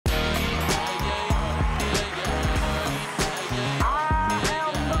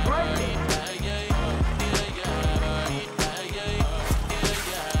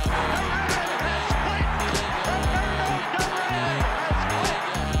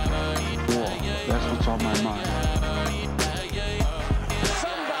on my mind.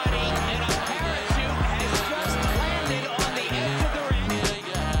 Somebody in a parachute has just landed on the edge of the ring.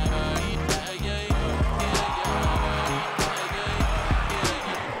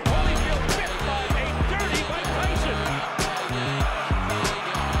 Holyfield bit by a dirty Mike Tyson.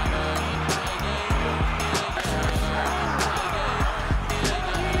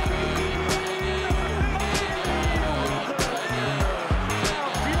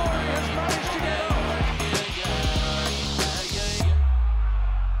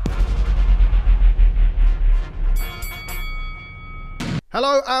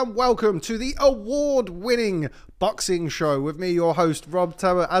 Hello and welcome to the award-winning boxing show with me, your host, Rob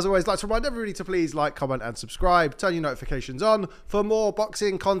Tebbutt. As always, I'd like to remind everybody to please like, comment and subscribe. Turn your notifications on for more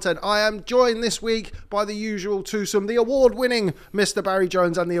boxing content. I am joined this week by the usual twosome, the award-winning Mr. Barry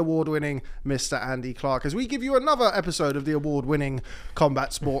Jones and the award-winning Mr. Andy Clarke, as we give you another episode of the award-winning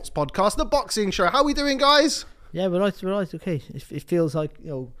combat sports podcast, the boxing show. How are we doing, guys? Yeah, we're right, okay. It feels like, you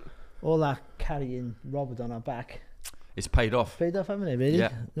know, all that carrying Robert on our back. It's paid off. Paid off, haven't it, really? Yeah.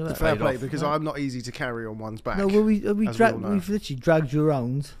 Fair play, because I'm not easy to carry on one's back. No, well, we've know. literally dragged you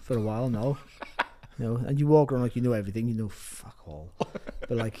around for a while now. You know, and you walk around like you know everything. You know, fuck all.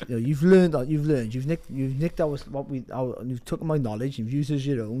 But like, you know, you've learned. You've nicked you've taken my knowledge. You've used it as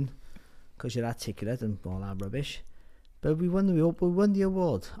your own because you're articulate and all that rubbish. But we won the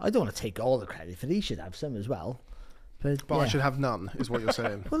award. I don't want to take all the credit for it. He should have some as well. But But yeah. I should have none, is what you're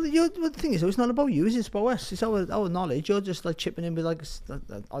saying. Well, the thing is, though, it's not about you, it's about us. It's our knowledge. You're just like chipping in with like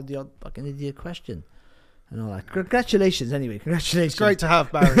the odd fucking idiot question and all that. Congratulations, anyway. Congratulations. It's great to have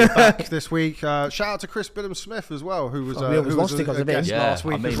Barry back this week. Shout out to Chris Bidham-Smith as well, who was we almost lost it a because of him. guest last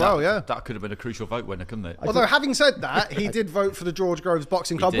week as that, well. Yeah. That could have been a crucial vote winner, couldn't it? Although, having said that, he did vote for the George Groves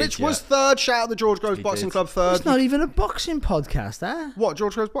Boxing Club, which was third. Shout out the George Groves Boxing Club, third. It's not even a boxing podcast, eh? What,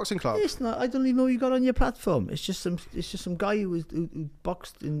 George Groves Boxing Club? It's not. I don't even know what you got on your platform. It's just some guy who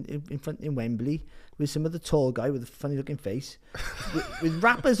boxed in Wembley with some other tall guy with a funny looking face, with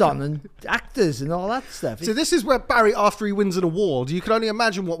rappers on and actors and all that stuff. So this is where Barry, after he wins an award, you can only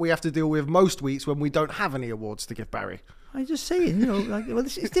imagine what we have to deal with most weeks when we don't have any awards to give Barry. I'm just saying, you know, like, well,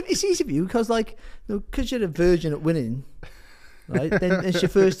 it's easy for you because, like, you know, because you're a virgin at winning, right? Then it's your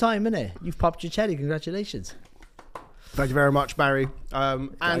first time, isn't it? You've popped your cherry. Congratulations. Thank you very much, Barry.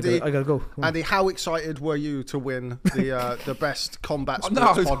 Andy, I gotta go. Andy, how excited were you to win the best combat sports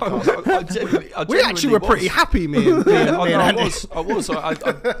No, podcast? I We actually were pretty happy, me and Andy. I was.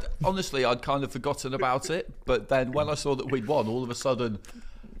 Honestly, I'd kind of forgotten about it, but then when I saw that we'd won, all of a sudden,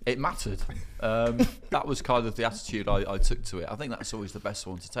 it mattered. That was kind of the attitude I took to it. I think that's always the best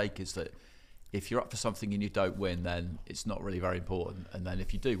one to take, is that if you're up for something and you don't win, then it's not really very important. And then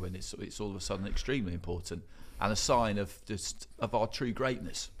if you do win, it's all of a sudden extremely important and a sign of our true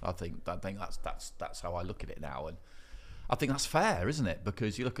greatness. I think that's how I look at it now, and I think that's fair, isn't it?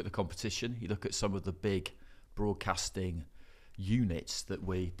 Because you look at the competition, you look at some of the big broadcasting units that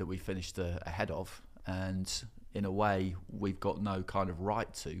we finished ahead of, and in a way we've got no kind of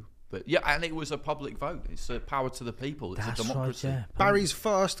right to. But yeah, and it was a public vote. It's a power to the people. It's a democracy. Right, yeah. Barry's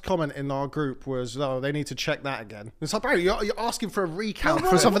first comment in our group was, "Oh, they need to check that again." It's like, Barry, you're asking for a recount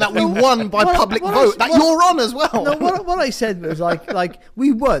for something that we won by public vote that you're on as well. No, what I said was like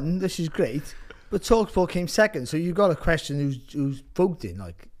we won. This is great, but TalkSport came second. So you got a question who's voting.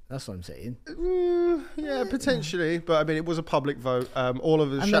 Like, that's what I'm saying. Yeah, potentially, but I mean, it was a public vote. All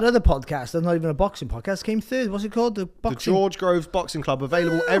of us. And that other podcast, that's not even a boxing podcast, came third. What's it called? The George Groves Boxing Club,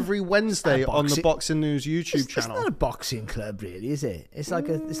 available every Wednesday on the Boxing News YouTube channel. It's not a boxing club, really, is it? It's like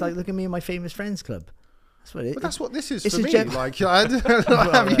look at me and my famous friends club. That's what it is. But that's what this is It's for a me. gen- I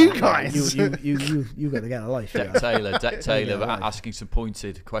don't have you guys. You got to get a life. Deck Taylor asking some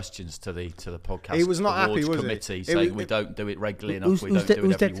pointed questions to the podcast. He was not happy, awards was he? committee, saying we don't do it regularly enough. Who's We don't do it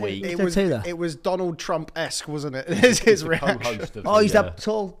every Deck week. Taylor? It was Donald Trump-esque, wasn't it? His reaction. Co-host of He's that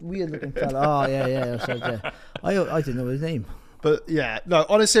tall, weird-looking fella. Oh, yeah. I didn't know his name. But yeah, no.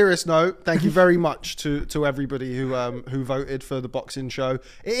 On a serious note, thank you very much to everybody who voted for the boxing show.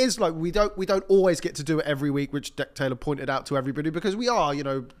 It is like we don't always get to do it every week, which Deck Taylor pointed out to everybody, because we are, you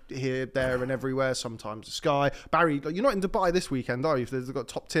know, here, there, and everywhere. Sometimes the Sky. Barry, you're not in Dubai this weekend, are you? They've got a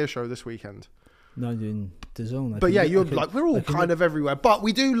top tier show this weekend. No, I'm doing the zone. But yeah, we're all kind of everywhere. But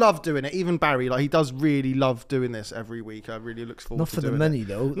we do love doing it. Even Barry, like, he does really love doing this every week. I really looks forward to doing it. Not for the money,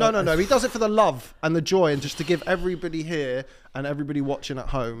 though. No. He does it for the love and the joy, and just to give everybody here and everybody watching at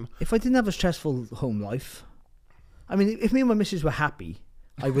home. If I didn't have a stressful home life, I mean, if me and my missus were happy,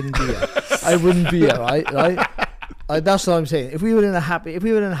 I wouldn't be here. I wouldn't be here, right? That's what I'm saying. If we were in a happy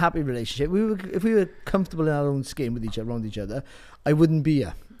relationship, if we were comfortable in our own skin with each other, around each other, I wouldn't be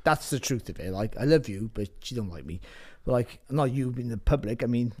here. that's the truth of it. Like, I love you, but she don't like me. But like, not you in the public. I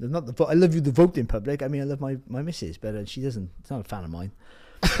mean, not the I love you, the vote in public. I mean, I love my missus, but she doesn't. It's not a fan of mine.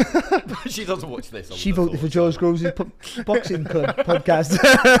 She doesn't watch this. She voted for George Groves' boxing club podcast.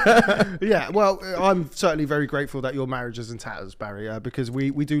 Yeah, well, I'm certainly very grateful that your marriage is in tatters, Barry, because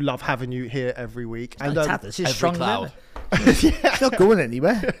we do love having you here every week. And tatters, she's every strong cloud. She's not going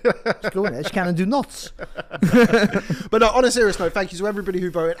anywhere. She's going there. She can't do knots. But no, on a serious note, thank you to everybody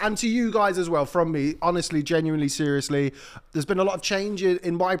who voted and to you guys as well from me. Honestly, genuinely, seriously, there's been a lot of change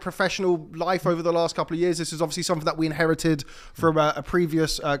in my professional life over the last couple of years. This is obviously something that we inherited from a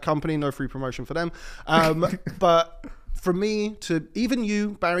previous company. No free promotion for them. But from me to even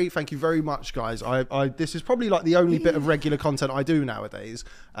you, Barry, thank you very much, guys. This is probably like the only bit of regular content I do nowadays,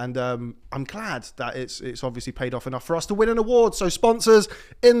 and I'm glad that it's obviously paid off enough for us to win an award. So sponsors,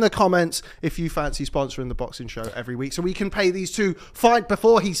 in the comments if you fancy sponsoring the boxing show every week, so we can pay these two fight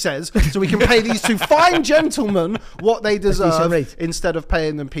before he says, so we can pay these two fine gentlemen what they deserve instead of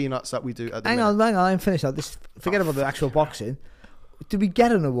paying them peanuts that we do at the hang on, I'm finished now. Forget about the actual boxing. Did we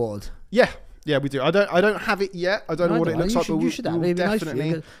get an award? Yeah, we do. I don't have it yet. I don't know what it looks like, but you should have. we'll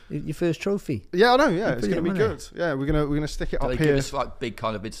definitely nice your first trophy. Yeah, I know. Yeah, it's going to be good. Yeah, we're gonna stick it up they here. Give us like big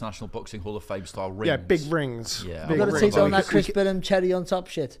kind of international boxing Hall of Fame style rings. Yeah, big rings. Yeah, big I've got to rings. take on that Chris Billum cherry on top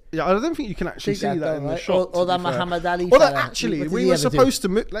shit. Yeah, I don't think you can actually see that in the shot. Or that Muhammad Ali. Well, actually, we were supposed to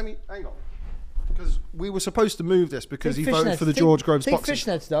move. Let me hang on. Because we were supposed to move this because he voted for the George Groves boxing. Take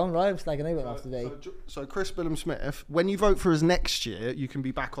fishnets down, right? It's like an hour off today. So Chris Billum Smith, when you vote for us next year, you can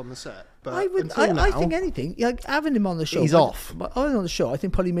be back on the set. But I think anything, like having him on the show. He's off. But having him on the show, I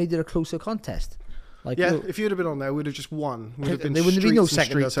think probably made it a closer contest. Like, yeah, if you'd have been on there, we'd have just won. We'd have been there wouldn't be no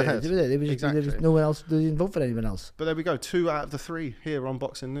second ahead. There was no one else. They didn't vote for anyone else. But there we go. 2 out of the 3 here on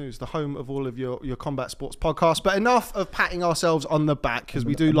Boxing News, the home of all of your combat sports podcasts. But enough of patting ourselves on the back, because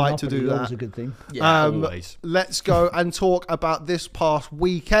we do like to do that. That's a good thing. Yeah, always. Let's go and talk about this past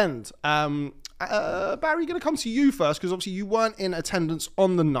weekend. Barry, going to come to you first, because obviously you weren't in attendance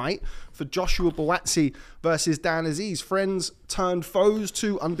on the night for Joshua Buatsi versus Dan Azeez. Friends turned foes,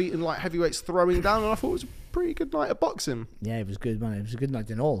 2 unbeaten light heavyweights throwing down, and I thought it was a pretty good night of boxing. Yeah, it was good, man. It was a good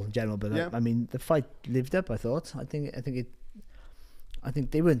night in all in general, but I mean, the fight lived up. I thought. I think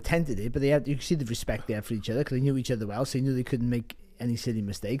they weren't intended it, but you could see the respect they had for each other because they knew each other well, so they knew they couldn't make any silly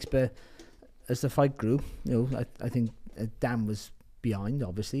mistakes. But as the fight grew, I think Dan was behind,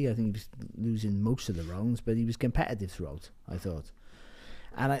 obviously. I think he was losing most of the rounds, but he was competitive throughout, I thought.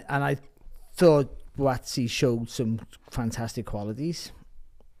 And I thought Buatsi showed some fantastic qualities.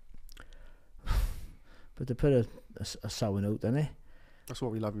 But to put a sour note on it. That's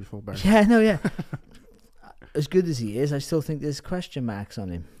what we love you for, Barry. Yeah, no, yeah. As good as he is, I still think there's question marks on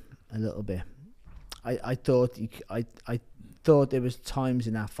him a little bit. I thought there was times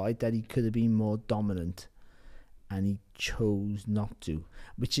in that fight that he could have been more dominant, and he chose not to,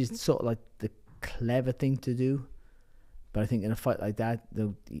 which is sort of like the clever thing to do. But I think in a fight like that,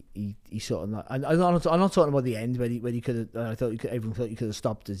 he sort of not. I'm not talking about the end where he could have. Everyone thought he could have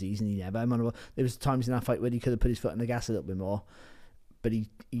stopped Azeez, and he never. There was times in that fight where he could have put his foot on the gas a little bit more, but he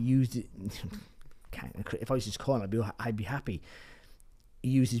used it. If I was his corner, I'd be happy. He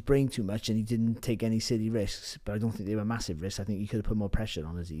used his brain too much, and he didn't take any silly risks. But I don't think they were massive risks. I think he could have put more pressure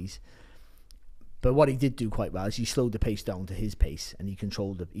on Azeez. But what he did do quite well is he slowed the pace down to his pace, and he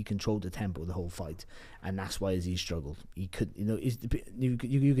controlled the tempo of the whole fight, and that's why Azeez struggled. He could, you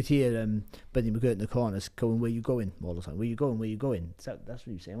could hear Buddy McGirt in the corners going, "Where you going?" all the time. "Where you going? Where you going?" That's what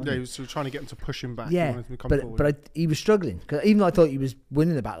he was saying. Yeah, he was trying to get him to push him back. Yeah, he was struggling, because even though I thought he was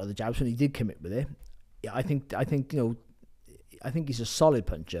winning the battle of the jabs when he did commit with it, I think he's a solid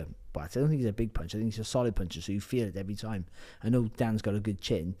puncher. But I don't think he's a big puncher. I think he's a solid puncher, so you feel it every time. I know Dan's got a good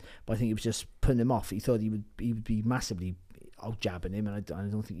chin, but I think it was just putting him off. He thought he would be massively out jabbing him, and I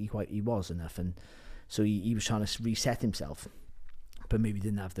don't think he was enough. And so he was trying to reset himself, but maybe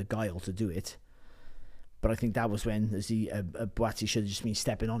didn't have the guile to do it. But I think that was when Buatsi should have just been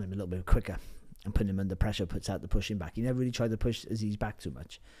stepping on him a little bit quicker and putting him under pressure, puts out to push him back. He never really tried to push Azeez back too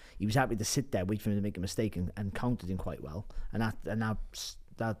much. He was happy to sit there, wait for him to make a mistake, and countered him quite well. And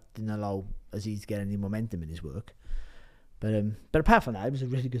that didn't allow Azeez to get any momentum in his work. But apart from that, it was a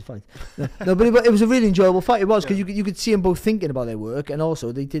really good fight. No, but it was a really enjoyable fight. It was, because you could see them both thinking about their work, and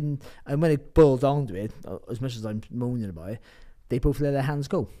also they didn't. And when it boiled down to it, as much as I'm moaning about it, they both let their hands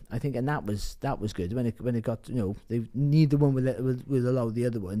go. I think, and that was good. When it got, they neither one will allow the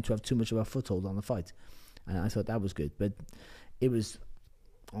other one to have too much of a foothold on the fight, and I thought that was good. But it was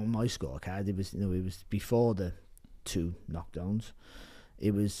on my scorecard. It was before the 2 knockdowns.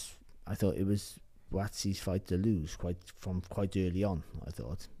 I thought it was Buatsi's fight to lose quite early on. I I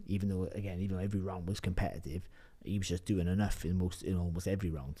thought, even though every round was competitive, he was just doing enough in almost every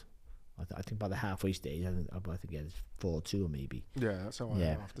round. I think by the halfway stage, I think it was 4-2 or maybe. Yeah, that's how I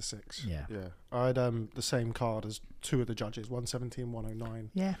had after 6. Yeah. I had the same card as 2 of the judges, 117,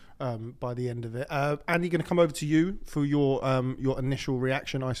 109. Yeah. By the end of it, Andy, going to come over to you for your initial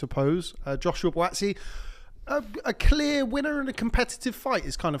reaction, I suppose. Joshua Buatsi, a clear winner in a competitive fight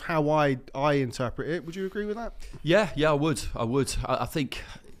is kind of how I interpret it. Would you agree with that? Yeah, I would. I think.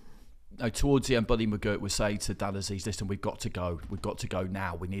 Towards the end, Buddy McGirt was saying to Dan Azeez, listen, we've got to go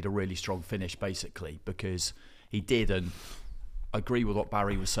now. We need a really strong finish, basically, because he did. And I agree with what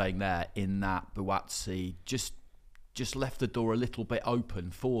Barry was saying there, in that Buatsi just left the door a little bit open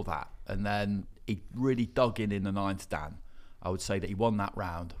for that. And then he really dug in the 9th, Dan. I would say that he won that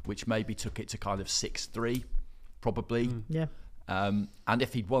round, which maybe took it to kind of 6-3, probably. Yeah. And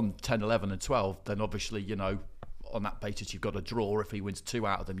if he'd won 10, 11 and 12, then obviously, on that basis, you've got a draw. If he wins 2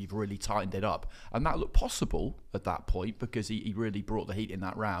 out of them, you've really tightened it up. And that looked possible at that point because he really brought the heat in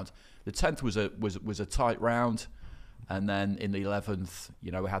that round. The 10th was a tight round. And then in the 11th,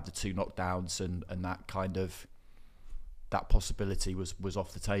 we had the 2 knockdowns and that kind of, that possibility was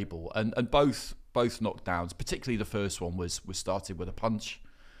off the table. And both knockdowns, particularly the first one, was started with a punch.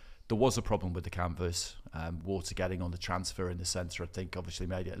 There was a problem with the canvas. Water getting on the transfer in the centre, I think, obviously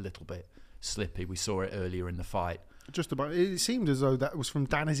made it a little bit slippy. We saw it earlier in the fight. Just about. It seemed as though that was from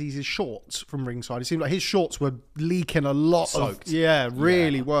Dan Azeez's shorts from ringside. It seemed like his shorts were leaking a lot. Soaked.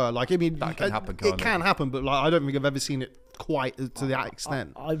 Were. Like, I mean, that can happen. It can happen, but like, I don't think I've ever seen it quite to that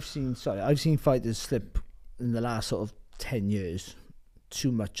extent. I've seen fighters slip in the last sort of 10 years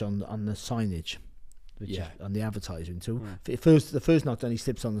too much on the signage. On the advertising too. The first knockdown he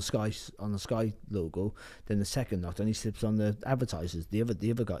slips on the Sky logo, then the second knockdown he slips on the advertisers, the other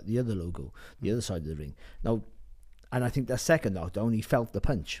logo, the other side of the ring. Now, and I think that second knockdown he felt the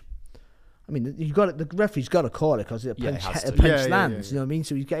punch. I mean, the referee's got to call it because a punch lands. You know what I mean?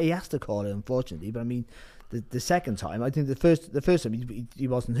 So he has to call it, unfortunately. But I mean, the second time, I think the first time he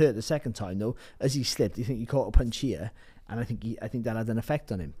wasn't hurt. The second time though, as he slipped, you think he caught a punch here. And I think that had an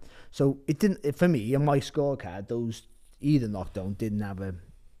effect on him. So it didn't, for me, on my scorecard, either knockdown didn't have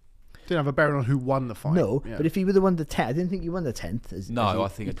a bearing on who won the fight. No, but if he would have won the 10th, I didn't think he won the 10th. I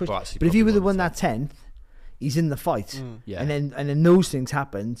think it's Buatsi. But if he would have won that 10th, he's in the fight. And then those things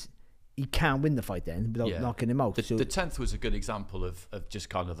happened, he can't win the fight then without knocking him out. The 10th was a good example of just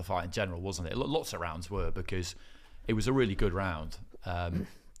kind of the fight in general, wasn't it? Lots of rounds were, because it was a really good round.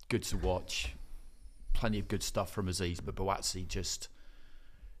 Good to watch. Plenty of good stuff from Azeez, but Buatsi just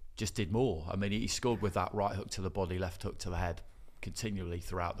did more. I mean, he scored with that right hook to the body, left hook to the head, continually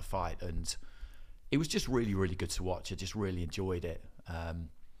throughout the fight, and it was just really, really good to watch. I just really enjoyed it. And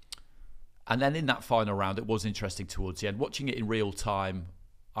then in that final round, it was interesting towards the end. Watching it in real time,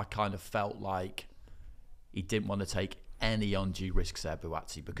 I kind of felt like he didn't want to take any undue risks there,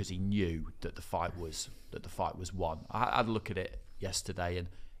 Buatsi, because he knew that the fight was won. I had a look at it yesterday, and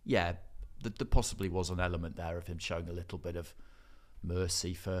there possibly was an element there of him showing a little bit of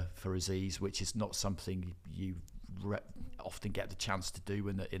mercy for Azeez, which is not something you often get the chance to do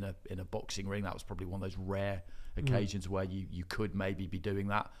in a boxing ring. That was probably one of those rare occasions where you could maybe be doing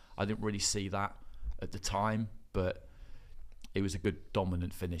that. I didn't really see that at the time, but it was a good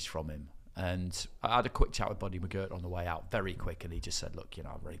dominant finish from him. And I had a quick chat with Buddy McGirt on the way out, very quick, and he just said, look,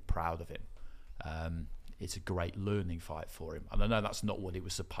 I'm really proud of him. It's a great learning fight for him. And I know that's not what it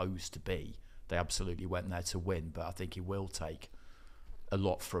was supposed to be. They absolutely went there to win, but I think he will take a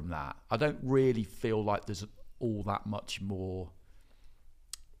lot from that. I don't really feel like there's all that much more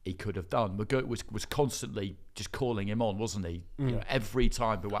he could have done. McGirt was constantly just calling him on, wasn't he? Every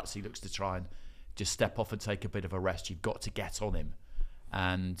time Buatsi looks to try and just step off and take a bit of a rest, you've got to get on him.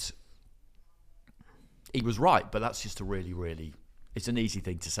 And he was right, but that's just a really, really... It's an easy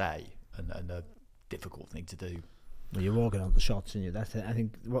thing to say and a difficult thing to do. Well, you're walking on the shots, and that's it. I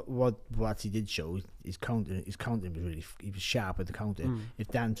think what Buatsi did show his counting was really, he was sharp with the counting. If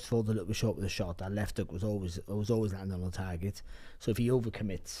Dan falls a little bit short with a shot, that left hook was always landing on the target. So if he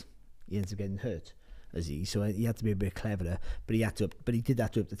overcommits, he ends up getting hurt, Azeez. So he had to be a bit cleverer, but he did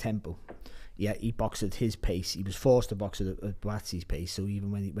that to up the tempo. Yeah, he boxed at his pace. He was forced to box at Buatsi's pace. So even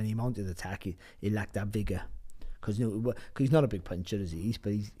when he mounted the attack, he lacked that vigor, because he's not a big puncher, Azeez,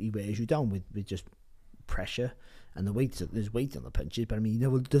 but he wears you down with just pressure. And there's weight on the punches, but I mean,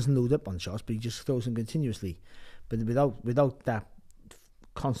 he doesn't load up on shots, but he just throws them continuously. But without that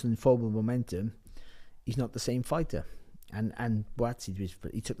constant forward momentum, he's not the same fighter. And Buatsi,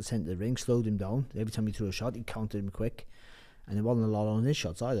 he took the centre of the ring, slowed him down. Every time he threw a shot, he countered him quick. And there wasn't a lot on his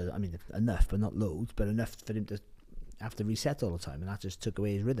shots either. I mean, enough, but not loads, but enough for him to have to reset all the time, and that just took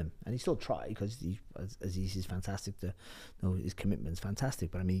away his rhythm. And he still tried because Azeez is fantastic. His commitment's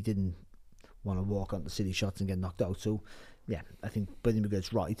fantastic, but I mean, he didn't want to walk onto silly shots and get knocked out. So yeah, I think Buddy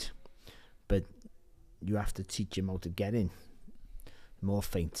McGirt's right, but you have to teach him how to get in more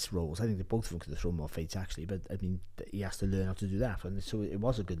feints rolls. I think they both of them could have thrown more feints actually, but I mean, he has to learn how to do that. And so it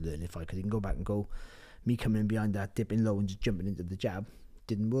was a good learning fight because he can go back and go, me coming in behind that, dipping low and just jumping into the jab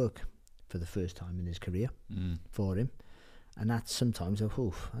didn't work for the first time in his career for him. And that's sometimes, hang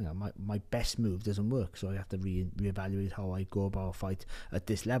on, my best move doesn't work, so I have to reevaluate how I go about a fight at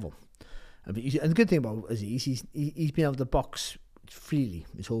this level. And the good thing about Azeez, he's been able to box freely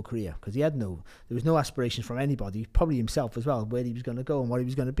his whole career because there was no aspirations from anybody, probably himself as well, where he was going to go and what he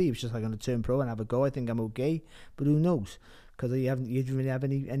was going to be. He was just like, I'm going to turn pro and have a go. I think I'm okay, but who knows? Because he didn't really have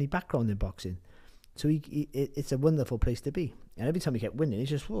any background in boxing. So it's a wonderful place to be. And every time he kept winning, he's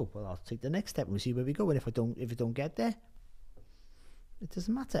just, well, I'll take the next step and we'll see where we go. And if it don't get there, it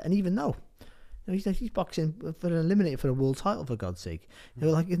doesn't matter. And even though, he's boxing for an eliminator for a world title, for God's sake.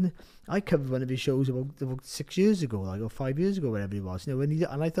 I covered one of his shows about 6 years ago, or 5 years ago, whatever it was.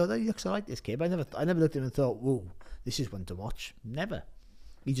 And I thought, he looks all right, this kid. I never looked at him and thought, whoa, this is one to watch. Never.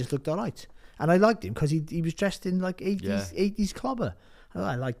 He just looked all right. And I liked him because he was dressed in like 80s clobber.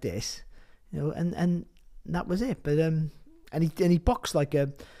 I like this. And that was it. But and he boxed like I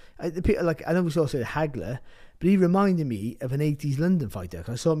know we also said Hagler, but he reminded me of an 80s London fighter.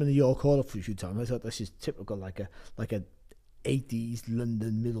 I saw him in the York Hall a few times. I thought this is typical, like a 80s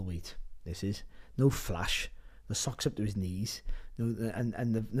London middleweight. This is no flash, the socks up to his knees,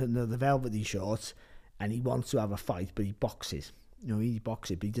 and the velvety shorts, and he wants to have a fight, but he boxes. He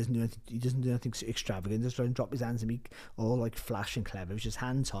boxes, but he doesn't do anything extravagant. Just try and drop his hands and be all like flash and clever. It's just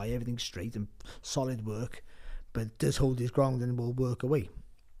hands high, everything straight and solid work, but does hold his ground and will work away.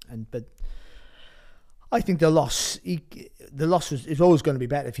 But I think the loss is always going to be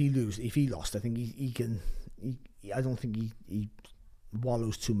better if he lost. I think he can. I don't think he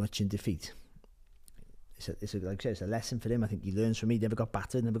wallows too much in defeat. It's like I said, it's a lesson for him. I think he learns from it. He never got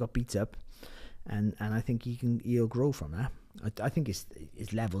battered, never got beat up, and I think he'll grow from that. I think his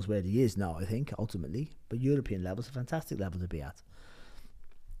level's where he is now, I think, ultimately. But European level's a fantastic level to be at.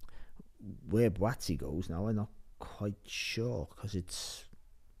 Where Buatsi goes now, I'm not quite sure, because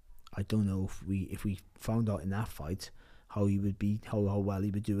I don't know if we found out in that fight how he would be, how well he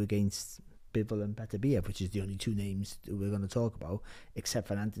would do against Bivol and Beterbiev, which is the only two names that we're going to talk about, except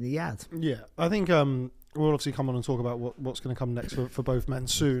for Anthony Yard. Yeah, I think we'll obviously come on and talk about what's going to come next for both men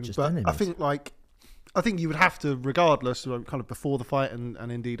soon. But I think you would have to, regardless, kind of before the fight and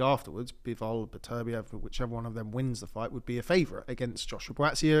indeed afterwards, Bivol, Beterbiev, whichever one of them wins the fight, would be a favourite against Joshua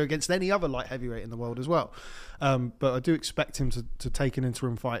Buatsi or against any other light heavyweight in the world as well. But I do expect him to take an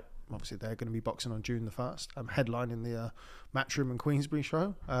interim fight. Obviously, they're going to be boxing on June the 1st, headlining the Matchroom and Queensbury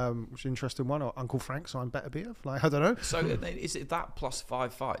show, which is an interesting one. Or Uncle Frank signed Beterbiev. I don't know. So is it that plus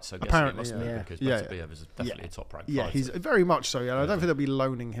 5 fights? I guess apparently, it must be, because Beterbiev is definitely a top-ranked fighter. Yeah, he's very much so. Yeah, I don't think they'll be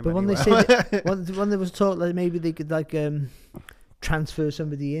loaning him. But when anywhere. they say when there was talk like maybe they could transfer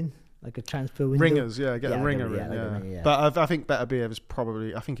somebody in, like a transfer window. Ringers, get a ringer in. But I think Beterbiev is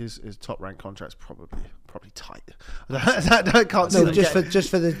probably. I think his top-ranked contract's probably tight. I can't see. No, just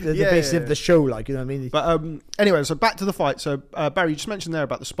for the basis of the show, like, you know what I mean. But anyway, so back to the fight. So Barry, you just mentioned there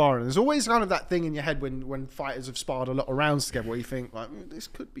about the sparring. There's always kind of that thing in your head when fighters have sparred a lot of rounds together, where you think like this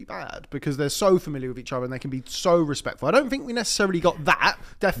could be bad because they're so familiar with each other and they can be so respectful. I don't think we necessarily got that.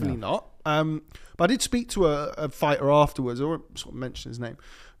 Definitely not. But I did speak to a fighter afterwards, or sort of mention his name,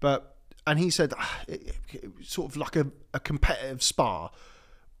 and he said it was sort of like a competitive spar.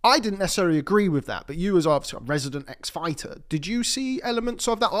 I didn't necessarily agree with that, but you as obviously a resident ex-fighter, did you see elements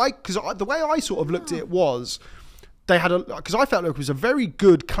of that? Because the way I sort of looked at it was they had because I felt like it was a very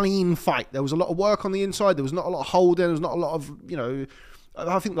good, clean fight. There was a lot of work on the inside. There was not a lot of holding. There was not a lot of,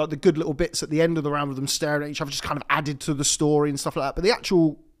 I think like the good little bits at the end of the round with them staring at each other just kind of added to the story and stuff like that. But the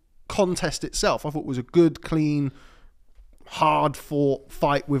actual contest itself, I thought was a good, clean, hard-fought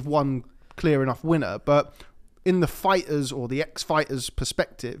fight with one clear enough winner. But in the fighters or the ex-fighters'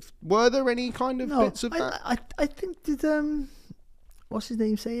 perspective, were there any kind of bits of that? I think did what's his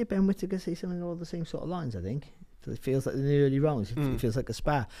name say it? Ben Whittaker say something along the same sort of lines. I think so. It feels like in the early rounds, it feels like a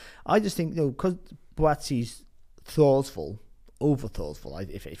spar. I just think because Buatsi's thoughtful, over thoughtful.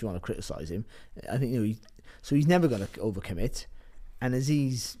 If you want to criticise him, I think he's never going to overcommit. And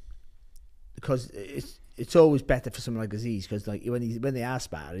Azeez, because it's always better for someone like Azeez, because like when they are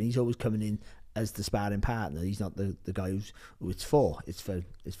sparring, he's always coming in as the sparring partner. He's not the guy who it's for. It's for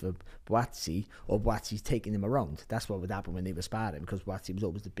Buatsi, or Buatsi's taking him around. That's what would happen when they were sparring, because Buatsi was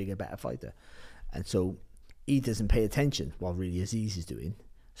always the bigger, better fighter. And so he doesn't pay attention what really Azeez is doing.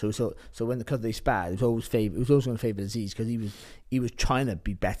 So when because they sparred, it was always going to favour Azeez because he was trying to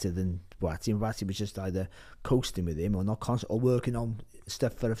be better than Buatsi, and Buatsi was just either coasting with him or not or working on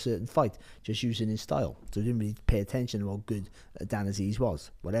stuff for a certain fight, just using his style. So he didn't really pay attention to how good Dan Azeez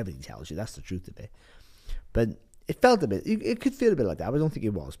was. Whatever he tells you, that's the truth of it. But it felt a bit. It could feel a bit like that. But I don't think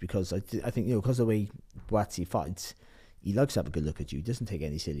it was because I think because of the way Buatsi fights, he likes to have a good look at you. He doesn't take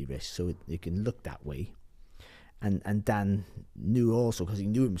any silly risks, so it can look that way. And Dan knew also, because he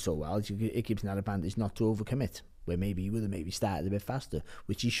knew him so well, it gives him that advantage not to overcommit, where maybe he would have maybe started a bit faster,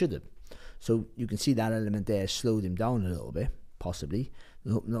 which he should have. So you can see that element there slowed him down a little bit, possibly.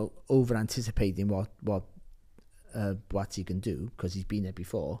 No over-anticipating what Buatsi can do, because he's been there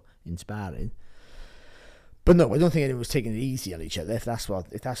before in sparring. But no, I don't think anyone was taking it easy on each other. If that's what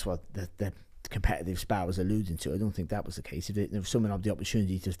the competitive spar was alluding to, I don't think that was the case. If someone had the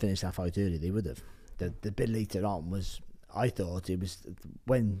opportunity to finish that fight early, they would have. The bit later on was, I thought it was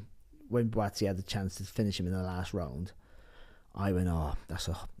when Buatsi had the chance to finish him in the last round, I went, that's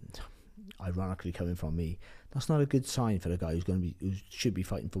ironically coming from me, that's not a good sign for a guy who should be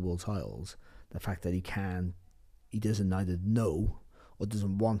fighting for world titles. The fact that he doesn't either know or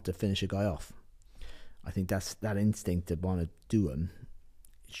doesn't want to finish a guy off. I think that instinct to want to do him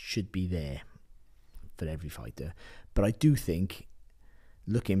should be there for every fighter. But I do think,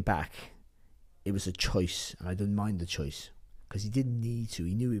 looking back, it was a choice, and I don't mind the choice because he didn't need to.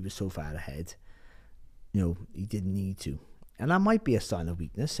 He knew he was so far ahead. He didn't need to, and that might be a sign of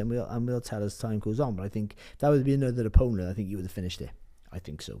weakness. And we'll tell as time goes on. But I think if that would be another opponent, I think you would have finished it. I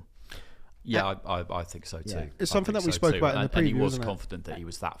think so. Yeah, I think so too. Yeah. It's something that we spoke about in the preview, and he was wasn't it? confident that he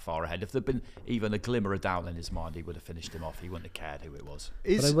was that far ahead. If there'd been even a glimmer of doubt in his mind, he would have finished him off. He wouldn't have cared who it was.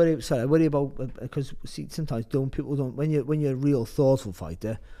 But I worry about because sometimes people don't when you're a real thoughtful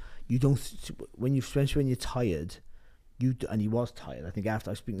fighter, you don't especially when you're tired. And he was tired. I think after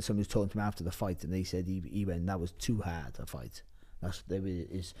I was speaking to somebody who was talking to him after the fight, and they said he went, that was too hard a fight. That's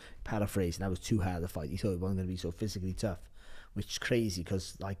his paraphrase, and that was too hard a fight. He thought it wasn't going to be so physically tough, which is crazy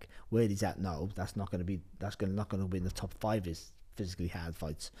because like where he's at now, that's not going to be in the top 5 is physically hard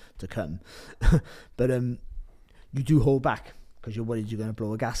fights to come. But you do hold back because you're worried you're going to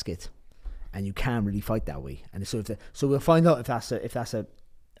blow a gasket, and you can't really fight that way. And so we'll find out if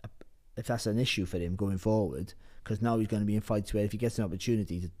that's an issue for him going forward, because now he's going to be in fights where if he gets an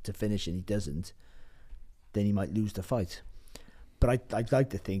opportunity to finish and he doesn't, then he might lose the fight. But I'd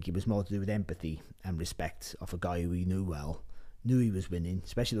like to think it was more to do with empathy and respect of a guy who he knew well, knew he was winning,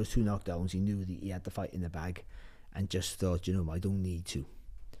 especially those 2 knockdowns. He knew that he had the fight in the bag, and just thought, I don't need to.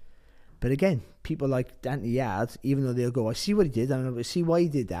 But again, people like Anthony Yard, even though they'll go, I see what he did, and I see why he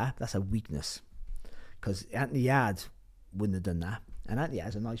did that, that's a weakness. Because Anthony Yard wouldn't have done that. And Anthony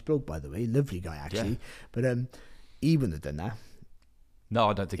Yard's a nice bloke, by the way, lovely guy actually. Yeah. But he wouldn't have done that. No,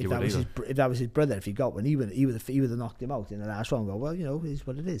 I don't think he would either. If that was his brother, if he got one, he would have knocked him out in the last round. Go, well, it is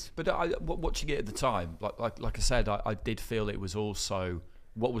what it is. But watching it at the time, like I said, I did feel it was also,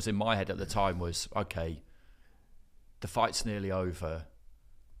 what was in my head at the time was, okay, the fight's nearly over.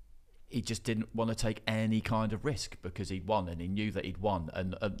 He just didn't want to take any kind of risk because he'd won, and he knew that he'd won.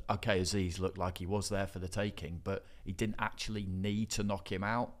 And okay, Azeez looked like he was there for the taking, but he didn't actually need to knock him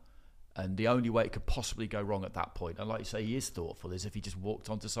out. And the only way it could possibly go wrong at that point, and like you say, he is thoughtful, is if he just walked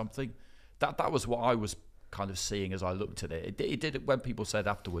onto something. That was what I was kind of seeing as I looked at it. It did when people said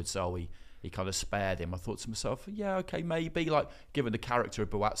afterwards, he kind of spared him. I thought to myself, yeah, okay, maybe. Like, given the character of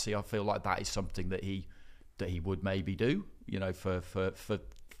Buatsi, I feel like that is something that he would maybe do,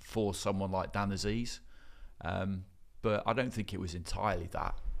 for someone like Dan Azeez. But I don't think it was entirely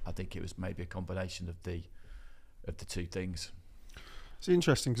that. I think it was maybe a combination of the 2 things. It's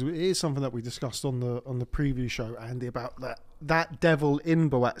interesting because it is something that we discussed on the preview show, Andy, about that devil in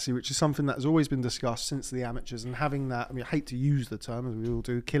Buatsi, which is something that has always been discussed since the amateurs, and having that, I mean, I hate to use the term, as we all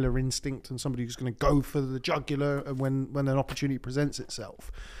do, killer instinct, and somebody who's going to go for the jugular and when an opportunity presents itself.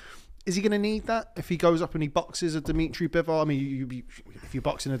 Is he going to need that if he goes up and he boxes a Dimitri Bivol? I mean, if you're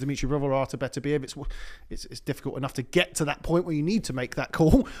boxing a Dimitri Bivol or Artur Beterbiev, it's difficult enough to get to that point where you need to make that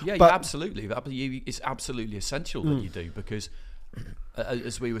call. Yeah, absolutely. It's absolutely essential that you do, because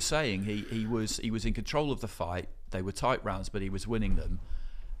as we were saying, he was in control of the fight. They were tight rounds, but he was winning them.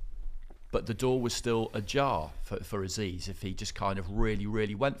 But the door was still ajar for Azeez if he just kind of really,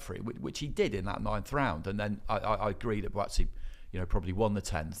 really went for it, which he did in that 9th round. And then I agree that Buatsi, probably won the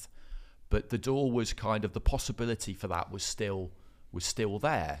 10th. But the door was kind of, the possibility for that was still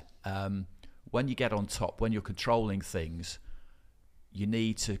there. When you get on top, when you're controlling things, you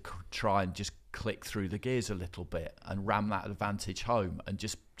need to try and just click through the gears a little bit and ram that advantage home and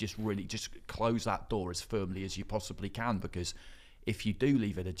just really close that door as firmly as you possibly can, because if you do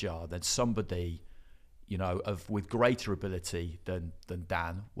leave it ajar, then somebody, you know, with greater ability than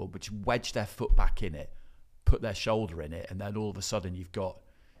Dan will wedge their foot back in it, put their shoulder in it, and then all of a sudden you've got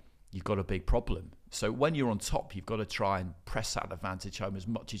a big problem. So when you're on top, you've got to try and press that advantage home as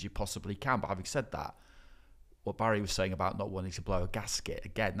much as you possibly can. But having said that, what Barry was saying about not wanting to blow a gasket,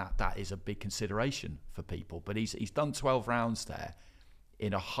 again, that is a big consideration for people. But he's done 12 rounds there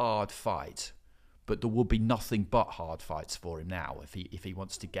in a hard fight, but there will be nothing but hard fights for him now if he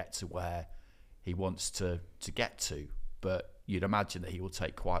wants to get to where he wants to get to. But you'd imagine that he will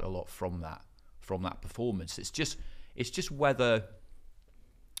take quite a lot from that performance. It's just whether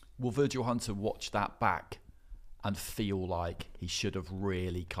will Virgil Hunter watch that back and feel like he should have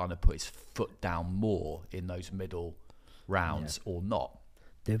really kind of put his foot down more in those middle rounds or not.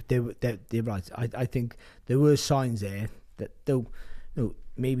 They're right. I think there were signs there that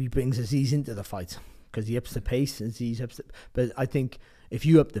maybe brings Azeez into the fight because he ups the pace. But I think if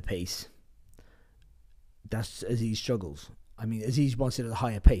you up the pace, that's Azeez struggles. I mean, Azeez wants it at a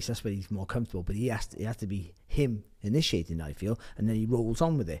higher pace. That's where he's more comfortable. But it has to be him initiating, I feel, and then he rolls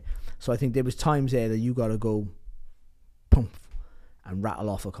on with it. So I think there was times there that you got to go, pump, and rattle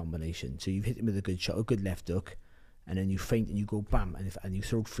off a combination. So you've hit him with a good shot, a good left hook, and then you feint and you go bam, and you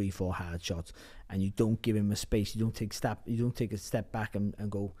throw 3-4 hard shots, and you don't give him a space. You don't take a step back and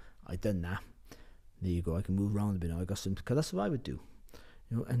go, I done that. There you go. I can move around a bit now. I got some, because that's what I would do.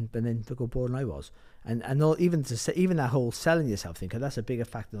 You know, and then look how bored I was, and even that whole selling yourself thing, because that's a bigger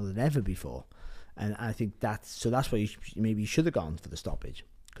factor than ever before, and I think that's why maybe you should have gone for the stoppage,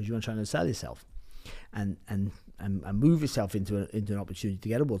 because you weren't trying to sell yourself, and move yourself into an opportunity to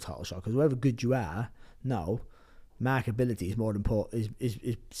get a world title shot, because however good you are now, markability is more important.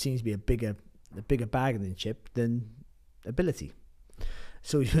 Is seems to be a bigger bargaining chip than ability.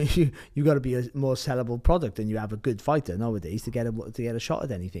 So you got to be a more sellable product, and you have a good fighter nowadays to get a shot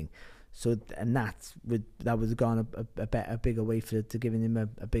at anything. So that would have gone a bigger way to giving him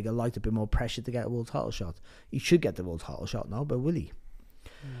a bigger light, a bit more pressure to get a world title shot. He should get the world title shot now, but will he?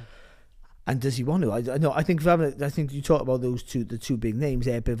 Yeah. And does he want to? I think you talk about the two big names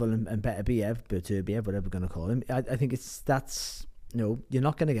there, Bivol and Beterbiev, whatever we're going to call him. I think you're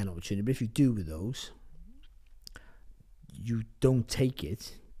not going to get an opportunity, but if you do with those, you don't take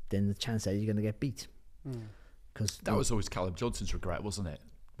it, then the chance that you're going to get beat. Because that was always Callum Johnson's regret, wasn't it?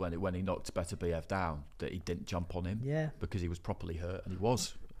 When he knocked Beterbiev down, that he didn't jump on him, because he was properly hurt, and he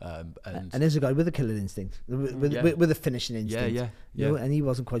was. And there's a guy with a killing instinct, with a finishing instinct. Yeah. You know, and he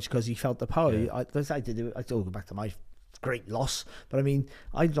wasn't quite, because he felt the power. I go back to my great loss, but I mean,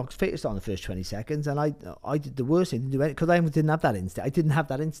 I knocked Fatus down the first 20 seconds, and I did the worst thing, didn't do it, because I didn't have that instinct. I didn't have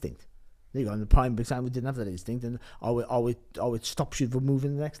that instinct. There you go. In the prime example, didn't have that instinct, and I would stop you from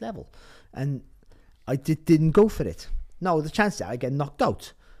moving to the next level, and I didn't go for it. Now the chance that I get knocked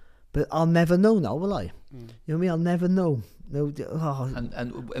out, but I'll never know now, will I? You know what I mean? I'll never know. No,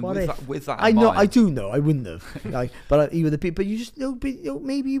 and with that, I know, mind, I do know. I wouldn't have, but he would have been. But you just know,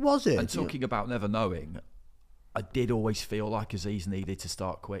 maybe he wasn't. And talking about never knowing, I did always feel like Azeez needed to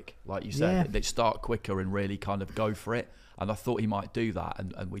start quick, like you said. They'd start quicker and really kind of go for it. And I thought he might do that,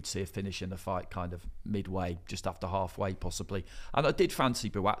 and we'd see a finish in the fight kind of midway, just after halfway possibly. And I did fancy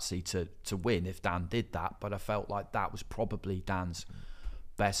Buatsi to win if Dan did that, but I felt like that was probably Dan's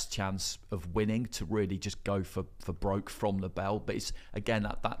best chance of winning, to really just go for broke from the bell. But it's, again,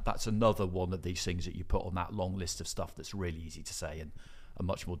 that's another one of these things that you put on that long list of stuff that's really easy to say and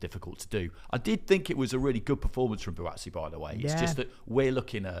much more difficult to do. I did think it was a really good performance from Buatsi, by the way. It's just that we're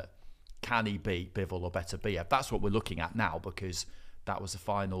looking at, can he beat Bivol or Beterbiev? That's what we're looking at now, because that was the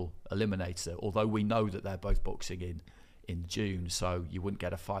final eliminator. Although we know that they're both boxing in June, so you wouldn't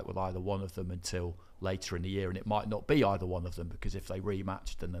get a fight with either one of them until later in the year, and it might not be either one of them, because if they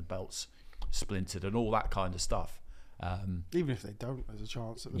rematched, then the belts splintered and all that kind of stuff. Even if they don't, there's a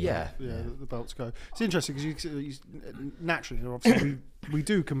chance that the belts go. It's interesting because you naturally, obviously, we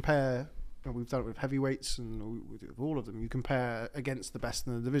do compare. We've done it with heavyweights, and we do it with all of them. You compare against the best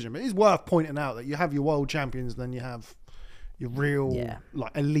in the division, but it is worth pointing out that you have your world champions, then you have your real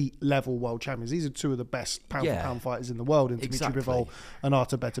elite level world champions. These are two of the best pound for pound fighters in the world, in Dimitri Bivol and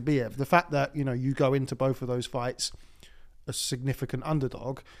Artur Beterbiev. The fact that you go into both of those fights a significant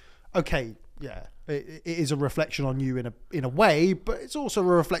underdog, it is a reflection on you in a way, but it's also a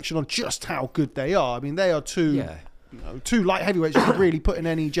reflection on just how good they are. I mean, they are two two light heavyweights you could really put in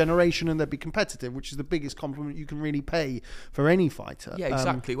any generation, and they'd be competitive, which is the biggest compliment you can really pay for any fighter. Yeah,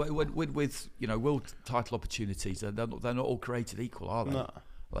 exactly. With world title opportunities, they're not all created equal, are they? No.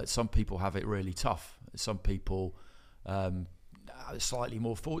 Like some people have it really tough. Some people are slightly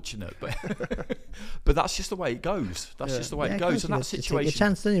more fortunate, but but that's just the way it goes. That's just the way it goes. And that situation, take a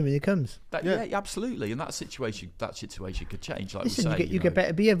chance, don't you, when it comes? Yeah, absolutely. And that situation could change. Like Listen, we say, you get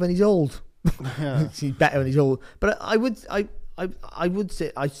better beer when he's old. He's better when he's old. But I would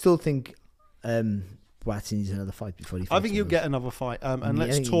say I still think Buatsi needs another fight before he fights. I think you'll get another fight. And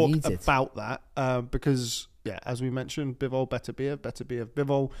let's talk about that because, as we mentioned, Bivol,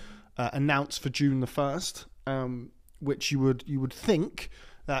 Bivol announced for June the 1st, which you would think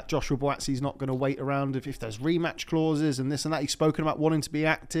that Joshua Buatsi's not going to wait around if there's rematch clauses and this and that. He's spoken about wanting to be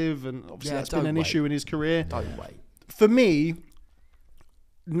active, and obviously that's been an issue in his career. Don't wait. For me,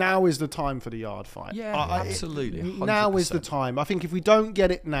 now is the time for the Yard fight. Yeah, absolutely. 100%. Now is the time. I think if we don't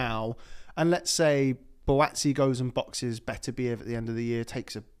get it now, and let's say Buatsi goes and boxes Beterbiev at the end of the year,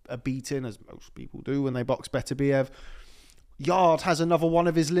 takes a beating, as most people do when they box Beterbiev. Yard has another one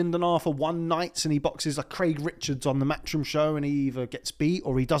of his Lyndon Arthur one nights, and he boxes like Craig Richards on the Matchroom show, and he either gets beat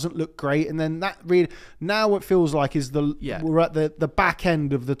or he doesn't look great. And then that really, now it feels like we're at the back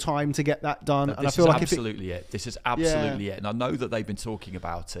end of the time to get that done. And I feel like absolutely it. This is absolutely it. And I know that they've been talking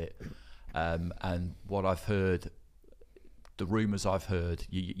about it, and what I've heard, the rumours I've heard,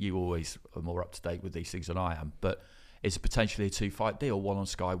 you always are more up to date with these things than I am, but it's potentially a 2-fight deal, one on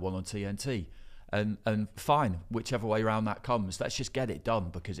Sky, one on TNT. And fine, whichever way around that comes, let's just get it done,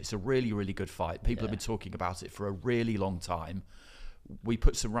 because it's a really, really good fight. People have been talking about it for a really long time. We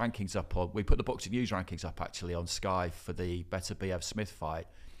put some rankings up we put the Boxing News rankings up actually on Sky for the Beterbiev Smith fight,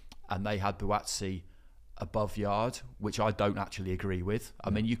 and they had Buatsi above Yard, which I don't actually agree with. I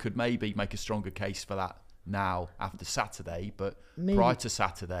mean, you could maybe make a stronger case for that now after Saturday, but prior to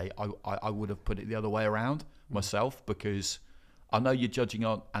Saturday, I would have put it the other way around myself, because I know you're judging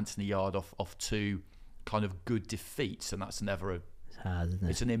on Anthony Yard off two kind of good defeats, and that's never it's hard, isn't it?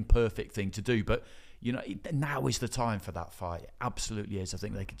 It's an imperfect thing to do, but you know, now is the time for that fight. It absolutely is. I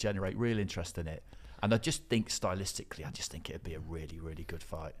think they could generate real interest in it, and I just think stylistically, it'd be a really, really good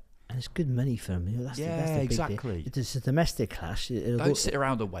fight. And it's good money for him. You know, that's the exactly. It's a domestic clash. Don't sit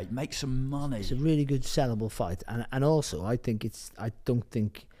around and wait. Make some money. It's a really good sellable fight, and also I don't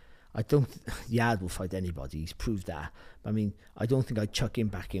think Yard will fight anybody. He's proved that. I mean, I don't think I'd chuck him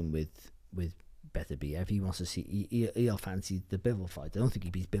back in with Beterbiev. He wants to see. He'll fancy the Bivol fight. I don't think he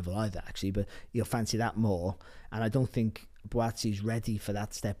beats Bivol either, actually, but he'll fancy that more. And I don't think Buatsi's ready for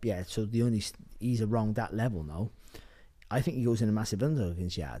that step yet. So he's around that level now. I think he goes in a massive underdog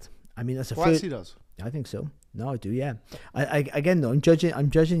against Yard. I mean, that's a Buatsi does. I think so. No, I do. Yeah. I'm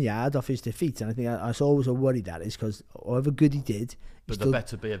judging Yard off his defeats, and I think I always a worry that is because however good he did. But the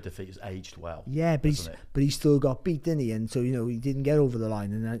Beterbiev defeat has aged well. Yeah, but he still got beat, didn't he? And so he didn't get over the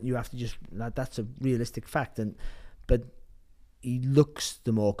line, and you have to that's a realistic fact. But he looks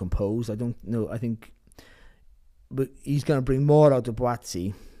the more composed. I don't know. I think, but he's going to bring more out of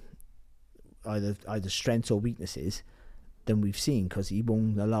Buatsi, either strengths or weaknesses, than we've seen, because he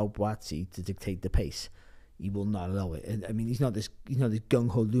won't allow Buatsi to dictate the pace. He will not allow it. And, I mean, he's not this gung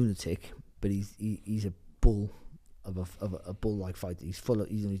ho lunatic, but he's a bull of a bull-like fighter. He's full of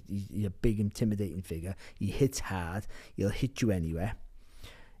he's a big, intimidating figure. He hits hard. He'll hit you anywhere.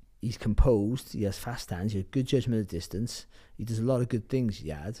 He's composed. He has fast hands. He has good judgment of distance. He does a lot of good things.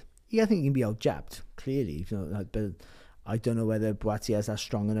 I think he can be out jabbed clearly. But I don't know whether Buatsi has that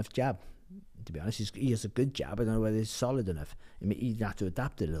strong enough jab. To be honest, he has a good jab. I don't know whether it's solid enough. I mean, he'd have to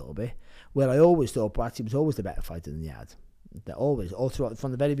adapt it a little bit. Well, I always thought Buatsi was always the better fighter than Yard. All throughout,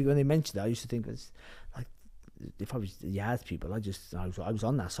 from the very beginning when they mentioned it, I used to think it's like, if I was the Yard people, I was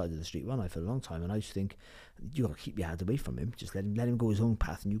on that side of the street, wasn't I, for a long time, and I used to think, you got to keep Yard away from him. Just let him go his own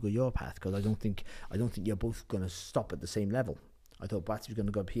path, and you go your path, because I don't think you're both going to stop at the same level. I thought Buatsi was going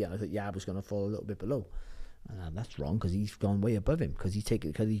to go up here, and I thought Yard was going to fall a little bit below. That's wrong, because he's gone way above him, because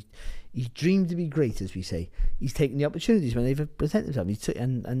he dreamed to be great, as we say. He's taken the opportunities when they've presented themselves.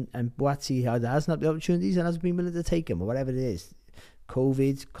 And Buatsi either hasn't had the opportunities and hasn't been willing to take them, or whatever it is.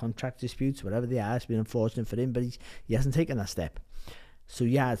 COVID, contract disputes, whatever they are, it's been unfortunate for him, but he hasn't taken that step. So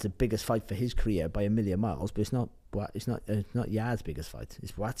Yard's the biggest fight for his career by a million miles, but it's not Yard's biggest fight.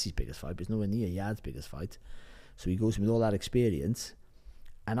 It's Buatsi's biggest fight, but it's nowhere near Yard's biggest fight. So he goes with all that experience,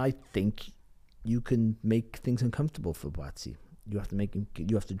 and I think you can make things uncomfortable for Buatsi. You have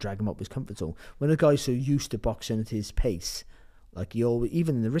to drag him up his comfort zone. When a guy's so used to boxing at his pace, like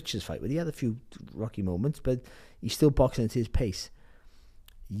even in the Richards fight, where he had a few rocky moments, but he's still boxing at his pace.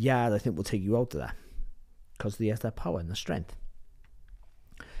 Yard, I think, will take you out of that, because he has that power and the strength.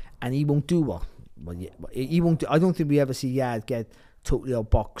 And he won't do he won't. I don't think we ever see Yard get totally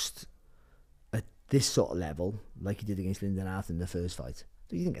outboxed at this sort of level like he did against Lyndon Arthur in the first fight.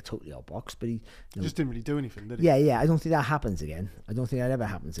 didn't get totally outboxed, but he just didn't really do anything, did he? Yeah. I don't think that happens again. I don't think that ever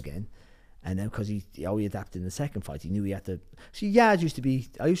happens again. And then because he adapted in the second fight, he knew he had to. See, Yard used to be.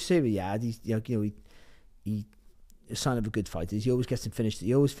 I used to say with Yard, he's he a sign of a good fighter. He always gets him finished.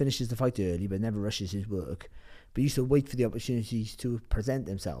 He always finishes the fight early, but never rushes his work. But he used to wait for the opportunities to present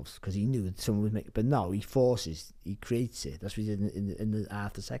themselves because he knew that someone was making. But no, he forces, he creates it. That's what he did in the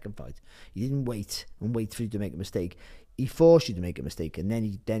after second fight. He didn't wait for you to make a mistake. He forced you to make a mistake, and then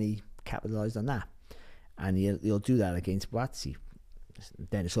he capitalised on that. And he'll do that against Buatsi.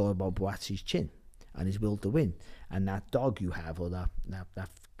 Then it's all about Buatsi's chin and his will to win, and that dog you have, or that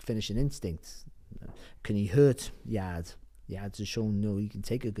finishing instinct. Can he hurt Yard? Yard's has shown he can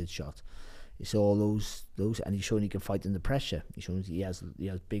take a good shot. It's all those, and he's shown he can fight under pressure. He's shown he has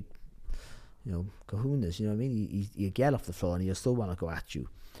big, kahunas. You know what I mean? He get off the floor and he'll still want to go at you.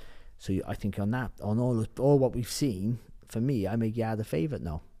 So I think on all what we've seen, for me, I make Yard a favourite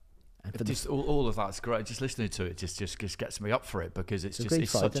now. And just all of that's great. Just listening to it just gets me up for it because it's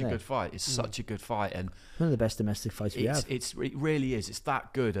such a good fight. It's such a good fight, and one of the best domestic fights we have. It really is. It's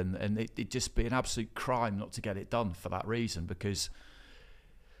that good, and it just be an absolute crime not to get it done for that reason, because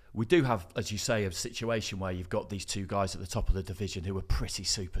we do have, as you say, a situation where you've got these two guys at the top of the division who are pretty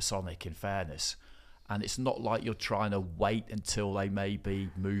supersonic, in fairness. And it's not like you're trying to wait until they maybe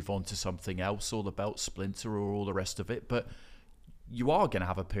move on to something else, or the belt splinter, or all the rest of it. But you are going to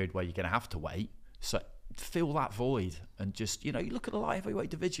have a period where you're going to have to wait. So fill that void and just, you look at the light heavyweight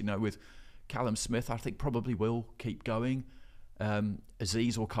division, with Callum Smith, I think probably will keep going.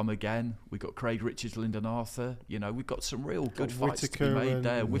 Azeez will come again. We've got Craig Richards, Lyndon Arthur. We've got some real good fights to be made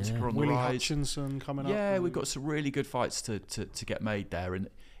there. Whittaker on the Willie rise. Hutchinson coming up. Yeah, we've got some really good fights to get made there. And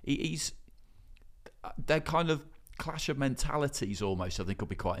they're kind of clash of mentalities almost, I think will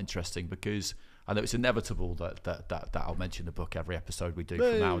be quite interesting, because I know it's inevitable that I'll mention the book every episode we do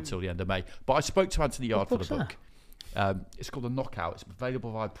from now until the end of May. But I spoke to Anthony Yard for the book. It's called The Knockout. It's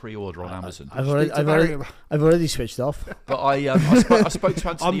available via pre-order on Amazon. I've already switched off. But I spoke to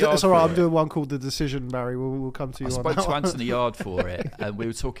Anthony Yard. It's all right. I'm doing one called The Decision, Barry. We'll come to you. I spoke to Anthony Yard for it, and we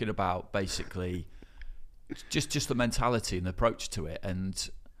were talking about basically just the mentality and the approach to it. And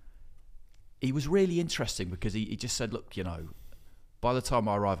he was really interesting because he just said, look, by the time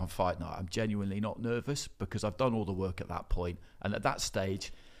I arrive on fight night, I'm genuinely not nervous because I've done all the work at that point, and at that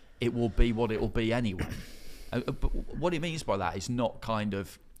stage, it will be what it will be anyway. But what he means by that is not kind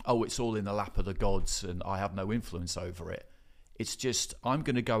of, it's all in the lap of the gods and I have no influence over it. It's just, I'm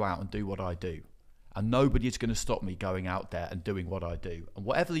going to go out and do what I do, and nobody's going to stop me going out there and doing what I do. And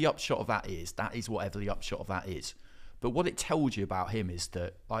whatever the upshot of that is whatever the upshot of that is. But what it tells you about him is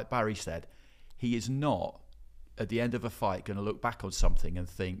that, like Barry said, he is not, at the end of a fight, going to look back on something and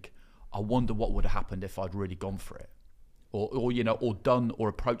think, I wonder what would have happened if I'd really gone for it. Or done or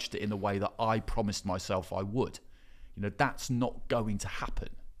approached it in the way that I promised myself I would. That's not going to happen.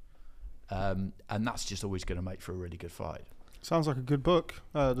 And that's just always going to make for a really good fight. Sounds like a good book.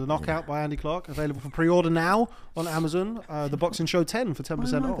 The Knockout by Andy Clarke, available for pre-order now on Amazon. The Boxing Show 10 for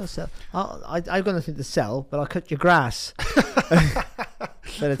 10% off. I've got nothing to sell, but I'll cut your grass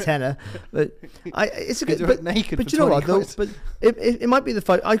for a tenner. But it's a good. But naked. But you know what though? But it might be the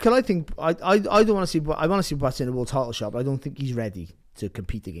fight. I think I don't want to see. I want to see Buatsi in the world title shot, but I don't think he's ready to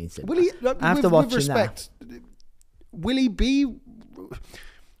compete against him. Will he? After watching with respect, will he be?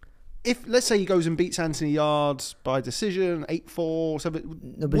 If, let's say, he goes and beats Anthony Yard by decision, 8-4,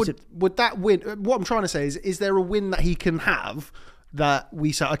 7, would that win? What I'm trying to say is there a win that he can have that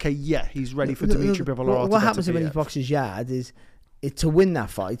we say, okay, yeah, he's ready for Dimitri Bivol? What happens when he boxes Yard is to win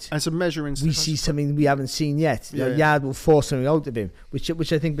that fight. And it's a measuring stick. We see something we haven't seen yet. Yeah. Yard will force something out of him, which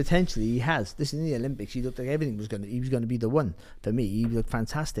I think potentially he has. This in the Olympics, he looked like everything was going to be the one. For me, he looked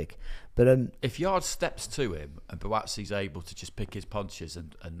fantastic. But if Yard steps to him and Buatsi's able to just pick his punches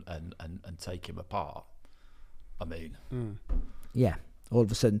and take him apart, I mean, yeah. All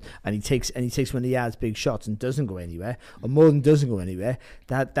of a sudden, and he takes one of Yard's big shots and doesn't go anywhere, or more than doesn't go anywhere.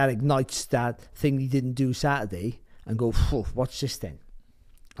 That ignites that thing he didn't do Saturday, and go, watch this then,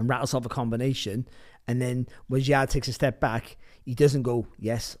 and rattles off a combination. And then when Yard takes a step back, he doesn't go,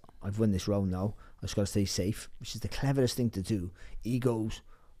 yes, I've won this round now, I just got to stay safe, which is the cleverest thing to do. He goes,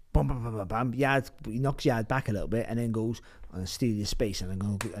 bam, bam, bam, bam, bam. He knocks Yard back a little bit and then goes, going to steal your space, and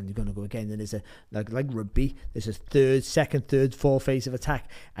you're going to go again. And there's a like rugby. There's a second, third, fourth phase of attack,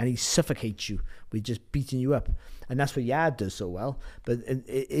 and he suffocates you with just beating you up. And that's what Yard does so well. But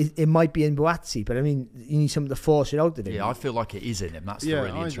it might be in Buatsi, but I mean, you need someone to force it out of him. Yeah, I feel like it is in him. That's the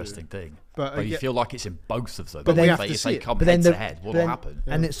really interesting thing. But you feel like it's in both of them. But then, if they come head to head, what will happen?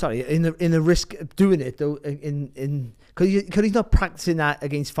 And in the risk of doing it though, because he's not practicing that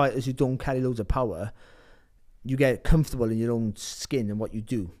against fighters who don't carry loads of power. You get comfortable in your own skin and what you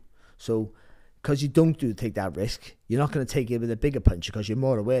do. So, because you don't take that risk, you're not going to take it with a bigger puncher because you're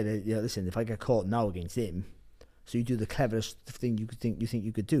more aware that, listen, if I get caught now against him, so you do the cleverest thing you think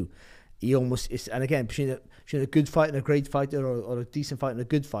you could do. He almost is, and again, between a good fighter and a great fighter, or a decent fighter and a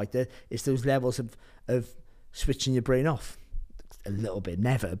good fighter, it's those levels of switching your brain off a little bit.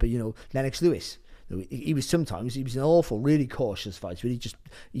 Never, but Lennox Lewis. He was an awful, really cautious fights where he just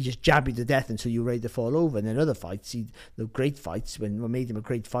jabbed you to death until you were ready to fall over. And then other fights, the great fights, when what made him a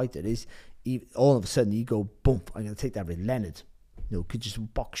great fighter is all of a sudden you go, boom, I'm going to take that with Leonard. Could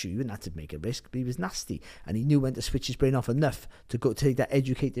just box you. You wouldn't have to make a risk, but he was nasty, and he knew when to switch his brain off enough to go take that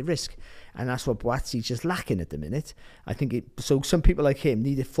educated risk, and that's what Buatsi's just lacking at the minute. I think so some people like him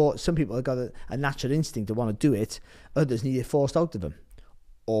need it some people have got a natural instinct to want to do it. Others need it forced out of them,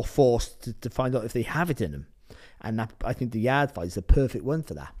 or forced to find out if they have it in them. And I think the Yard fight is the perfect one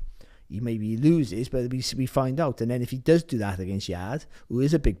for that. Maybe he loses, but we find out, and then if he does do that against Yard, who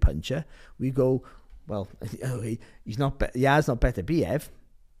is a big puncher, we go, well, he's not. Yard's not better Biev,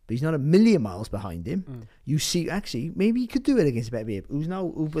 but he's not a million miles behind him. You see, actually, maybe he could do it against Biev,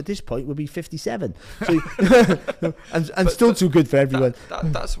 who at this point would be 57, so, and still too good for everyone.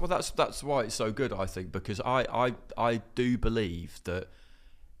 That's why it's so good, I think, because I do believe that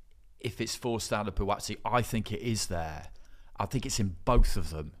if it's forced down to Buatsi, I think it is there. I think it's in both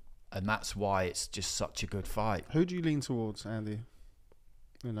of them, and that's why it's just such a good fight. Who do you lean towards, Andy,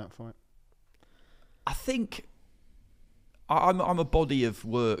 in that fight? I think I'm a body of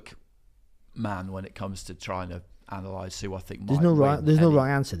work man when it comes to trying to analyse who I think might win. There's no wrong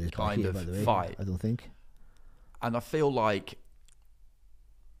answer to this kind of by the way, fight. I don't think. And I feel like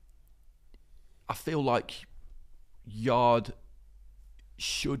Yard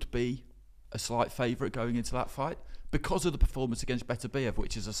should be a slight favourite going into that fight because of the performance against Beterbiev,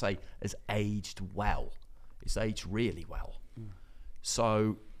 which, as I say, has aged well. It's aged really well.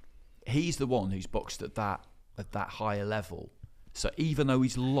 So he's the one who's boxed at that higher level. So even though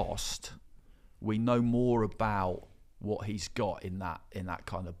he's lost, we know more about what he's got in that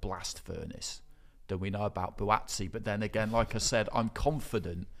kind of blast furnace than we know about Buatsi. But then again, like I said, I'm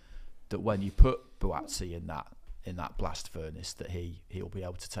confident that when you put Buatsi in that blast furnace, that he'll be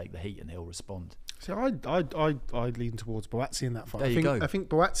able to take the heat and he'll respond. So I'd lean towards Buatsi in that fight. There you go. I think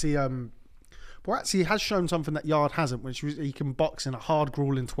Buatsi has shown something that Yard hasn't, which was he can box in a hard,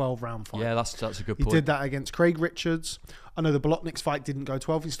 grueling 12-round fight. Yeah, that's a good point. He did that against Craig Richards. I know the Bolotniks fight didn't go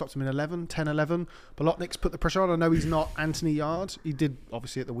 12. He stopped him in 10-11. Bolotniks put the pressure on. I know he's not Anthony Yard. He did,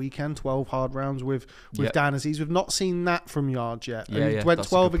 obviously, at the weekend, 12 hard rounds with Dan Azeez. We've not seen that from Yard yet. Yeah, he went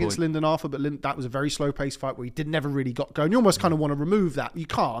 12 against Lyndon Arthur, but that was a very slow-paced fight where he never really got going. You almost kind of want to remove that. You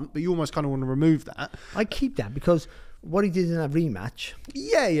can't, but you almost kind of want to remove that. I keep that because what he did in that rematch,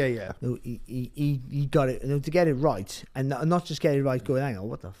 he got it, to get it right, and not just get it right going, hang on,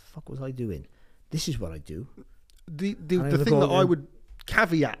 what the fuck was I doing? This is what I do. The thing that I would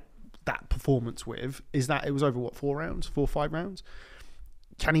caveat that performance with is that it was over 4 or 5 rounds.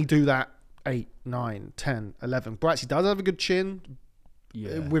 Can he do that 8, 9, 10, 11? Buatsi does have a good chin.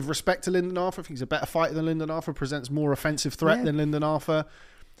 Yeah. With respect to Lyndon Arthur, I think he's a better fighter than Lyndon Arthur, presents more offensive threat than Lyndon Arthur.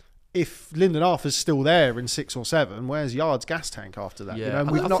 If Lyndon Arthur's still there in 6 or 7, where's Yard's gas tank after that? Yeah.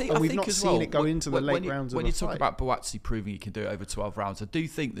 We've not seen it go into the late rounds of the fight. When you talk about Buatsi proving he can do it over 12 rounds, I do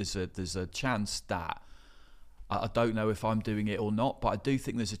think there's a chance that, I don't know if I'm doing it or not, but I do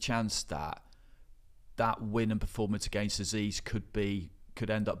think there's a chance that win and performance against Azeez could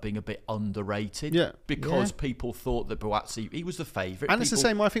end up being a bit underrated. Yeah. Because people thought that Buatsi, he was the favourite. And it's the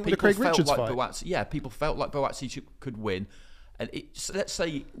same, I think, with the Craig Richards fight. People felt like Buatsi could win. And so let's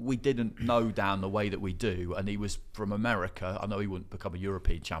say we didn't know down the way that we do, and he was from America. I know he wouldn't become a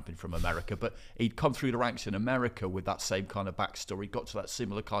European champion from America, but he'd come through the ranks in America with that same kind of backstory, got to that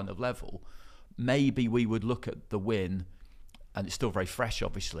similar kind of level. Maybe we would look at the win, and it's still very fresh,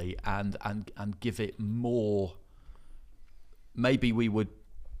 obviously, and give it more. Maybe we would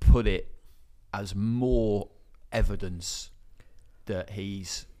put it as more evidence that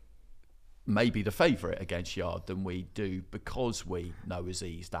he's maybe the favourite against Yard than we do because we know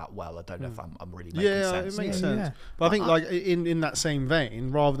Azeez that well. I don't know if I'm really making sense. It makes sense. Yeah. But I think, like, in that same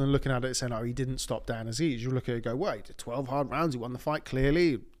vein, rather than looking at it and saying, oh, he didn't stop Dan Azeez, you look at it and go, well, he did 12 hard rounds, he won the fight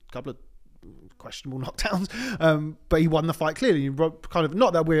clearly, a couple of questionable knockdowns, but he won the fight clearly. You kind of,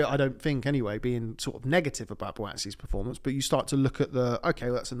 not that we're, I don't think anyway, being sort of negative about Buatsi's performance, but you start to look at okay,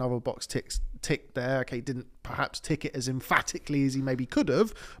 well, that's another box tick there. Okay, he didn't perhaps tick it as emphatically as he maybe could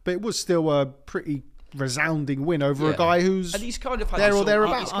have, but it was still a pretty resounding win over a guy who's and he's kind of had there this or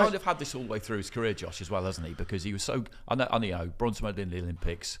thereabouts. He's kind of had this all the way through his career, Josh, as well, hasn't he? Because he was so, I know bronze medal in the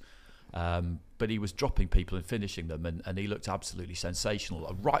Olympics, but he was dropping people and finishing them, and he looked absolutely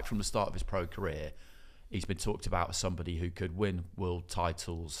sensational. Right from the start of his pro career, he's been talked about as somebody who could win world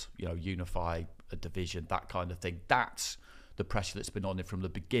titles, unify a division, that kind of thing. That's the pressure that's been on him from the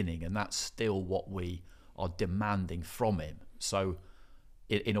beginning, and that's still what we are demanding from him. So,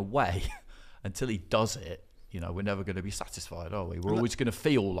 in a way, until he does it, we're never going to be satisfied, are we? We're always going to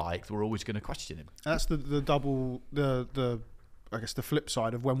feel like we're always going to question him. That's the double, I guess the flip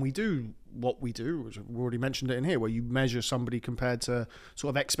side of when we do what we do, which we've already mentioned it in here, where you measure somebody compared to sort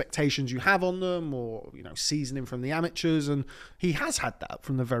of expectations you have on them, or seasoning from the amateurs, and he has had that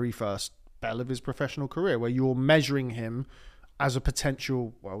from the very first bell of his professional career, where you're measuring him as a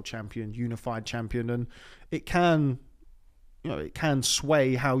potential world champion, unified champion, and it can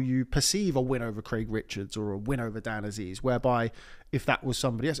sway how you perceive a win over Craig Richards or a win over Dan Azeez, whereby if that was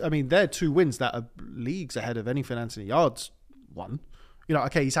somebody else, I mean, they're two wins that are leagues ahead of anything Anthony Yard's won.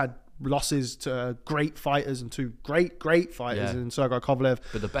 Okay, he's had losses to great fighters and two great fighters in Sergey Kovalev.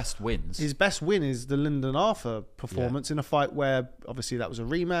 But the best wins. His best win is the Lyndon Arthur performance in a fight where obviously that was a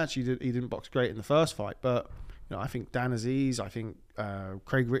rematch. He didn't box great in the first fight, but I think Dan Azeez, I think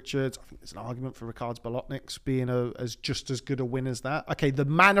Craig Richards, I think there's an argument for Ricards Bolotniks being as just as good a win as that. Okay, the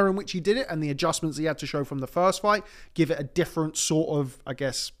manner in which he did it and the adjustments he had to show from the first fight give it a different sort of, I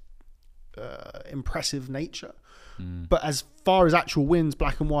guess, impressive nature. But as far as actual wins,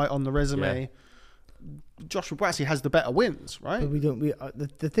 black and white on the resume, Joshua Buatsi has the better wins, right? But we don't.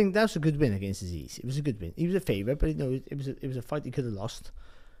 The thing, that was a good win against Azeez. It was a good win. He was a favourite, but it was a fight he could have lost.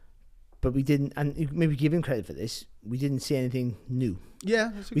 But we didn't, and maybe give him credit for this. We didn't see anything new. Yeah,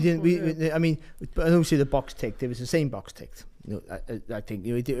 we didn't. I mean, but I don't see the box ticked. It was the same box ticked. I think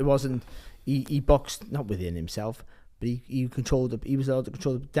it wasn't. He boxed not within himself, but he controlled. He was allowed to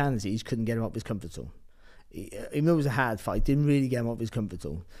control the Dan Azeez. Couldn't get him up his comfort zone. Even though it was a hard fight, didn't really get him up his comfort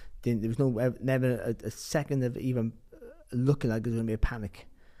zone. There was never a second of even looking like there was going to be a panic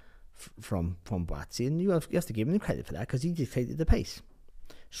from Buatsi, and you have to give him credit for that because he dictated the pace,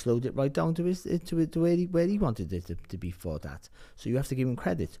 slowed it right down to where he wanted it to be for that. So you have to give him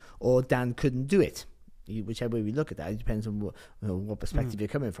credit. Or Dan couldn't do it. Whichever way we look at that, it depends on what perspective you're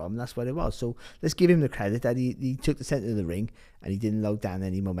coming from, and that's what it was. So let's give him the credit that he took the centre of the ring and he didn't allow Dan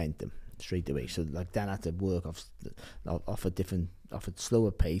any momentum straight away. So like Dan had to work off a slower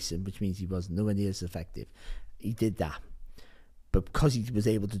pace, and which means he was nowhere near as effective. He did that, but because he was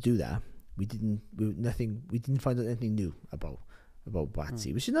able to do that, we didn't find out anything new about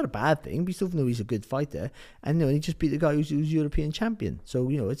Buatsi, which is not a bad thing. We still know he's a good fighter, and he just beat the guy who's European champion. So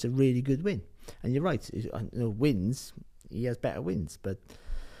it's a really good win. And you're right, wins, he has better wins, but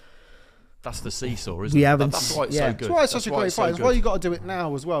that's the seesaw, isn't it? That's why it's so good. That's why it's such a great fight. That's why you got to do it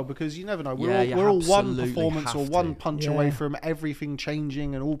now as well, because you never know. We're all one performance or one punch away from everything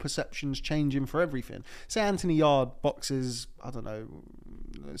changing and all perceptions changing for everything. Say Anthony Yard boxes, I don't know,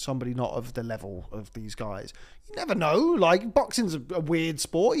 somebody not of the level of these guys. You never know. Like, boxing's a weird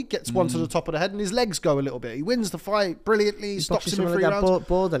sport. He gets one to the top of the head and his legs go a little bit. He wins the fight brilliantly, stops him in 3 rounds.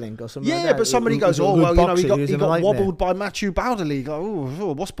 Borderling or something like that. But somebody goes, he got wobbled by Matthew Bowderly.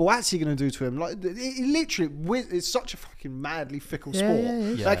 What's Buatsi going to do to him? Like, it literally, it's such a fucking madly fickle sport.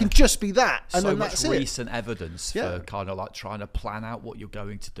 It can just be that, and then that's it. So much recent evidence for kind of like trying to plan out what you're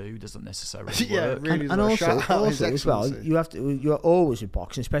going to do doesn't necessarily work. Really. And also as well, you're always with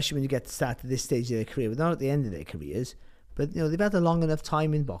boxing, especially when you get to start at this stage of their career, but not at the end of their careers. But they've had a long enough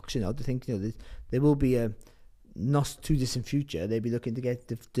time in boxing to think there will be a not too distant future. They'll be looking to get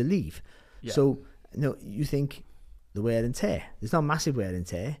to leave. So you think the wear and tear. There's not massive wear and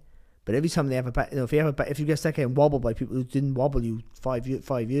tear, but every time they have a bet, if you get stuck and wobbled by people who didn't wobble you 5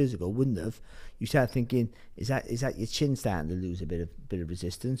 years ago, wouldn't have, you start thinking, is that your chin starting to lose a bit of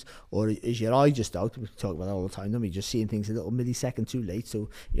resistance, or is your eye just out? We talk about that all the time, don't we? Just seeing things a little millisecond too late, so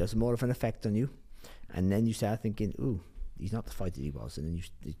it has more of an effect on you. And then you start thinking, ooh, he's not the fighter he was, and then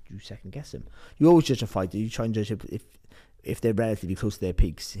you second guess him. You always judge a fighter. You try and judge if they're relatively close to their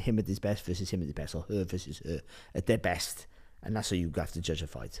peaks, him at his best versus him at his best, or her versus her at their best. And that's how you have to judge a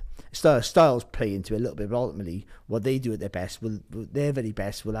fight. Styles play into it a little bit, but ultimately, what they do at their best, their very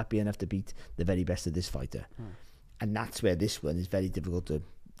best, will that be enough to beat the very best of this fighter? And that's where this one is very difficult to,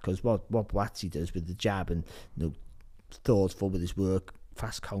 because what Buatsi does with the jab and thoughtful with his work,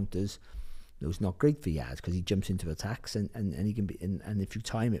 fast counters, it's not great for Yaz because he jumps into attacks and he can be, and if you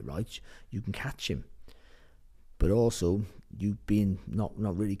time it right, you can catch him. But also, you being not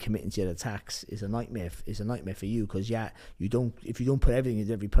really committing to your attacks is a nightmare. It's a nightmare for you because if you don't put everything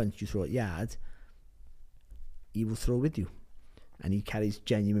into every punch you throw at Yad, he will throw with you, and he carries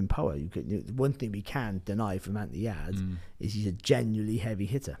genuine power. One thing we can't deny from Anthony Yad is he's a genuinely heavy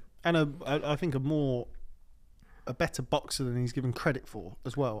hitter, and I think a better boxer than he's given credit for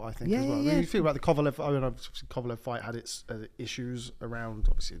as well. I think as well. I mean, you feel about the Kovalev. I mean, obviously Kovalev fight had its issues around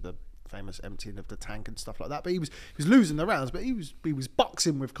obviously the famous emptying of the tank and stuff like that, but he was losing the rounds, but he was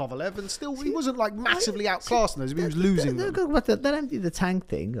boxing with Kovalev, and still he wasn't like massively outclassing those. He was losing them. Go back to that empty the tank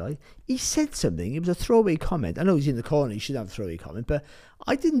thing, right? He said something. It was a throwaway comment. I know he's in the corner. He should have a throwaway comment, but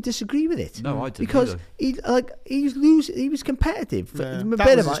I didn't disagree with it. No, I didn't because either. He was competitive. That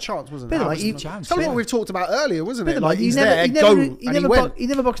was his chance, wasn't it? That was his chance. Something what we've talked about earlier, wasn't it? Like he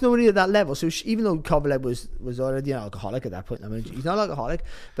never boxed nobody at that level. So even though Kovalev was already an alcoholic at that point, I mean he's not an alcoholic,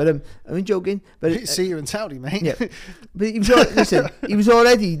 but I mean joking. But see you in Saudi, mate. Yeah, but he was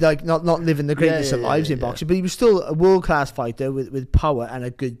already like not living the greatest of lives in boxing, but he was still a world class fighter with power and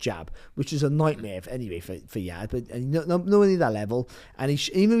a good jab, which is a nightmare for Yad. But nobody at that level, and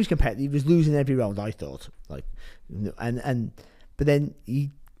even though he was competitive, he was losing every round. I thought, but then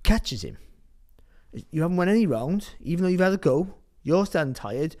he catches him. You haven't won any round, even though you've had a go. You're standing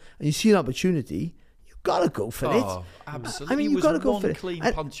tired, and you see an opportunity. Gotta go for it. Absolutely. I mean, you've got to go for one it. clean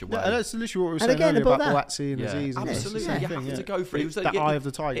punch away. And that's literally what we were saying earlier about Buatsi and Azeez. Absolutely, you have to go for it. It was that eye of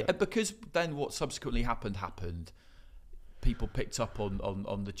the tiger. Because then what subsequently happened. People picked up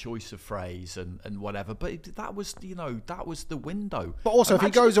on the choice of phrase and whatever, but that was the window. But also, if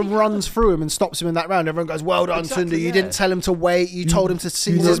he goes and runs through him and stops him in that round, everyone goes, "Well done, Sunday. You didn't tell him to wait. You told him to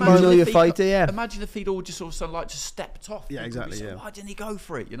seize his moment." You know your fighter, yeah. Imagine if he'd all just just stepped off. Yeah, exactly. Yeah. Why didn't he go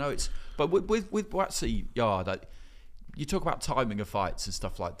for it? But with Buatsi Yard, you talk about timing of fights and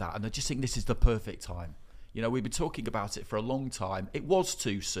stuff like that, and I just think this is the perfect time. We've been talking about it for a long time. It was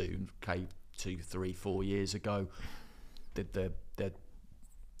too soon. Okay, 2, 3, 4 years ago. The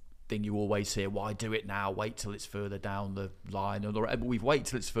thing you always hear, why do it now? Wait till it's further down the line. We've waited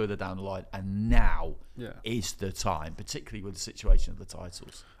till it's further down the line, and now is the time, particularly with the situation of the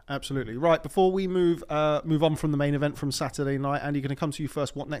titles. Absolutely. Right, before we move on from the main event from Saturday night, Andy, going to come to you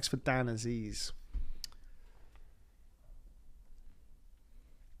first. What next for Dan Azeez?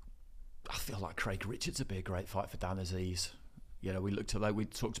 I feel like Craig Richards would be a great fight for Dan Azeez. We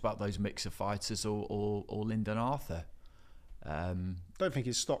talked about those mix of fighters or Lyndon Arthur. Don't think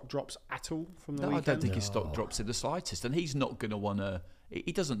his stock drops at all from the weekend. I don't think his stock drops in the slightest, and he's not going to want to.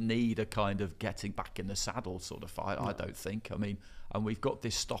 He doesn't need a kind of getting back in the saddle sort of fight. No. I don't think. I mean, and we've got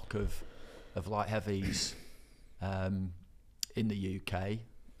this stock of light heavies in the UK.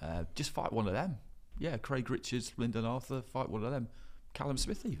 Just fight one of them. Yeah, Craig Richards, Lyndon Arthur, fight one of them. Callum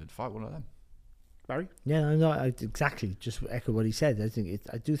Smith even fight one of them. Barry? Yeah, no, exactly. Just echo what he said. I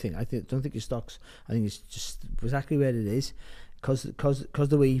don't think his stocks. I think it's just exactly where it is, because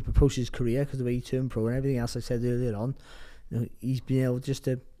the way he approached his career, because the way he turned pro and everything else I said earlier on, he's been able just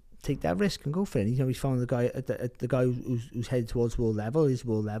to take that risk and go for it. He's found the guy who's headed towards world level, his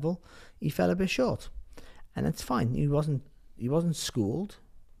world level. He fell a bit short, and that's fine. He wasn't schooled,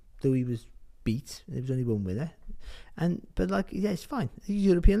 though he was beat. There was only one winner. But it's fine. He's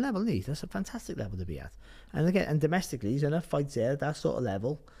European level, isn't he? That's a fantastic level to be at. And again, domestically, there's enough fights there at that sort of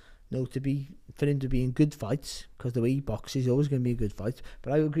level, for him to be in good fights, because the way he boxes is always going to be a good fight.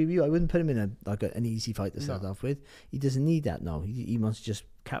 But I agree with you. I wouldn't put him in an easy fight to start off with. He doesn't need that now. He wants to just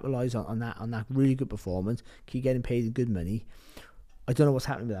capitalise on that really good performance, keep getting paid good money. I don't know what's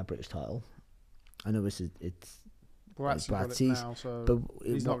happening with that British title. I know it's Buatsi's, now, so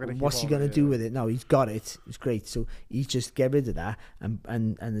what's he going to do with it? No, he's got it. It's great. So he's just get rid of that. And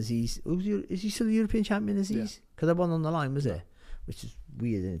Azeez, is he still the European champion, Azeez? Because I won on the line, was it? Which is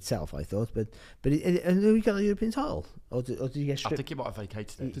weird in itself, I thought. But he got a European title, or did he get stripped? I think he might have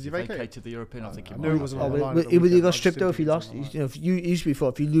vacated it. Did he vacate the European? I think he might. No, it wasn't on the line. Would he got stripped though if he lost? If you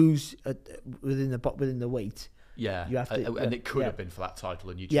lose within the weight. Yeah, you have to, and it could have been for that title,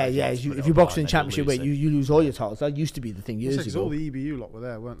 and you if you box in championship weight, you lose all your titles. That used to be the thing years ago. All the EBU lot were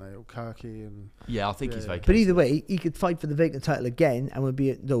there, weren't they? All Kirky and I think he's vacated. But either way, he could fight for the vacant title again, and would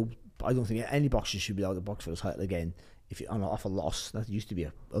be no. I don't think any boxer should be able to box for the title again if you off a loss, that used to be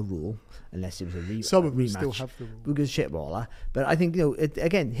a rule, unless it was a Some of them rematch. still have the rule. Because shitballer. But I think,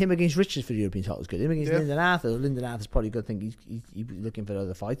 again, him against Richards for the European title is good. Him against Lyndon Arthur's probably a good thing. He's looking for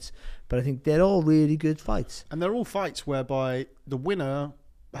other fights. But I think they're all really good fights. And they're all fights whereby the winner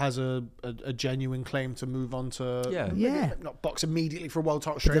has a genuine claim to move on to maybe not box immediately for a world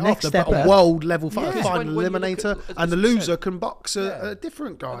title straight next after, but step a up. world level fight, Yeah. final When you look eliminator, at- and the as we loser said- can box a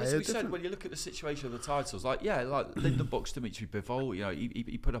different guy. And as a we said, different- when you look at the situation of the titles, like Lyndon boxed Dimitri Bivol,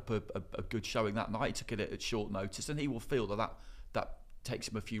 he put up a good showing that night. He took it at short notice, and he will feel that takes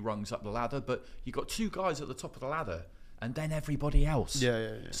him a few rungs up the ladder. But you've got two guys at the top of the ladder, and then everybody else.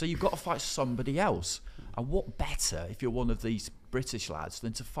 Yeah. So you've got to fight somebody else. And what better if you're one of these British lads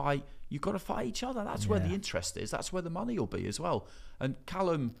than to fight? You've got to fight each other. That's where the interest is. That's where the money will be as well. And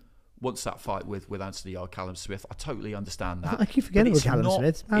Callum wants that fight with Anthony Yard, Callum Smith. I totally understand that. I keep forgetting But about it's Callum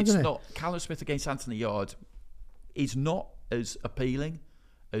not- Smith. It's not. Callum Smith against Anthony Yard is not as appealing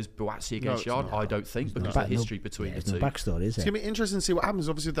as Buatsi against it's Yard, not. I don't think, because of the history between the there's two. no backstory, is It's it? going to be interesting to see what happens.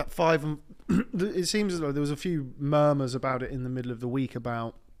 Obviously, that 5 and it seems as though there was a few murmurs about it in the middle of the week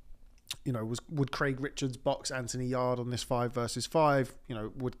about, would Craig Richards box Anthony Yard on this 5 versus 5?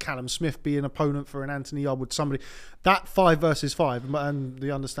 Would Callum Smith be an opponent for an Anthony Yard? Would somebody that 5 versus 5? And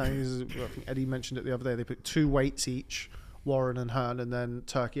the understanding is, I think Eddie mentioned it the other day. They picked 2 weights each, Warren and Hearn, and then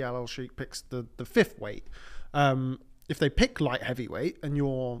Turkey Al Sheikh picks the 5th weight. If they pick light heavyweight and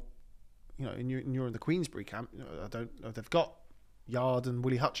you're in the Queensbury camp, I don't know if they've got Yard and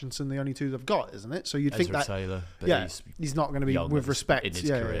Willie Hutchinson, the only two they've got, isn't it? So you'd think that Taylor, but he's not going to be young with respect in his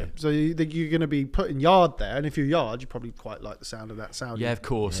career. So you're going to be putting Yard there, and if you're Yard, you probably quite like the sound of that sound. Yeah, of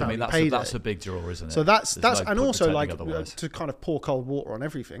course. I mean, that's a big draw, isn't it? So that's There's no and point also pretending like otherwise. to kind of pour cold water on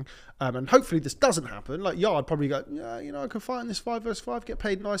everything, and hopefully this doesn't happen. Like Yard probably go, I can fight in this 5 versus 5, get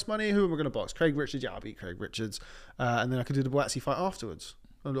paid nice money. Who am I going to box? Craig Richards? Yeah, I'll beat Craig Richards, and then I could do the Buatsi fight afterwards.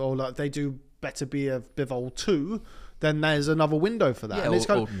 Or like they do Better Bivol 2, then there's another window for that. Yeah, and it's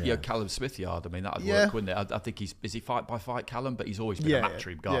kind of, Callum Smith Yard. I mean, that'd work, wouldn't it? I think is he fight by fight, Callum? But he's always been a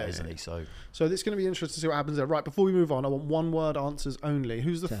matchroom guy, isn't he? So it's going to be interesting to see what happens there. Right, before we move on, I want one-word answers only.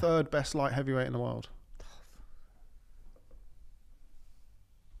 Who's the third best light heavyweight in the world?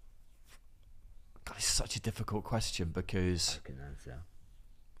 God, it's such a difficult question because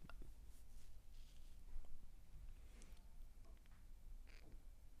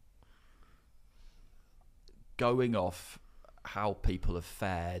going off how people have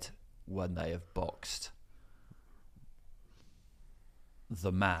fared when they have boxed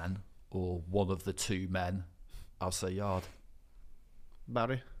the man or one of the two men, I'll say Yard.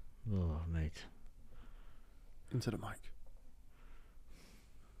 Barry? Oh, mate. Into the mic.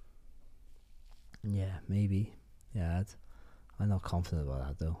 Yeah, maybe. Yeah, I'm not confident about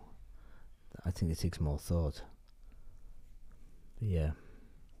that, though. I think it takes more thought. But yeah.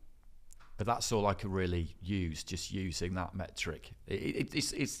 But that's all I can really use, just using that metric.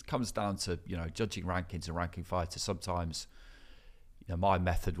 It comes down to, judging rankings and ranking fighters. Sometimes, my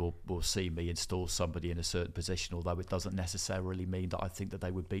method will see me install somebody in a certain position, although it doesn't necessarily mean that I think that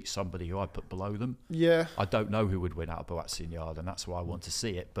they would beat somebody who I put below them. Yeah. I don't know who would win out of Buatsi and Yard, and that's why I want to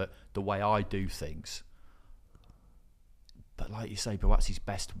see it. But the way I do things, but like you say, Buatsi's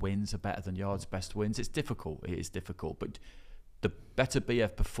best wins are better than Yard's best wins. It's difficult. It is difficult. But the Better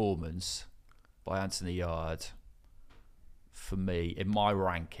BF performance by Anthony Yard, for me, in my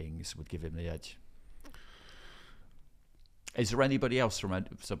rankings, would give him the edge. Is there anybody else from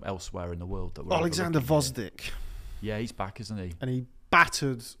elsewhere in the world that we're Alexander overlooking here? Vosdik. Yeah, he's back, isn't he? And he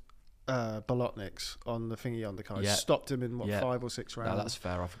battered Bolotniks on the thingy undercard. Yeah. Stopped him in, Yeah. 5 or 6 rounds. No, that's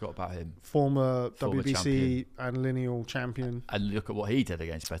fair. I forgot about him. Former Former WBC champion. and lineal champion. And look at what he did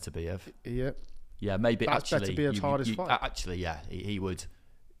against Better BF. Yeah. Yeah, maybe That's actually. Better BF's hardest fight. Actually, yeah, he would.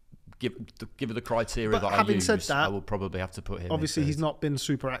 Given the criteria But that I having use, said that, I will probably have to put him. Obviously, in he's third. not been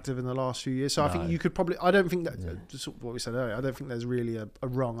super active in the last few years. So I No. think you could probably... I don't think that... Just what we said earlier, I don't think there's really a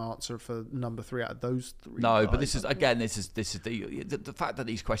wrong answer for number 3 out of those 3. No, but guys. this is the fact that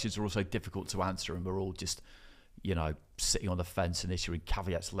these questions are also difficult to answer, and we're all just, sitting on the fence and issuing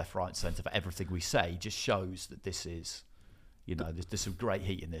caveats left, right, and centre for everything we say, just shows that this is, there's some great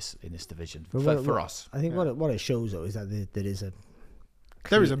heat in this division for us. I think what it shows, though, is that there is a...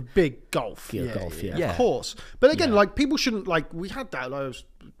 There is a big gulf. Yeah, gulf, yeah. Of course. But again, Yeah. people shouldn't, we had that,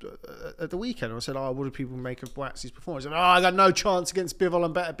 at the weekend, I said, what do people make of Buatsi's performance? And, I got no chance against Bivol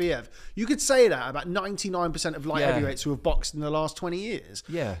and Better BF. You could say that about 99% of light heavyweights who have boxed in the last 20 years.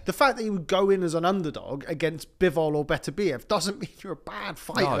 Yeah. The fact that you would go in as an underdog against Bivol or Better BF doesn't mean you're a bad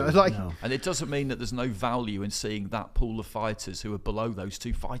fighter. No. And it doesn't mean that there's no value in seeing that pool of fighters who are below those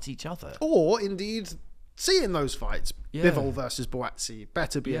two fight each other. Or, indeed... seeing those fights. Yeah. Bivol versus Buatsi,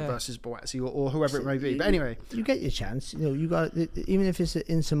 Beterbiev versus Buatsi, or whoever it may be. But anyway, you get your chance. You got, even if it's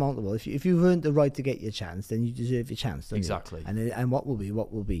insurmountable. If you've earned the right to get your chance, then you deserve your chance. Don't Exactly. You? And what will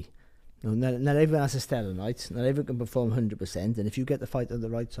be. Not everyone has a stellar night. Not everyone can perform 100%. And if you get the fight at the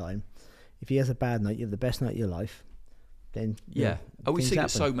right time, if he has a bad night, you have the best night of your life. Then we've seen happen. it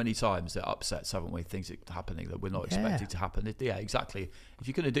so many times that upsets, haven't we? Things happening that we're not expecting to happen. Yeah, exactly. If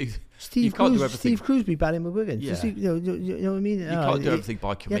you're going to do, you can't do everything. Steve Cruz be Barry McGuigan. Yeah. You know what I mean? You can't do everything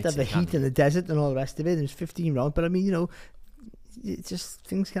by committee. You have to have the heat in the desert and all the rest of it. There's 15 rounds, but I mean, it's just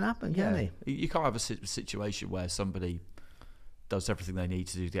things can happen, can't they? You can't have a situation where somebody does everything they need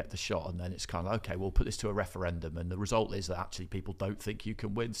to do to get the shot, and then it's kind of, okay, we'll put this to a referendum, and the result is that actually people don't think you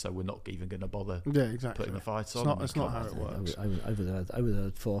can win, so we're not even going to bother putting the fights on. It's not how it works. I would have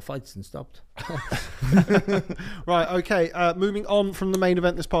had 4 fights and stopped. Right, okay, moving on from the main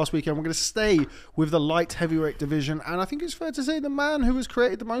event this past weekend, we're going to stay with the light heavyweight division, and I think it's fair to say the man who has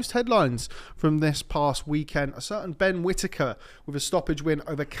created the most headlines from this past weekend, a certain Ben Whittaker, with a stoppage win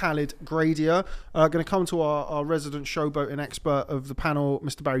over Khalid Gradier. Going to come to our resident showboating expert of the panel,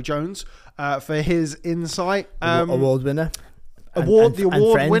 Mr. Barry Jones, for his insight. Award winner.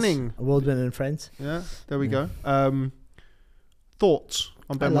 Award-winning. Award winner and friends. Yeah, there we go. Thoughts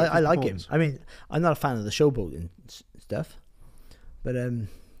on Ben? I like him. I mean, I'm not a fan of the showboating stuff, but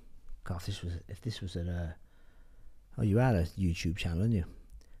God, if this was you had a YouTube channel, didn't you?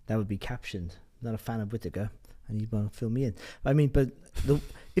 That would be captioned. Not a fan of Whittaker, and you'd want to fill me in. I mean, but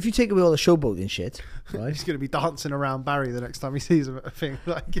if you take away all the showboating shit, right? He's going to be dancing around Barry the next time he sees him at a thing.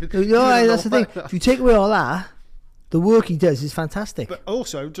 That's the thing. If you take away all that, the work he does is fantastic. But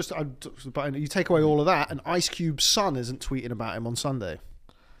also, you take away all of that, and Ice Cube's son isn't tweeting about him on Sunday.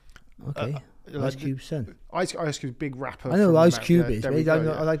 Okay. Ice Cube's son. Ice Cube's big rapper. I know who Ice Cube is.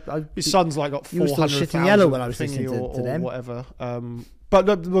 His son's like got 400,000. He was still shit in yellow when I was listening to them. Whatever. But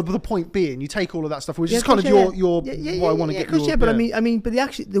the point being, you take all of that stuff, which is kind of your what I want to get. But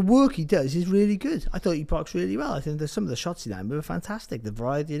the work he does is really good. I thought he boxed really well. I think there's some of the shots he landed were fantastic. The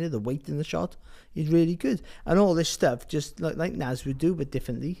variety, the weight in the shot is really good, and all this stuff just like Naz would do, but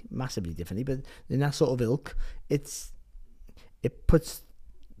differently, massively differently. But in that sort of ilk, it puts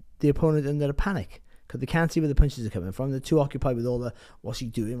the opponent under a panic because they can't see where the punches are coming from. They're too occupied with all the what's he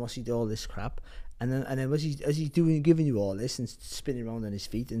doing, all this crap. And then as he's giving you all this and spinning around on his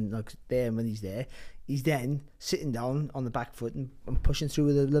feet and like there, and when he's there, he's then sitting down on the back foot and pushing through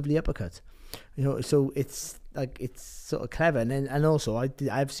with a lovely uppercut. So it's sort of clever. And also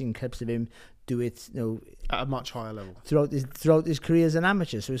I've seen clips of him do it, at a much higher level throughout his career as an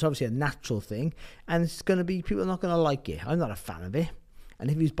amateur. So it's obviously a natural thing, and it's going to be people are not going to like it. I'm not a fan of it, and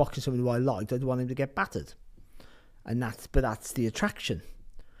if he was boxing somebody who I liked, I'd want him to get battered, and that's the attraction.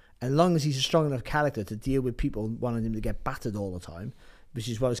 As long as he's a strong enough character to deal with people wanting him to get battered all the time, which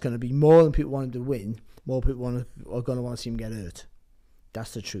is what it's going to be, more than people want him to win, more people are going to want to see him get hurt.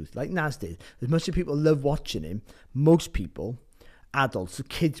 That's the truth. Like Naz did. As much as people love watching him, most people, adults, the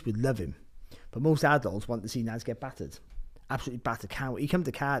kids would love him. But most adults want to see Naz get battered. Absolutely battered. Can't wait. He come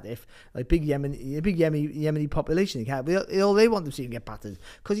to Cardiff, like big Yemeni population in Cardiff. All they want to see him get battered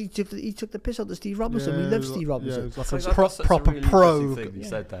because he took the piss out of Steve Robinson. We love Steve Robinson. Yeah, that's proper really pro thing you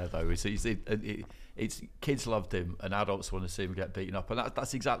said there, though. It's kids loved him and adults want to see him get beaten up, and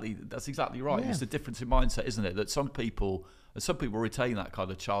that's exactly right. Yeah. It's the difference in mindset, isn't it? That some people retain that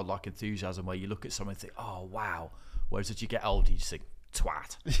kind of childlike enthusiasm where you look at someone and think, oh wow, whereas as you get older you just think,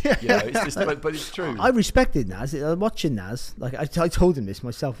 twat. It's just, but it's true. I respected Naz. Watching Naz, like I told him this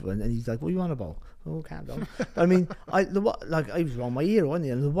myself, and he's like, "What are you on about?" Oh, calm down. I mean, I was on my ear, wasn't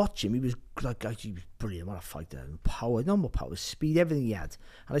he? And to watch him, he was brilliant. What a fighter! Power, normal power, speed, everything he had.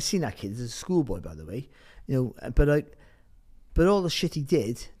 And I seen that kid as a schoolboy, by the way. But all the shit he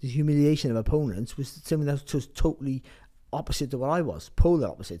did, the humiliation of opponents, was something that was totally opposite to what I was, polar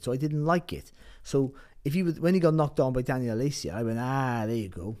opposite. So I didn't like it. So when he got knocked down by Daniel Alacia, I went, there you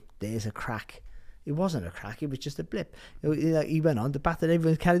go, there's a crack. It wasn't a crack, it was just a blip. He went on to batter,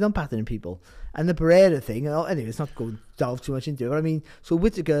 everyone carried on battering people. And the Pereira thing, anyway, it's not going to delve too much into it, but I mean, so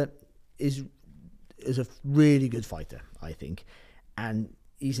Whittaker is a really good fighter, I think. And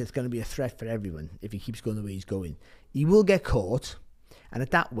he's going to be a threat for everyone if he keeps going the way he's going. He will get caught. And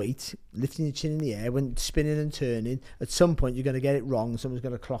at that weight, lifting your chin in the air, when spinning and turning, at some point you're going to get it wrong. Someone's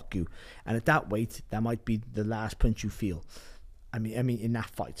going to clock you. And at that weight, that might be the last punch you feel. I mean, in that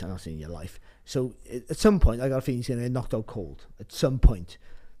fight, I'm not saying in your life. So at some point, I got a feeling he's going to get knocked out cold. At some point,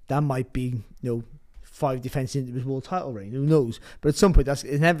 that might be, 5 defenses into his world title reign. Who knows? But at some point,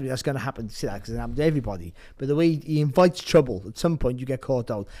 inevitably that's going to happen. See that because it happens to everybody. But the way he invites trouble, at some point you get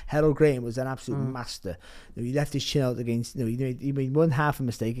caught out. Harold Graham was an absolute master. He left his chin out against. He made one half a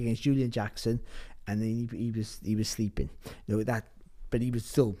mistake against Julian Jackson, and then he was sleeping. But he was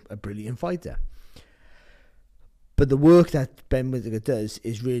still a brilliant fighter. But the work that Ben Whittaker does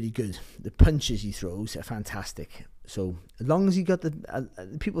is really good. The punches he throws are fantastic. So as long as he got the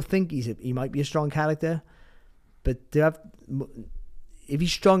people think he might be a strong character, but if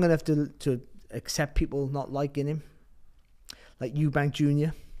he's strong enough to accept people not liking him, like Eubank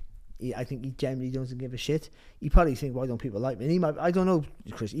Jr., I think he generally doesn't give a shit. He probably think, why don't people like me? And I don't know,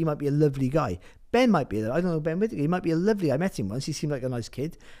 Chris. He might be a lovely guy. Ben might be. I don't know Ben Whittaker. He might be a lovely. I met him once. He seemed like a nice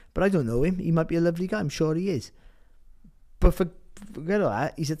kid, but I don't know him. He might be a lovely guy. I'm sure he is. But forget all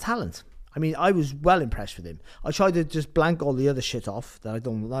that. He's a talent. I mean, I was well impressed with him. I tried to just blank all the other shit off that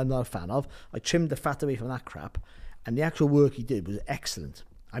I'm not a fan of. I trimmed the fat away from that crap, and the actual work he did was excellent.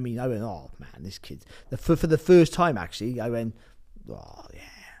 I mean, I went, oh man, this kid. For the first time, actually, I went, oh yeah.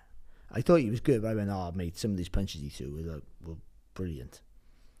 I thought he was good, but I went, oh mate, some of these punches he threw were brilliant.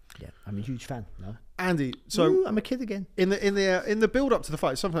 Yeah, I'm a huge fan. No, Andy. So I'm a kid again. In the build up to the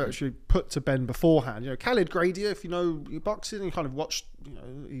fight, something I actually put to Ben beforehand. Khalid Gradier, if you know your boxing, you kind of watched.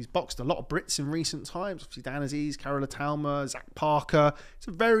 He's boxed a lot of Brits in recent times. Obviously, Dan Azeez, Carol Talma, Zach Parker. It's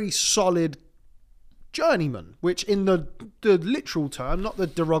a very solid journeyman, which in the literal term, not the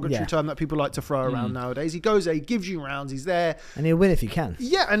derogatory term that people like to throw around nowadays. He goes there, he gives you rounds, he's there, and he'll win if he can.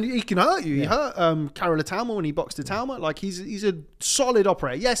 Yeah, and he can hurt you. He hurt Carol Talma when he boxed to Talma. Like he's a solid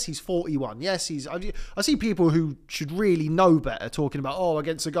operator. Yes, he's 41. Yes, I see people who should really know better talking about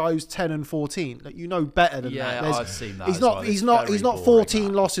against a guy who's 10 and 14. Like, better than that. Yeah, I've seen that. He's not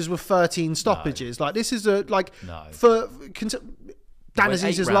 14 losses with 13 stoppages. No. Like this is Dan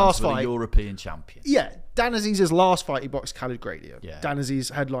Azeez's last fight, European champion. Yeah, Dan Azeez's last fight, he boxed Khalid Gradier. Yeah. Dan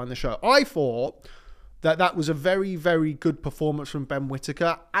Azeez headlined the show. I thought that was a very, very good performance from Ben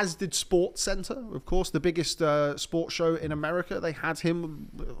Whittaker, as did Sports Center, of course, the biggest sports show in America. They had him,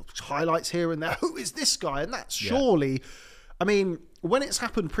 highlights here and there. Who is this guy? And that's surely, I mean, when it's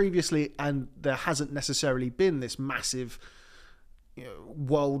happened previously and there hasn't necessarily been this massive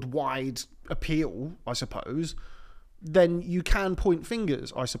worldwide appeal, I suppose, then you can point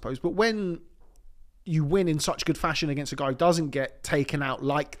fingers, I suppose. But when you win in such good fashion against a guy who doesn't get taken out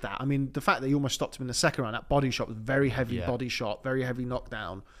like that, I mean, the fact that you almost stopped him in the second round, that body shot was very heavy body shot, very heavy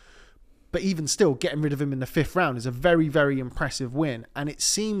knockdown. But even still, getting rid of him in the 5th round is a very, very impressive win. And it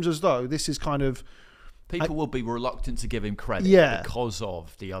seems as though this is kind of... People will be reluctant to give him credit because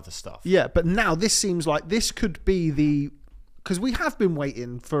of the other stuff. Yeah, but now this seems like this could be the... Because we have been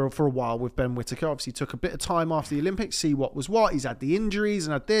waiting for a while with Ben Whittaker. Obviously, took a bit of time after the Olympics, see what was what. He's had the injuries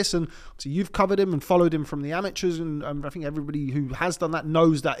and had this, and so you've covered him and followed him from the amateurs. And I think everybody who has done that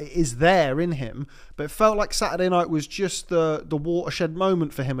knows that it is there in him. But it felt like Saturday night was just the watershed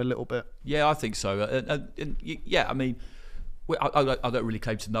moment for him a little bit. Yeah, I think so. I mean, I don't really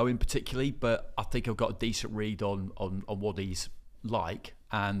claim to know him particularly, but I think I've got a decent read on what he's like,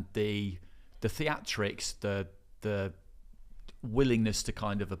 and the theatrics, the willingness to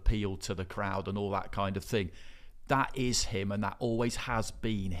kind of appeal to the crowd and all that kind of thing. That is him, and that always has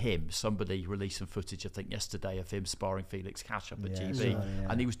been him. Somebody released some footage, I think yesterday, of him sparring Felix Cash up at GB,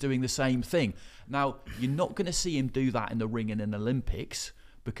 and he was doing the same thing. Now, you're not going to see him do that in the ring in an Olympics,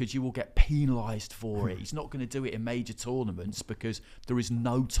 because you will get penalised for it. He's not going to do it in major tournaments because there is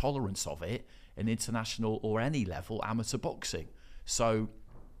no tolerance of it in international or any level amateur boxing. So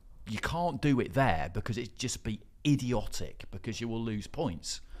you can't do it there because it'd just be idiotic, because you will lose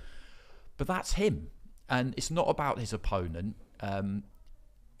points. But that's him, and it's not about his opponent.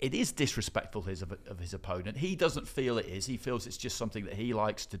 It is disrespectful of his opponent. He doesn't feel it is. He feels it's just something that he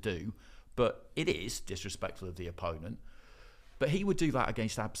likes to do, but it is disrespectful of the opponent. But he would do that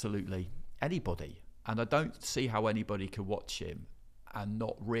against absolutely anybody, and I don't see how anybody could watch him and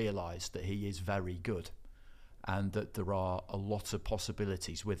not realise that he is very good and that there are a lot of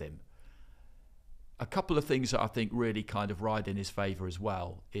possibilities with him. A couple of things that I think really kind of ride in his favour as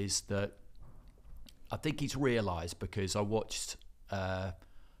well is that I think he's realised, because I watched a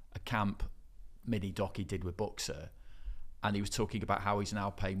camp mini doc he did with Boxer, and he was talking about how he's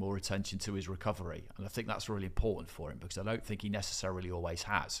now paying more attention to his recovery, and I think that's really important for him, because I don't think he necessarily always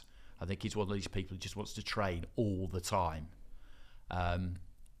has. I think he's one of these people who just wants to train all the time, and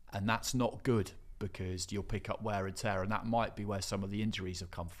that's not good, because you'll pick up wear and tear, and that might be where some of the injuries have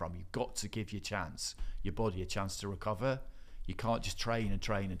come from. You've got to give your body a chance to recover. You can't just train and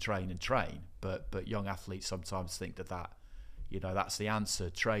train and train and train. But young athletes sometimes think that that's the answer.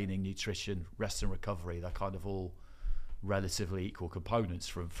 Training, nutrition, rest and recovery, they're kind of all relatively equal components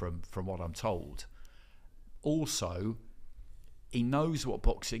from what I'm told. Also, he knows what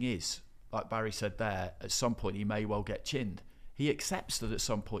boxing is. Like Barry said there, at some point he may well get chinned. He accepts that at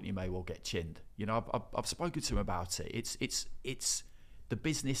some point he may well get chinned. I've spoken to him about it. It's the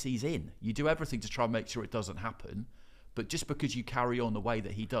business he's in. You do everything to try and make sure it doesn't happen. But just because you carry on the way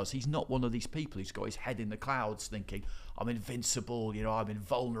that he does, he's not one of these people who's got his head in the clouds thinking, I'm invincible, I'm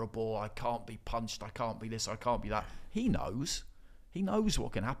invulnerable, I can't be punched, I can't be this, I can't be that. He knows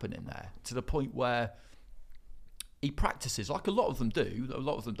what can happen in there, to the point where he practices, like a lot of them do. A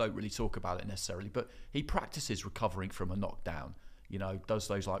lot of them don't really talk about it necessarily, but he practices recovering from a knockdown. Does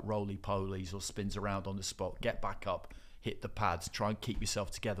those like roly-polies or spins around on the spot, get back up, hit the pads, try and keep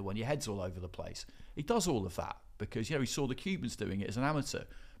yourself together when your head's all over the place. He does all of that because, he saw the Cubans doing it as an amateur,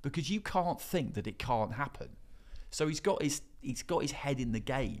 because you can't think that it can't happen. So he's got his head in the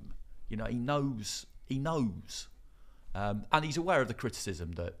game. He knows, and he's aware of the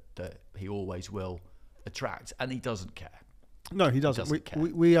criticism that he always will attract, and he doesn't care. No, he doesn't.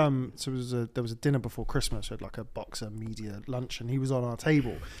 We So there was a dinner before Christmas. We had like a boxer media lunch, and he was on our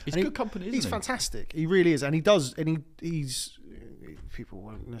table. He's good company, isn't he? He's fantastic. He really is, and he does. And he's people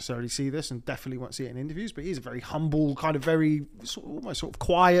won't necessarily see this, and definitely won't see it in interviews. But he's a very humble, kind of very almost sort of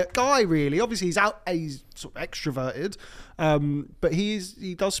quiet guy. Really, obviously he's sort of extroverted, but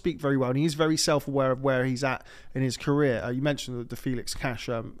he does speak very well, and he is very self-aware of where he's at in his career. You mentioned the Felix Cash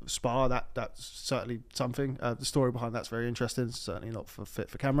spar. That's certainly something. The story behind that's very interesting. It's certainly not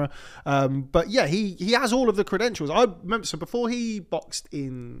fit for camera, but yeah, he has all of the credentials. I remember, so before he boxed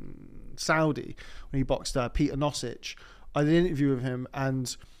in Saudi, when he boxed Peter Nosic, I did an interview with him,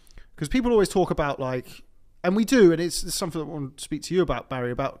 and because people always talk about and we do, and it's something that I want to speak to you about,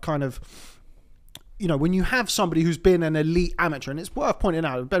 Barry, about kind of, when you have somebody who's been an elite amateur, and it's worth pointing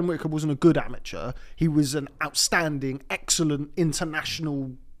out, Ben Whittaker wasn't a good amateur. He was an outstanding, excellent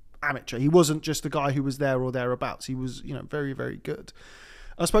international amateur. He wasn't just a guy who was there or thereabouts. He was, very, very good.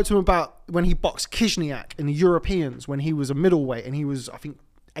 I spoke to him about when he boxed Kizniak in the Europeans when he was a middleweight, and he was, I think,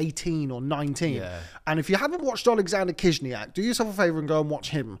 18 or 19. Yeah. And if you haven't watched Alexander Kizniak, do yourself a favor and go and watch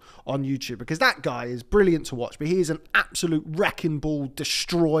him on YouTube, because that guy is brilliant to watch, but he is an absolute wrecking ball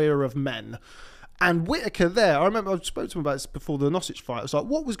destroyer of men. And Whittaker there, I remember I spoke to him about this before the Nosic fight. I was like,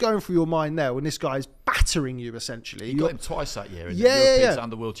 what was going through your mind there when this guy's battering you, essentially? You got him twice that year in the Europeans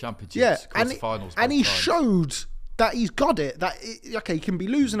and the World Championships. And he showed that he's got it. That he can be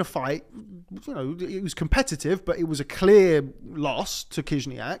losing a fight. It was competitive, but it was a clear loss to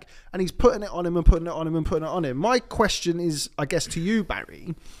Kizniak, and he's putting it on him and putting it on him and putting it on him. My question is, I guess, to you,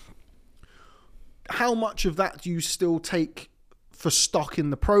 Barry, how much of that do you still take for stock in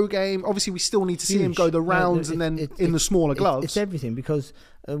the pro game? Obviously, we still need to see him go the rounds and then in the smaller gloves. It's everything, because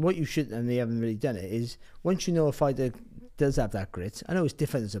what you should, and they haven't really done it, is once you know a fighter does have that grit. I know it's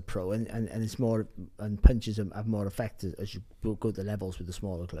different as a pro, and it's more, and punches have more effect as you go to levels with the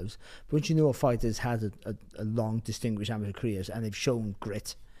smaller gloves. But once you know a fighter's had a long, distinguished amateur careers and they've shown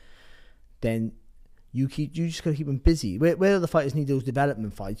grit, then you just got to keep them busy. Where other fighters need those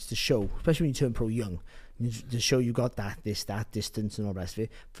development fights to show, especially when you turn pro young, to show you got that distance and all the rest of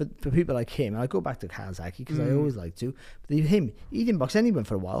it. For people like him, and I go back to Kazaki because I always like to, but he didn't box anyone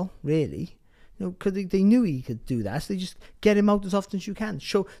for a while, really. Because they knew he could do that, so they just get him out as often as you can.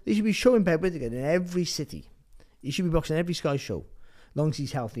 They should be showing Ben Whittaker in every city. He should be boxing every Sky show, as long as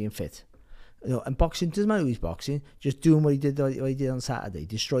he's healthy and fit. And boxing, doesn't matter who he's boxing, just doing what he did on Saturday,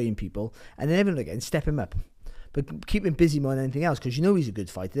 destroying people, and then every now and again step him up. But keep him busy more than anything else, because he's a good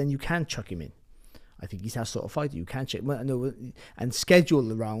fighter, then you can chuck him in. I think he's that sort of fighter. You can check and schedule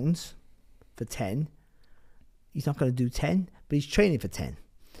the rounds for 10. He's not going to do 10, but he's training for 10.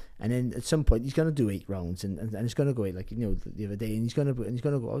 And then at some point he's going to do 8 rounds, and it's going to go 8, like the other day, and he's going to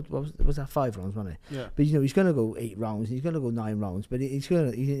go. What was that, 5 rounds, wasn't it? Yeah. But he's going to go 8 rounds, and he's going to go 9 rounds, but he's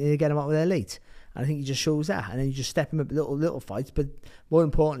going to get him out there late. And I think he just shows that, and then you just step him up little fights, but more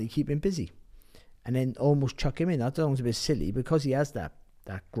importantly, keep him busy, and then almost chuck him in. That sounds a bit silly, because he has that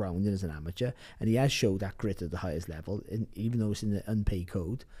grounding as an amateur, and he has showed that grit at the highest level, even though it's in the unpaid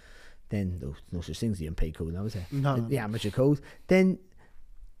code. Then no such thing as the unpaid code now, is there? No. The amateur code. Then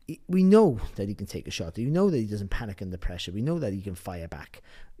we know that he can take a shot. We know that he doesn't panic under pressure. We know that he can fire back.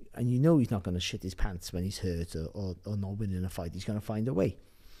 And he's not going to shit his pants when he's hurt or not winning a fight. He's going to find a way.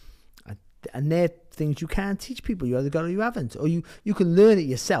 And they're things you can't teach people. You either got or you haven't. Or you can learn it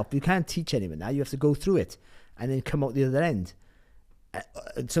yourself. You can't teach anyone that. You have to go through it and then come out the other end.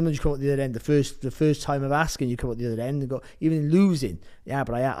 Sometimes you come out the other end the first time of asking, you come out the other end and go, even losing,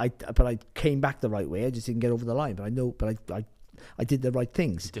 but I came back the right way. I just didn't get over the line. But I I did the right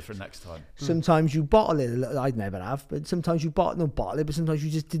things. Different next time. Sometimes you bottle it. I'd never have, but sometimes you bottle it, but sometimes you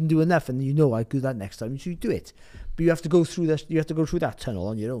just didn't do enough, and I do that next time, so you do it. But you have to go through this. You have to go through that tunnel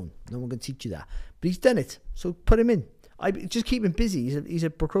on your own. No one can teach you that. But he's done it, so put him in. Just keep him busy. He's a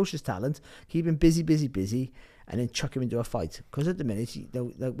precocious talent. Keep him busy, and then chuck him into a fight. Because at the minute,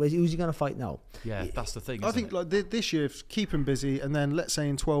 who's he going to fight now? Yeah, that's the thing. I think like this year, keep him busy, and then let's say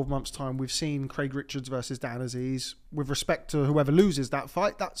in 12 months' time, we've seen Craig Richards versus Dan Azeez. With respect to whoever loses that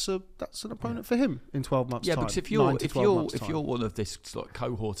fight, that's an opponent for him in 12 months' time. Yeah, because if you're one of this sort of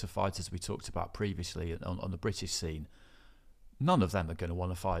cohort of fighters we talked about previously on the British scene, none of them are going to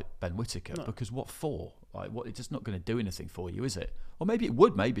want to fight Ben Whittaker because what for? Like, what? It's just not going to do anything for you, is it? Or maybe it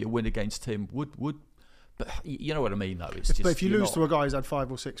would. Maybe a win against him would. But you know what I mean, though. It's just, but if you lose to a guy who's had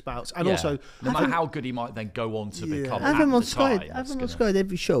 5 or 6 bouts, and also no matter how good he might then go on to become, I've been on Sky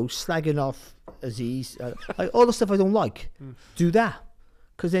every show slagging off Azeez, all the stuff I don't like. Do that,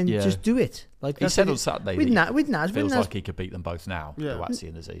 because then just do it. Like he said on Saturday, with Naz, feels like he could beat them both now. Buatsi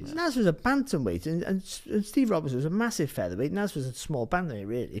and Azeez. Naz was a bantamweight, and Steve Robertson was a massive featherweight. Naz was a small bantamweight.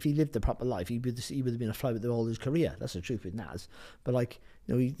 Really, if he lived the proper life, he would have been a flyweight all his career. That's the truth with Naz. But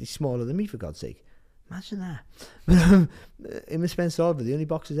he's smaller than me, for God's sake. Imagine that. Him and Spencer Oliver, the only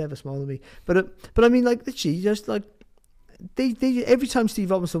boxers ever smaller than me. But I mean, like, literally, just like they every time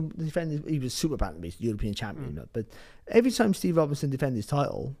Steve Robinson defended, he was super bantamweight, European champion. But every time Steve Robinson defended his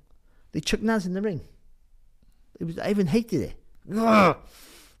title, they chucked Naz in the ring. I even hated it.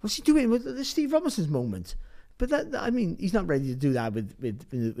 What's he doing with the Steve Robinson's moment? But I mean, he's not ready to do that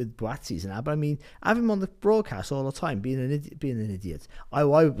with Buatsis and that. But I mean, have him on the broadcast all the time, being an idiot. I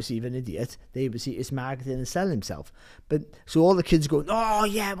would perceive an idiot. They would see it's marketing and selling himself. But so all the kids go, oh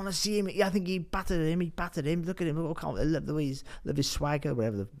yeah, I want to see him. I think he battered him. Look at him. I love the way love his swagger,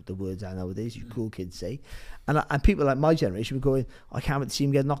 whatever the words are nowadays. You cool kids say. And people like my generation were going, I can't wait to see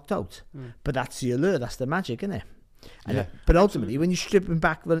him get knocked out. But that's the allure. That's the magic, isn't it? But ultimately, when you strip him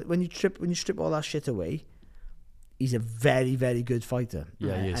back, when you strip all that shit away, he's a very, very good fighter.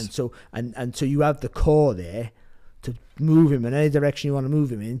 Yeah, he is. And so you have the core there to move him in any direction you want to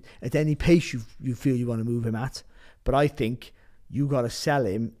move him in, at any pace you feel you want to move him at. But I think you got to sell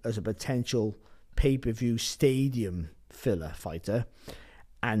him as a potential pay-per-view stadium filler fighter.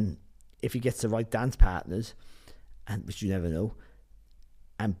 And if he gets the right dance partners, and which you never know,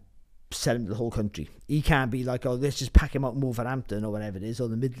 and sell him to the whole country. He can't be like, let's just pack him up in Wolverhampton or whatever it is, or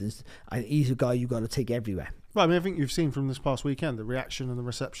the Midlands. And he's a guy you got to take everywhere. Well, I mean, I think you've seen from this past weekend the reaction and the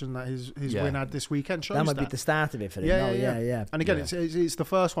reception that his win had this weekend shows that might be the start of it for him. Yeah. And again, it's the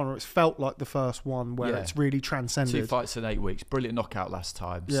first one, or it's felt like the first one where it's really transcended. 2 fights in 8 weeks. Brilliant knockout last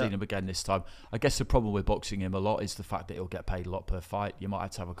time. Seen him again this time. I guess the problem with boxing him a lot is the fact that he'll get paid a lot per fight. You might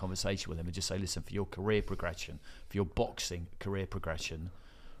have to have a conversation with him and just say, listen, for your career progression, for your boxing career progression,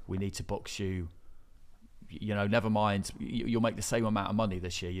 we need to box you. You know, never mind. You'll make the same amount of money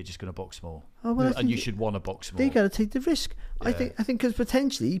this year. You're just going to box more, and you should want to box more. They got to take the risk. Yeah. I think because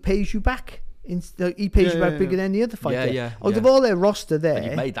potentially he pays you back. He pays you back bigger than any other fighter. Out of all their roster there, and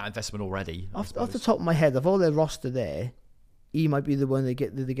you've made that investment already. Off the top of my head, of all their roster there, he might be the one they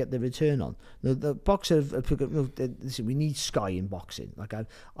get the return on. The boxer, listen, we need Sky in boxing. Like I'm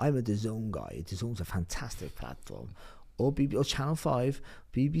a DAZN guy. DAZN's a fantastic platform. Or Channel 5,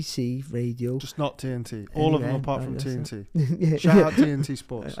 BBC, radio. Just not TNT. All of them apart from TNT. Shout out TNT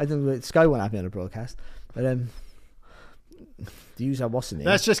Sports. I don't know, Sky won't have me on a broadcast. But to use that what's in it.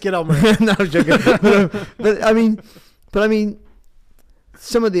 Let's just get on with it. No, I'm joking. but I mean,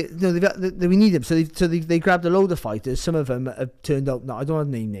 some of we need them. So they grabbed a load of fighters. Some of them have turned out. No, I don't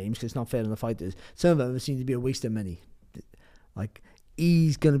want to name names because it's not fair on the fighters. Some of them seem to be a waste of money. Like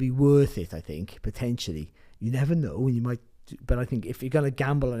he's going to be worth it, I think, potentially. You never know, and you might. But I think if you're going to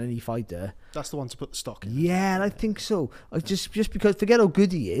gamble on any fighter, that's the one to put the stock in. Yeah, and I think so. Just because forget how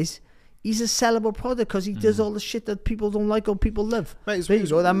good he is, he's a sellable product because he does all the shit that people don't like or people love. Mate, there you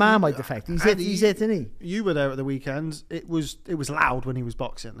go, that Marmite effect. He's it, isn't he? You were there at the weekend. It was loud when he was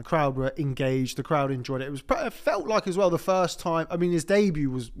boxing. The crowd were engaged. The crowd enjoyed it. It felt like as well the first time. I mean, his debut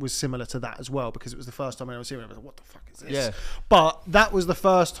was similar to that as well because it was the first time I was seeing him. I was like, what the fuck is this? Yeah. But that was the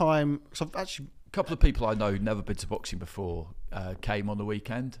first time. So I've actually. A couple of people I know who'd never been to boxing before came on the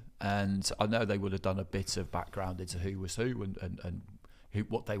weekend, and I know they would have done a bit of background into who was who and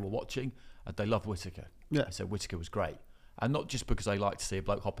what they were watching, and they love Whittaker. Yeah. They said Whittaker was great, and not just because they like to see a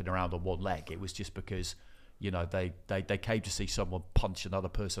bloke hopping around on one leg. It was just because they came to see someone punch another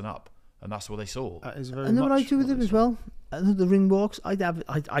person up, and that's what they saw. That is very. And then what I do with him as well, the ring walks. I fuck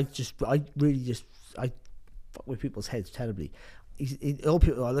with people's heads terribly. all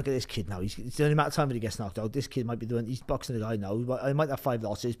people look at this kid now. It's the only amount of time that he gets knocked out. This kid might be doing. He's boxing a guy now. He might have 5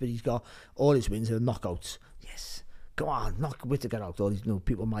 losses, but he's got all his wins are knockouts. Yes, go on, knock Whittaker out. All these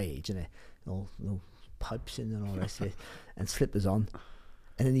people my age, innit? All pipes in and all the rest of it, and slippers on,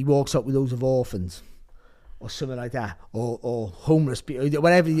 and then he walks up with loads of orphans or something like that, or homeless people,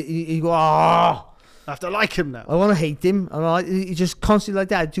 whatever. You go, oh. I have to like him now. I want to hate him. He just constantly like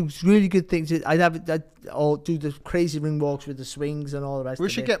that. Do really good things. I'd do the crazy ring walks with the swings and all the rest. We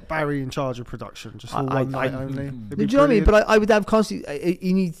of should it. get Barry in charge of production, just for one night only. Do you know what I mean? But I would have constantly.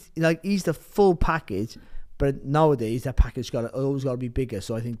 He needs he's the full package. But nowadays that package always got to be bigger.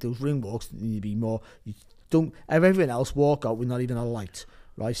 So I think those ring walks need to be more. You don't have everyone else walk out with not even a light.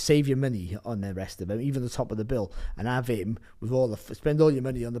 Right, save your money on the rest of them, even the top of the bill, and have him with spend all your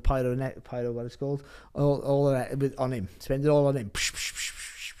money on the pyro, what it's called, all of that on him. Spend it all on him.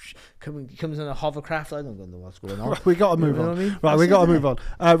 Comes in a hovercraft. I don't know what's going on. Right, we got to move on. What I mean? Right, we got to move on.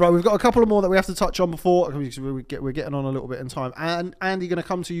 Right, we've got a couple of more that we have to touch on before we're getting on a little bit in time. And Andy, going to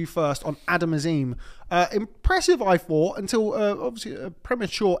come to you first on Adam Azim. Impressive, I thought, until obviously a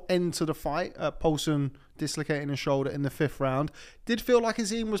premature end to the fight. Poulsen dislocating his shoulder in the 5th round. Did feel like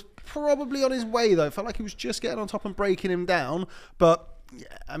Azim was probably on his way though. Felt like he was just getting on top and breaking him down. But yeah,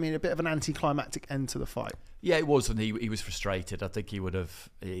 I mean, a bit of an anticlimactic end to the fight. Yeah, it was, and he was frustrated. I think he would have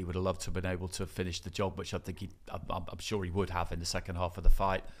loved to have been able to finish the job, which I think I'm sure he would have in the second half of the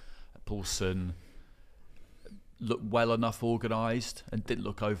fight. Poulsen looked well enough organised and didn't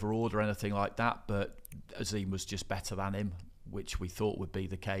look overawed or anything like that, but Azim was just better than him, which we thought would be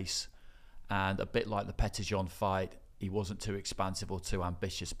the case. And a bit like the Petitjean fight, he wasn't too expansive or too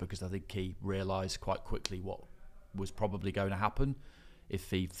ambitious, because I think he realised quite quickly what was probably going to happen if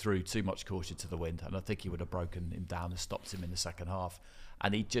he threw too much caution to the wind. And I think he would have broken him down and stopped him in the second half.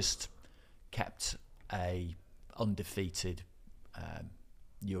 And he just kept a undefeated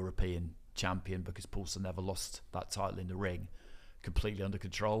European champion, because Poulsen never lost that title in the ring, completely under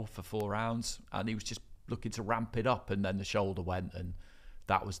control for 4 rounds. And he was just looking to ramp it up, and then the shoulder went, and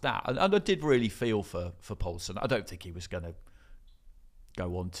that was that. And I did really feel for Poulsen. I don't think he was going to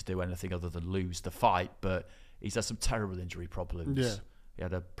go on to do anything other than lose the fight, but he's had some terrible injury problems. Yeah. He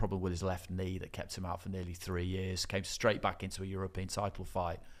had a problem with his left knee that kept him out for nearly 3 years, came straight back into a European title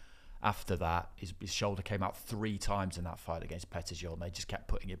fight. After that, his shoulder came out 3 times in that fight against Petitjean. They just kept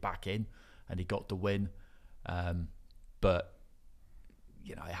putting it back in, and he got the win. But,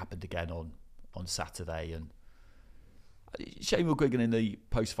 you know, it happened again on Saturday, and Shane McGuigan in the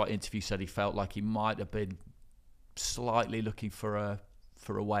post-fight interview said he felt like he might have been slightly looking for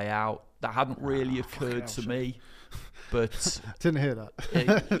a way out. That hadn't really occurred to me, but didn't hear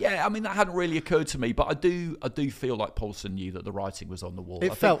that. Yeah, I mean, that hadn't really occurred to me, but I do feel like Poulsen knew that the writing was on the wall.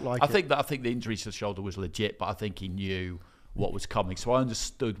 I think the injury to the shoulder was legit, but I think he knew what was coming. So I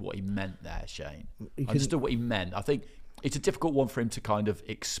understood what he meant there, Shane. I understood what he meant. I think it's a difficult one for him to kind of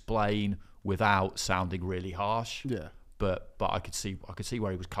explain without sounding really harsh. Yeah. But I could see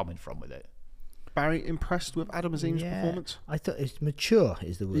where he was coming from with it. Barry, impressed with Adam Azim's performance? I thought it's mature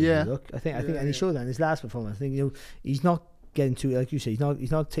is the word. Yeah. Look, I think, and he showed that in his last performance. I think he's not getting too, like you say,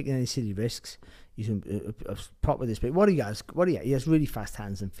 he's not taking any silly risks. He's a proper this. But what he has, he has really fast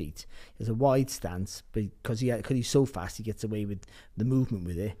hands and feet. He has a wide stance, because he's so fast, he gets away with the movement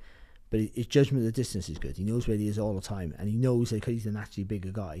with it. But his judgment of the distance is good. He knows where he is all the time, and he knows that because he's a naturally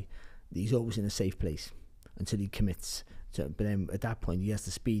bigger guy, that he's always in a safe place until he commits. But then at that point, he has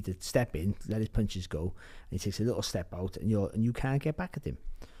the speed to step in, let his punches go, and he takes a little step out, and you can't get back at him.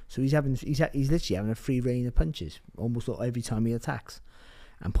 So he's literally having a free reign of punches almost every time he attacks.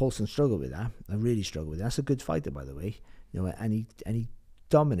 And Poulsen struggled with that. I really struggled with that. That's a good fighter, by the way. And he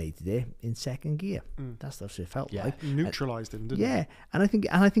dominated it in second gear. That's what it felt like. Neutralised him, didn't he? Yeah, and I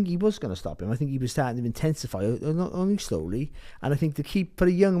think he was going to stop him. I think he was starting to intensify, not only slowly. And I think to keep, for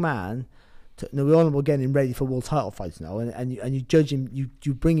a young man, we're all about getting him ready for world title fights now, and you judge him,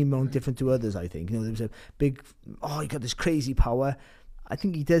 you bring him on different to others. I think there was a big, he got this crazy power. I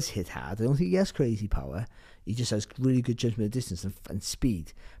think he does hit hard. I don't think he has crazy power. He just has really good judgment of distance and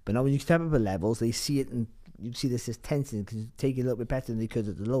speed. But now when you step up at levels, they see it, and you see this tension because take it a little bit better than they could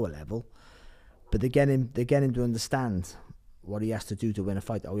at the lower level. But they get him to understand what he has to do to win a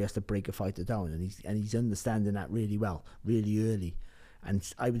fight, how he has to break a fighter down, and he's understanding that really well, really early. And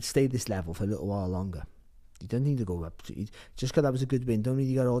I would stay this level for a little while longer. You don't need to go up. Just because that was a good win, don't need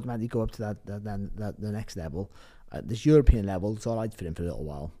to go automatically go up to the next level. This European level, it's all right for him for a little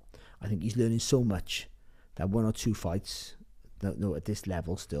while. I think he's learning so much that 1 or 2 fights, no, at this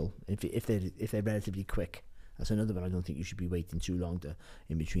level still, if they're relatively quick. That's another one. I don't think you should be waiting too long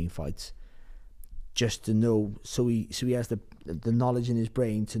in between fights. just to know, so he has the knowledge in his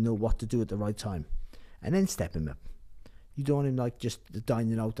brain to know what to do at the right time, and then step him up. You don't want him like just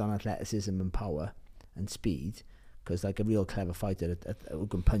dining out on athleticism and power and speed, because like a real clever fighter who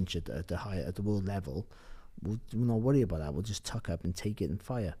can punch at the world level, we'll not worry about that. We'll just tuck up and take it and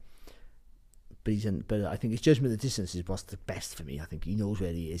fire. But I think his judgment of the distance is what's the best for me. I think he knows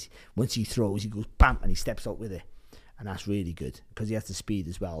where he is. Once he throws, he goes bam and he steps out with it, and that's really good because he has the speed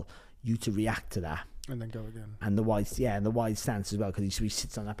as well. You to react to that and then go again. And the wide stance as well, because he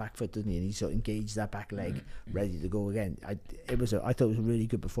sits on that back foot, doesn't he? And he sort of engages that back leg, ready to go again. I thought it was a really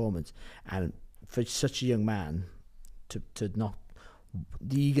good performance, and for such a young man to not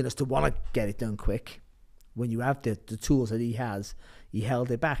the eagerness to want to get it done quick when you have the tools that he has, he held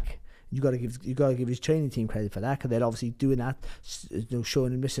it back. You got to give his training team credit for that, because they're obviously doing that,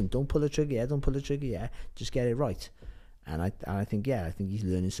 showing him, listen, don't pull the trigger, just get it right. And I think he's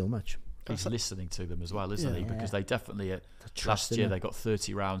learning so much. He's listening to them as well, isn't he? Because they definitely last year they got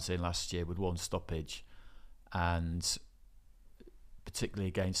 30 rounds in last year with one stoppage, and particularly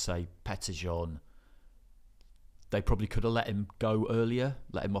against say Pettijohn, they probably could have let him go earlier,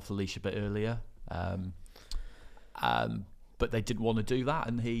 let him off the leash a bit earlier. But they didn't want to do that,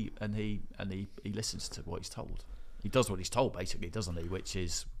 and he listens to what he's told. He does what he's told, basically, doesn't he? Which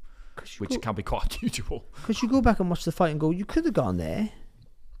can be quite unusual. Because you go back and watch the fight and go, you could have gone there.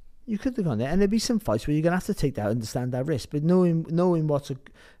 And there'd be some fights where you're gonna have to take that, understand that risk. But knowing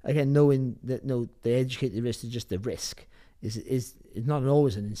that they educate the risk is just the risk is not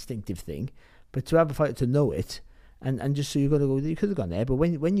always an instinctive thing. But to have a fighter to know it. And just so you're going to go, you could have gone there, but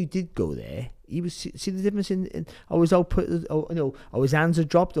when you did go there, he was see the difference in his output, his hands are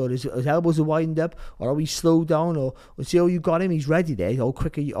dropped, or his elbows are widened up, or are we slowed down, or see how you got him, he's ready there,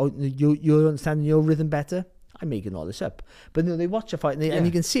 quicker, you're understanding your rhythm better. I'm making all this up, but they watch a fight and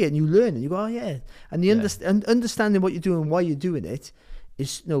you can see it and you learn and you go, oh yeah, and understanding what you're doing, why you're doing it.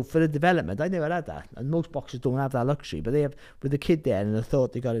 Is for the development. I never had that, and most boxers don't have that luxury. But they have with the kid there and the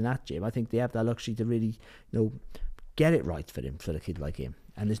thought they got in that gym. I think they have that luxury to really, get it right for a kid like him.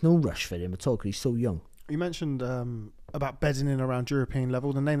 And there's no rush for him at all because he's so young. You mentioned about bedding in around European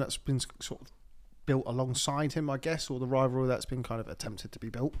level. The name that's been sort of built alongside him, I guess, or the rivalry that's been kind of attempted to be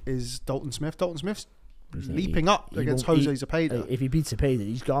built is Dalton Smith. Dalton Smith's leaping up against Jose Zepeda. If he beats Zepeda,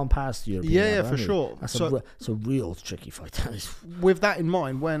 he's gone past the European level, for sure. That's a real tricky fight. With that in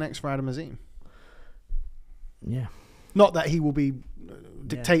mind, where next for Adam Azim? Yeah. Not that he will be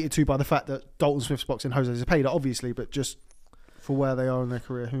dictated to by the fact that Dalton Smith's boxing Jose Zepeda, obviously, but just for where they are in their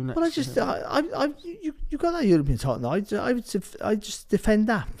career, who next? Well, you got that European title. I just defend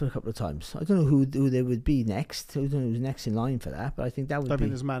that for a couple of times. I don't know who they would be next. I don't know who's next in line for that, but I think that would be. I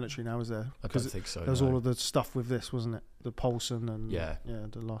think it's mandatory now, is there? I don't think so. There was all of the stuff with this, wasn't it? The Poulsen and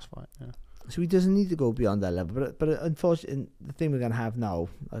the last fight. Yeah. So he doesn't need to go beyond that level. But unfortunately, the thing we're going to have now,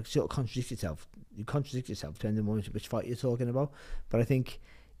 sort of contradicts yourself. You contradict yourself depending on which fight you're talking about. But I think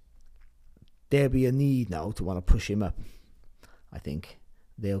there'll be a need now to want to push him up. I think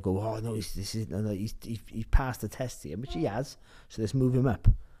they'll go, oh no, he's passed the test here, which he has. So let's move him up.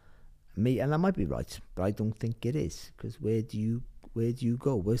 And that might be right, but I don't think it is, because where do you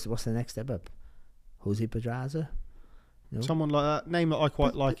go? What's the next step up? Jose Pedraza? Someone like that. Name that I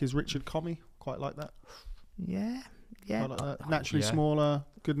quite like is Richard Comey. Quite like that. Yeah. Quite like that. Naturally smaller,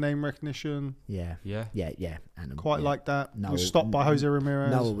 good name recognition. Yeah. And quite like that. Was stopped by Jose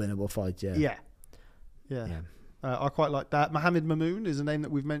Ramirez. Now a winnable fight. Yeah. I quite like that. Mohamed Mamoun is a name that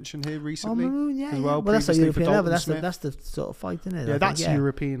we've mentioned here recently. Mamoun, as well. Well, that's a European level. That's the sort of fight, isn't it? Yeah, that's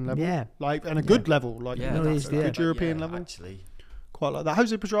European level. Yeah, and a good level. Good European level. Actually, quite like that.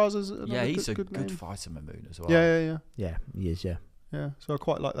 Jose Pedraza's he's a good name. fighter, Mamoun, as well. Yeah, he is. Yeah, so I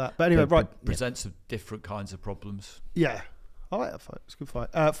quite like that. But anyway, presents some different kinds of problems. Yeah. I like that fight. It's a good fight.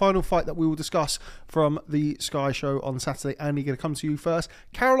 Final fight that we will discuss from the Sky Show on Saturday. Andy, going to come to you first.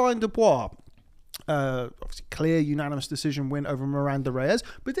 Caroline Dubois. Obviously clear unanimous decision win over Miranda Reyes,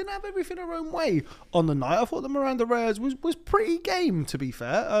 but didn't have everything her own way on the night. I thought that Miranda Reyes was pretty game, to be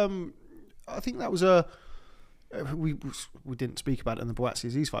fair. I think that was we didn't speak about it in the Buatsi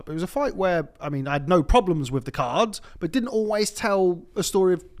Azeez fight, but it was a fight where, I had no problems with the cards, but didn't always tell a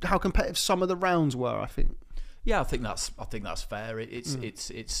story of how competitive some of the rounds were, I think. Yeah, I think that's fair. It's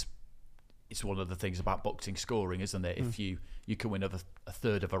one of the things about boxing scoring, isn't it? If you can win a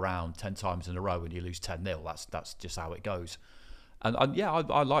third of a round 10 times in a row and you lose 10-0, that's just how it goes. And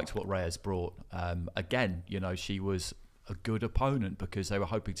I liked what Reyes brought. Again, she was a good opponent because they were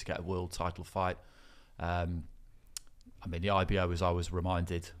hoping to get a world title fight. I mean, the IBO, as I was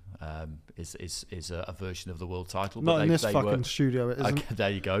reminded, is a version of the world title. Not but in this fucking studio, it isn't. Okay, there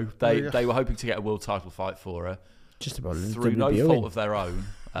you go. They were hoping to get a world title fight for her. Just about Through no fault of their own.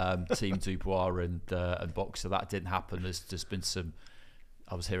 Team Dubois and Boxer, that didn't happen. There's just been some.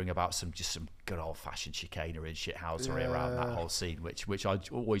 I was hearing about some good old fashioned chicanery and shithousery around that whole scene, which I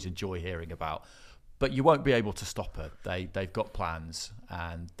always enjoy hearing about. But you won't be able to stop her. They've got plans,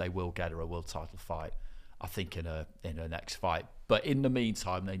 and they will get her a world title fight, I think, in her next fight. But in the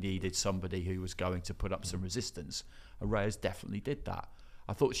meantime, they needed somebody who was going to put up some resistance. And Reyes definitely did that.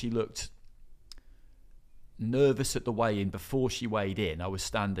 I thought she looked nervous at the weigh-in. Before she weighed in, I was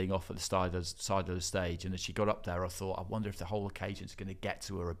standing off at the side of the stage, and as she got up there, I thought, I wonder if the whole occasion's going to get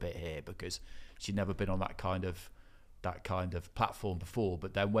to her a bit here, because she'd never been on that kind of platform before.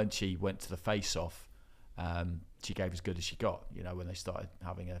 But then when she went to the face-off, she gave as good as she got. When they started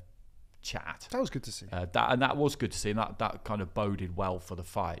having a chat, That was good to see. That was good to see, and that kind of boded well for the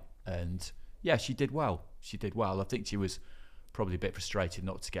fight. And yeah, she did well. I think she was probably a bit frustrated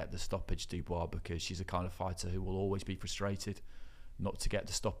not to get the stoppage, Dubois, because she's a kind of fighter who will always be frustrated not to get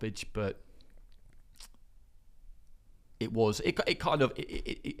the stoppage. But it was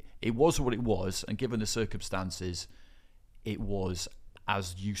what it was, and given the circumstances, it was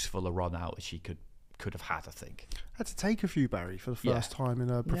as useful a run out as she could have had, I think. Had to take a few, Barry, for the first time in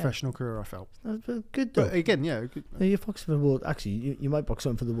a professional career, I felt. Good though. But again, good. You're boxing for the world. Actually, you might box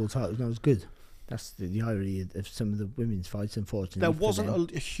on for the world title. That was good. That's the irony of some of the women's fights, unfortunately. There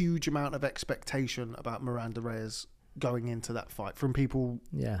wasn't a huge amount of expectation about Miranda Reyes going into that fight from people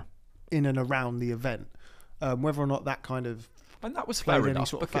in and around the event. Whether or not that kind of... And that was fair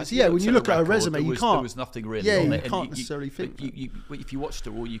enough, because when you look at her resume, you can't... There was nothing really on it. You can't necessarily think. If you watched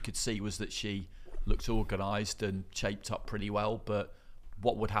her, all you could see was that she looked organised and shaped up pretty well, but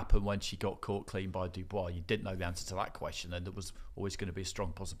what would happen when she got caught clean by Dubois? You didn't know the answer to that question, and there was always going to be a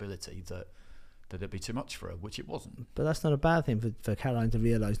strong possibility that it'd be too much for her, which it wasn't. But that's not a bad thing for Caroline to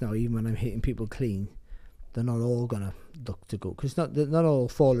realise now. Even when I'm hitting people clean, they're not all gonna look to go, because they're not all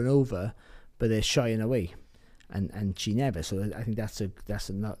falling over, but they're shying away, and she never. So I think that's if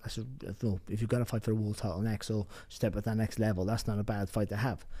you're gonna fight for a world title next, or step at that next level, that's not a bad fight to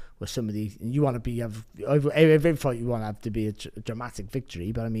have. Where somebody you want to every fight you want to have to be a dramatic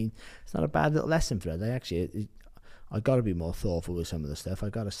victory, but I mean it's not a bad little lesson for her. They actually. I got to be more thoughtful with some of the stuff. I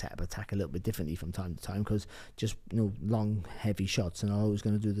got to set up attack a little bit differently from time to time, because just long heavy shots and always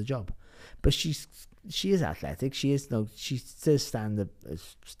going to do the job. But she is athletic. She does stand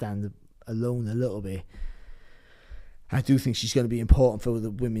alone a little bit. I do think she's going to be important for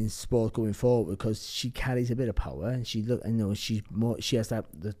the women's sport going forward, because she carries a bit of power, and she has that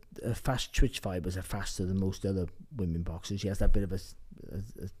the fast twitch fibers are faster than most other women boxers. She has that bit of a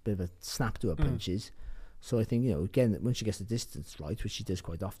snap to her punches. So I think, again, when she gets the distance right, which she does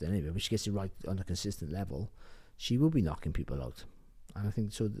quite often anyway, but she gets it right on a consistent level, she will be knocking people out. And I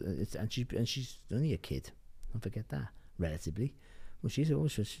think so. And she's only a kid. Don't forget that. Relatively. Well, she's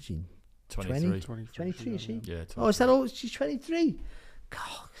 23, is she? Yeah. 23. Oh, is that all? She's 23.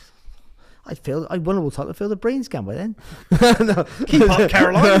 God. I wonder what I feel the brain scan by then. No. Keep up,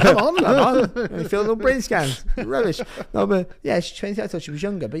 Caroline. Come on. I feel no brain scans. Rubbish. No, but yeah, she's 20. I thought she was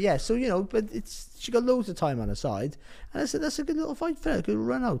younger, but yeah. So but she got loads of time on her side, and I said that's a good little fight for her. Good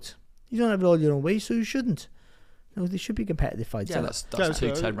run out. You don't have it all your own way, so you shouldn't. No, they should be competitive fights. Yeah, that's 2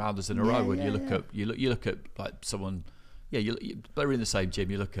 10-rounders in a row. When you look at like someone, they're in the same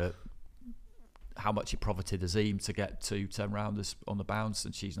gym. You look at how much it profited Azim to get 2 10-rounders on the bounce,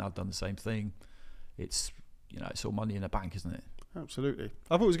 and she's now done the same thing. It's it's all money in the bank, isn't it? Absolutely.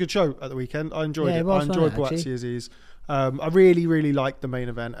 I thought it was a good show at the weekend. I enjoyed it. I enjoyed Buatsi Azeez. I really, really liked the main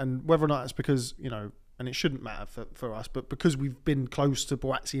event, and whether or not it's because and it shouldn't matter for us, but because we've been close to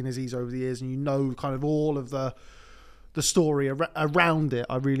Buatsi and Azeez over the years, and kind of all of the story around it,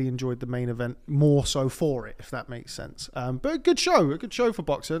 I really enjoyed the main event more so for it, if that makes sense. But a good show for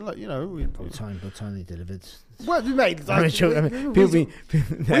boxing. Like What time they delivered. Well, mate, I'll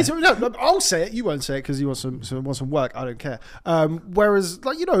say it. You won't say it because you want some work. I don't care. Whereas,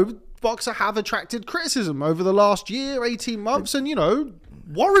 Boxer have attracted criticism over the last year, 18 months, and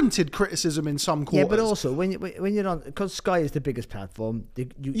warranted criticism in some quarters. Yeah, but also when you're on, because Sky is the biggest platform,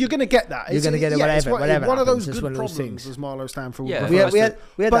 you're going to get that. You're going to get it whatever. One of those good problems, as Marlo Stanford. Yeah,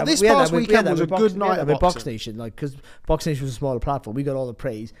 but this past weekend was a good night of Box Nation, because Box Nation was a smaller platform. We got all the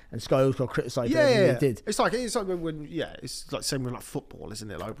praise, and Sky always got criticised for everything they did. It's like when it's like same with like football,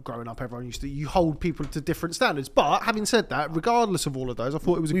 isn't it? Like growing up, everyone used to hold people to different standards. But having said that, regardless of all of those, I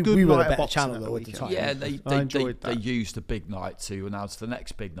thought it was a good night of boxing channel though at the time. Yeah, they used a big night to announce the next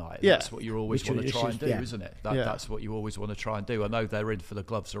next big night. Yeah. That's what you always want to try and do, isn't it? That's what you always want to try and do. I know they're in for the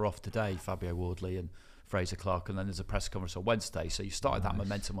gloves are off today, Fabio Wardley and Fraser Clarke, and then there's a press conference on Wednesday. So you started that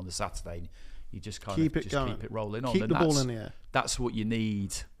momentum on the Saturday, and you just kind of keep it rolling on. Keep the ball in the air. That's what you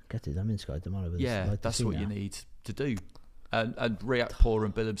need. Get it. I'm in Sky tomorrow. Yeah, that's what you need to do. And Riakporhe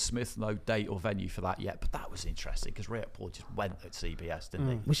and Billum Smith, no date or venue for that yet, but that was interesting because Riakporhe just went at CBS, didn't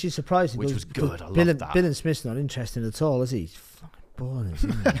he? Which is surprising. Which was good. I love that. Billum Smith's not interesting at all, is he? He's fucking boring,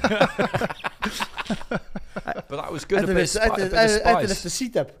 isn't he? But that was good. I had to lift the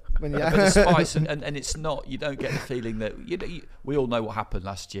seat up. When a bit of spice, and it's not. You don't get the feeling that we all know what happened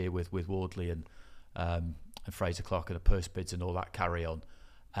last year with Wardley and Fraser Clarke and the purse bids and all that carry on,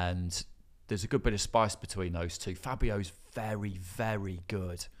 and there's a good bit of spice between those two. Fabio's very, very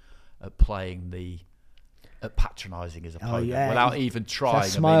good at playing at patronising his opponent without even trying. That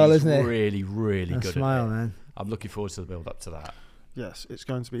smile, he's isn't it? Really, really that good smile, at it. Man. I'm looking forward to the build up to that. Yes, it's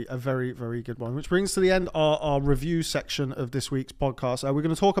going to be a very, very good one. Which brings to the end our review section of this week's podcast. We're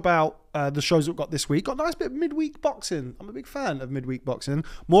going to talk about the shows that we've got this week. Got a nice bit of midweek boxing. I'm a big fan of midweek boxing.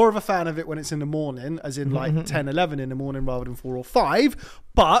 More of a fan of it when it's in the morning, as in like 10, 11 in the morning rather than 4 or 5.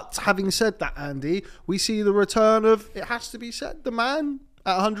 But having said that, Andy, we see the return of, it has to be said, the man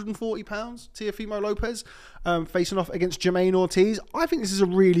at 140 pounds, Teofimo Lopez, facing off against Jermaine Ortiz. I think this is a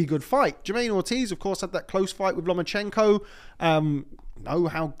really good fight. Jermaine Ortiz, of course, had that close fight with Lomachenko. Know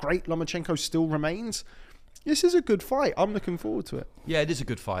how great Lomachenko still remains. This is a good fight. I'm looking forward to it. Yeah, it is a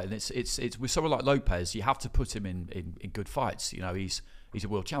good fight, and it's with someone like Lopez, you have to put him in good fights. You know, he's a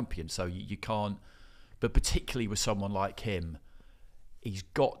world champion, so you can't. But particularly with someone like him, he's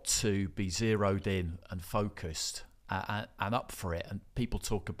got to be zeroed in and focused. And up for it. And people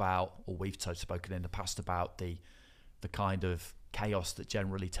talk about, or we've spoken in the past about the kind of chaos that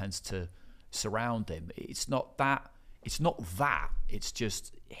generally tends to surround him. It's not that. It's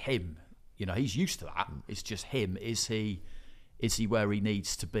just him. You know, he's used to that. It's just him. Is he where he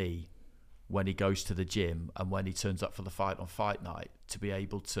needs to be when he goes to the gym and when he turns up for the fight on fight night to be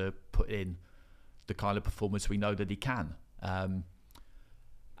able to put in the kind of performance we know that he can.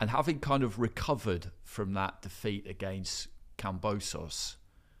 And having kind of recovered from that defeat against Kambosos,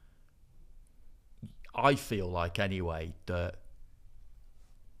 I feel like anyway that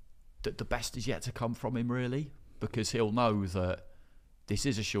the best is yet to come from him, really, because he'll know that this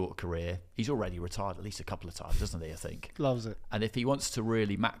is a short career. He's already retired at least a couple of times, doesn't he, I think? Loves it. And if he wants to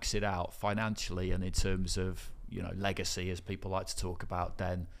really max it out financially and in terms of, legacy, as people like to talk about,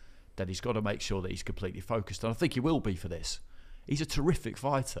 then he's got to make sure that he's completely focused. And I think he will be for this. He's a terrific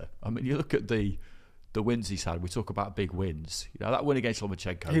fighter. I mean, you look at the wins he's had. We talk about big wins. That win against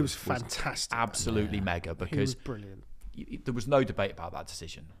Lomachenko. He was fantastic. Absolutely mega, because he was brilliant. There was no debate about that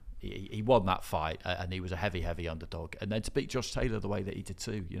decision. He won that fight, and he was a heavy underdog. And then to beat Josh Taylor the way that he did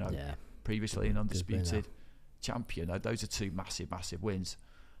too, previously an undisputed champion. Those are two massive wins.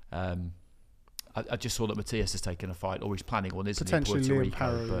 I just saw that Matthias has taken a fight, or he's planning one, isn't he, in Puerto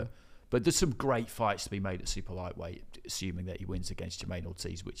Rico? But there's some great fights to be made at super lightweight, assuming that he wins against Jermaine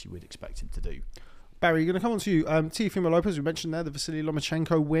Ortiz, which you would expect him to do. Barry, you're going to come on to you. Teofimo Lopez, we mentioned there, the Vasily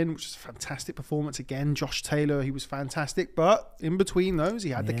Lomachenko win, which is a fantastic performance. Again, Josh Taylor, he was fantastic. But in between those,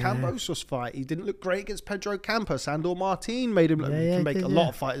 he had the Kambosos fight. He didn't look great against Pedro Campa. Sandor Martin made him look, make a lot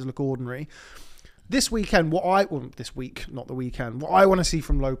of fighters look ordinary. This weekend, what I want to see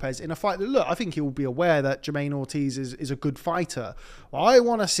from Lopez in a fight that, look, I think he will be aware that Jermaine Ortiz is a good fighter. I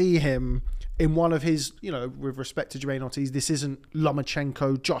want to see him in one of his, with respect to Jermaine Ortiz, this isn't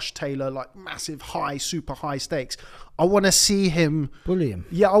Lomachenko, Josh Taylor, like massive super high stakes. I want to see him bully him.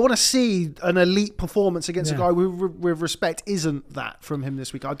 Yeah, I want to see an elite performance against a guy with respect. Isn't that from him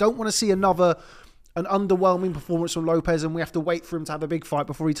this week? I don't want to see an underwhelming performance from Lopez, and we have to wait for him to have a big fight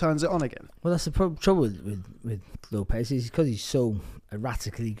before he turns it on again. Well, that's the trouble with Lopez, is because he's so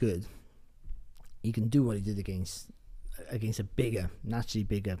erratically good. He can do what he did against a naturally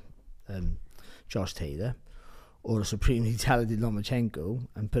bigger Josh Taylor, or a supremely talented Lomachenko,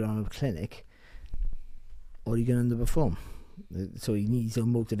 and put on a clinic, or he can underperform. So he needs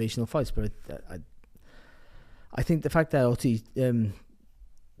some motivational fights. But I think the fact that Ortiz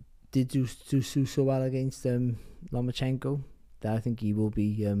did do so well against Lomachenko, that I think he will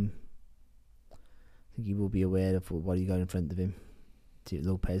be aware of what he got in front of him. To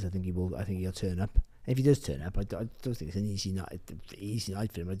Lopez, I think he'll turn up. And if he does turn up, I don't think it's an easy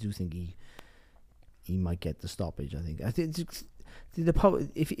night for him. I do think he might get the stoppage. I think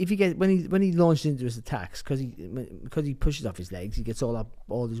if he gets when he launched into his attacks, because he pushes off his legs, he gets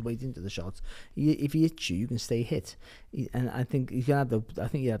all his weight into the shots. If he hits you, you can stay hit. And I think he's gonna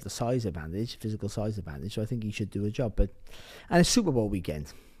have he have the size advantage, physical size advantage. So I think he should do a job. And it's Super Bowl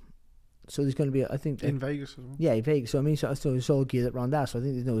weekend, so there's going to be, I think, in Vegas as well. Yeah, in Vegas. So I mean, so it's all geared around that. So I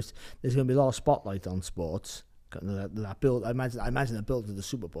think there's going to be a lot of spotlight on sports. That build, I imagine the build to the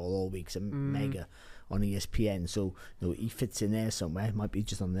Super Bowl all week's mega on ESPN. So he fits in there somewhere. It might be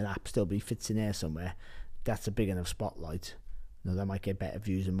just on the app still, but he fits in there somewhere. That's a big enough spotlight. That might get better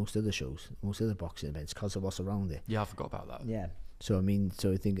views than most other shows, most other boxing events, because of what's around it. Yeah, I forgot about that. Yeah. So I mean,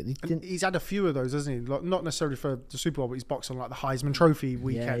 so I think he's had a few of those, hasn't he? Like, not necessarily for the Super Bowl, but he's boxed on like the Heisman Trophy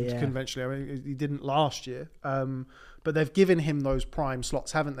weekend conventionally. I mean, he didn't last year, but they've given him those prime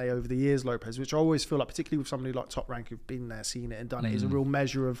slots, haven't they, over the years, Lopez? Which I always feel like, particularly with somebody like Top Rank who've been there, seen it, and done it, is a real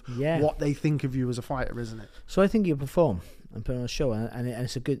measure of what they think of you as a fighter, isn't it? So I think he'll perform and put on a show, and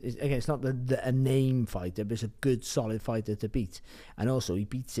it's a good. Again, it's not a name fighter, but it's a good, solid fighter to beat. And also, he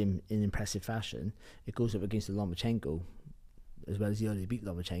beats him in impressive fashion. It goes up against the Lomachenko, as well as he already beat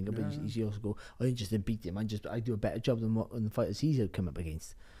Lomachenko, but he also go, I didn't just beat him, I do a better job than the fighters he's come up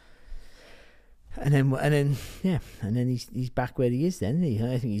against. And then he's back where he is then, isn't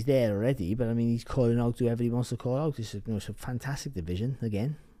he? I think he's there already, but I mean, he's calling out to whoever he wants to call out. It's a fantastic division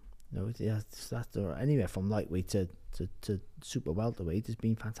again. That's anywhere from lightweight to super welterweight has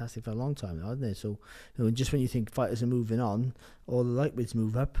been fantastic for a long time now, hasn't it? So just when you think fighters are moving on, all the lightweights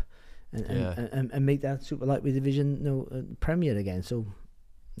move up and make that super lightweight division premier again. So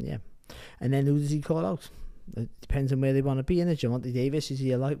yeah, and then who does he call out? It depends on where they want to be in it. Gervonta Davis, is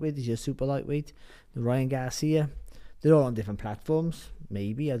he a lightweight? Is he a super lightweight? Ryan Garcia, they're all on different platforms.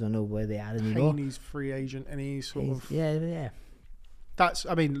 Maybe, I don't know where they are anymore. Haney's free agent, and he's sort of That's,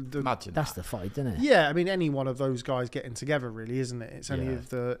 I mean, that's the fight, isn't it? Yeah, I mean, any one of those guys getting together, really, isn't it? It's any of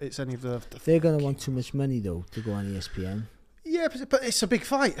the. They're going to want too much money though to go on ESPN. Yeah, but it's a big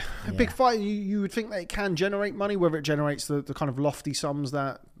fight. A big fight. You would think that it can generate money, whether it generates the kind of lofty sums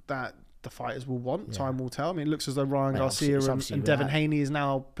that the fighters will want. Time will tell. I mean, it looks as though Ryan Garcia and Devin Haney is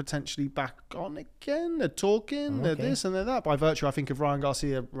now potentially back on again. They're talking, they're this and they're that. By virtue, I think, of Ryan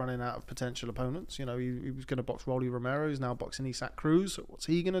Garcia running out of potential opponents. He was going to box Rolly Romero. He's now boxing Usyk Cruz. What's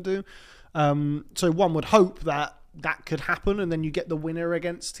he going to do? So one would hope that could happen, and then you get the winner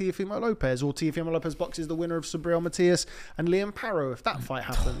against Teofimo Lopez, or Teofimo Lopez boxes the winner of Subriel Matias and Liam Parrow if that fight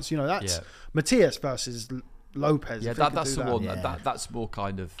happens. That's Matias versus Lopez. Yeah, that's the one. That's more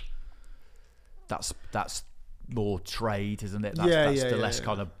kind of. That's more trade, isn't it? That's the less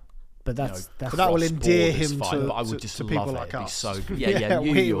kind of. But that will endear him to I would just to love people it. like us. So good. Yeah,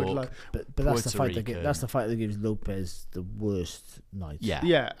 New York. But that's the fight that gives Lopez the worst night.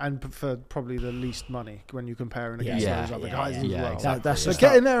 Yeah, and for probably the least money when you compare him against those other guys as well. Exactly. So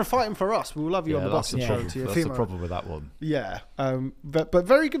get in there and fight him for us. We'll love you on the boxing show. That's the problem with that one. Yeah, but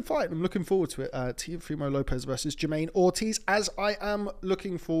very good fight. I'm looking forward to it. Teofimo Lopez versus Jermaine Ortiz, as I am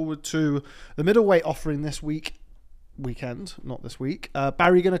looking forward to the middleweight offering this weekend, not this week.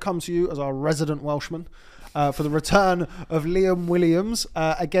 Barry, going to come to you as our resident Welshman for the return of Liam Williams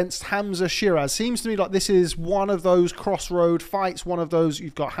against Hamza Sheeraz. Seems to me like this is one of those crossroad fights, one of those.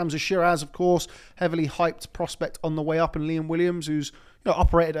 You've got Hamza Sheeraz, of course, heavily hyped prospect on the way up, and Liam Williams, who's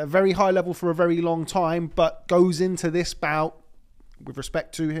operated at a very high level for a very long time, but goes into this bout with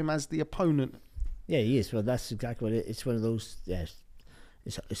respect to him as the opponent. Yeah, he is. Well, that's exactly what it is. It's one of those. Yes.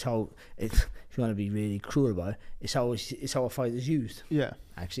 It's how if you want to be really cruel about it, it's how a fight is used. Yeah,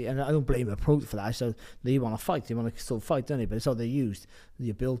 actually, and I don't blame a pro for that. So they want to fight, they want to still fight, don't they? But it's how they're used.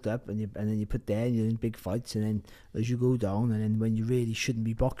 You're built up, and then you put there, and you're in big fights, and then as you go down, and then when you really shouldn't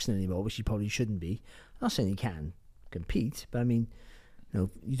be boxing anymore, which you probably shouldn't be. I'm not saying you can compete, but I mean, you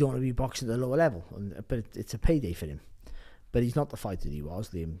don't want to be boxing at a lower level. But it's a payday for him. But he's not the fighter he was,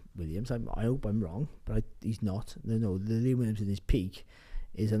 Liam Williams. I hope I'm wrong, but he's not. No, the Liam Williams in his peak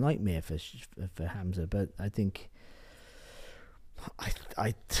is a nightmare for Hamza. But I think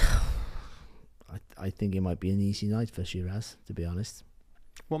I think it might be an easy night for Sheeraz, to be honest.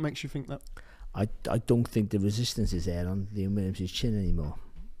 What makes you think that? I don't think the resistance is there on Liam Williams' chin anymore.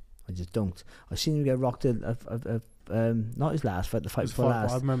 I just don't. I've seen him get rocked not his last fight, the fight before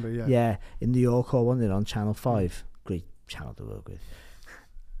last. I remember, yeah. Yeah, in New York, or wasn't it, on Channel 5? Great channel to work with.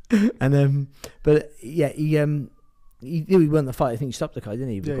 And but yeah, he won the fight. I think he stopped the fight, didn't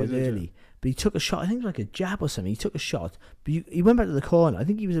he? Quite early. Yeah. But he took a shot. I think it was like a jab or something. He took a shot, but he went back to the corner. I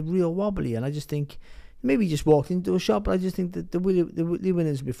think he was a real wobbly, and I just think maybe he just walked into a shot. But I just think that the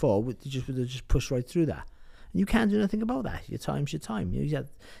winners before would have just pushed right through that. And you can't do nothing about that. Your time's your time. He's had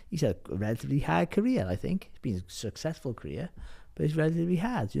a relatively hard career. I think it's been a successful career, but he's relatively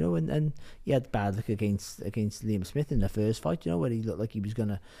hard, you know, and he had bad luck against Liam Smith in the first fight, you know, where he looked like he was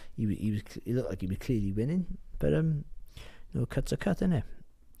gonna, he looked like he was clearly winning, but you know, cut's a cut, innit?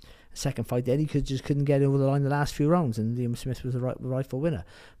 Second fight, then he just couldn't get over the line the last few rounds, and Liam Smith was the rightful winner.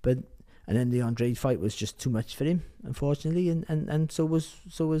 But and then the Andrade fight was just too much for him, unfortunately, and so was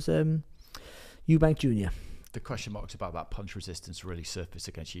Eubank Jr. The question marks about that punch resistance really surfaced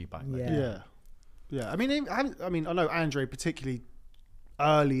against Eubank. Yeah. I mean, I know Andre particularly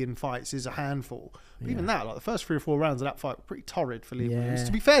early in fights is a handful. But even that, like the first 3 or 4 rounds of that fight were pretty torrid for Liam Williams.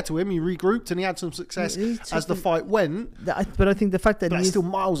 To be fair to him, he regrouped and he had some success as the fight went. But I think the fact that he's still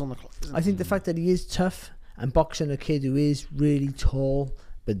miles on the clock. I think the fact that he is tough and boxing a kid who is really tall,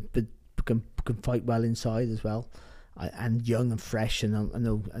 but can fight well inside as well, and young and fresh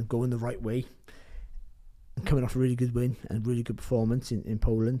and going the right way, and coming off a really good win and really good performance in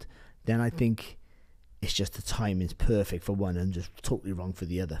Poland, then I think it's just the timing's perfect for one and just totally wrong for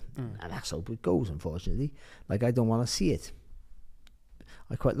the other. And that's how it goes, unfortunately. Like, I don't want to see it.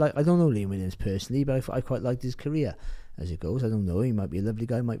 I don't know Liam Williams personally, but I quite liked his career as it goes. I don't know. He might be a lovely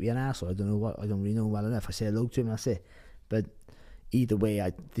guy, might be an asshole. I don't really know him well enough. I say hello to him and that's it. But either way,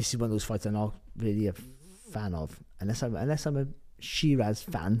 this is one of those fights I'm not really a fan of. Unless I'm a Sheeraz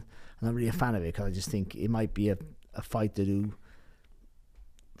fan, I'm not really a fan of it, because I just think it might be a fighter who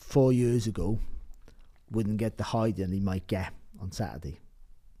 4 years ago wouldn't get the hiding he might get on Saturday.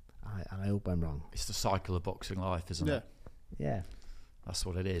 And I hope I'm wrong. It's the cycle of boxing life, isn't it? Yeah. That's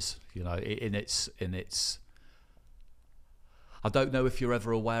what it is. You know, in its. I don't know if you're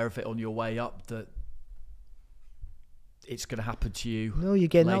ever aware of it on your way up, that it's going to happen to you. No, you're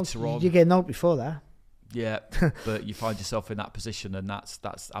getting later out. on. You're getting out before that. Yeah, but you find yourself in that position, and that's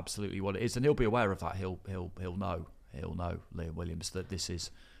absolutely what it is. And he'll be aware of that. He'll know, Liam Williams, that this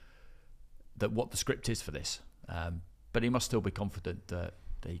is what the script is for this. But he must still be confident that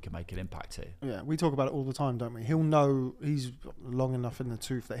he can make an impact here. Yeah, we talk about it all the time, don't we? He'll know, he's long enough in the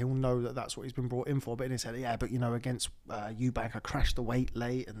tooth that he'll know that that's what he's been brought in for. But in his head, but you know, against Eubank, I crashed the weight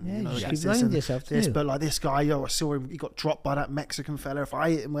late, and you know, keep reminding yourself this. But like this guy, I saw him. He got dropped by that Mexican fella. If I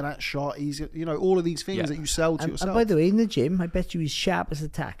hit him with that shot, he's, you know, all of these things that you sell to yourself. And by the way, in the gym, I bet you he's sharp as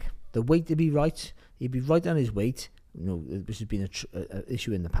attack. The weight would be right. He'd be right on his weight. You know, this has been an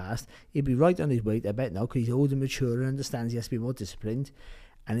issue in the past. He'd be right on his weight, I bet now, because he's older, mature, and understands he has to be more disciplined.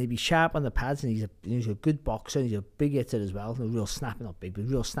 And he'd be sharp on the pads, and he's a good boxer, and he's a big hitter as well. A real snappy, not big, but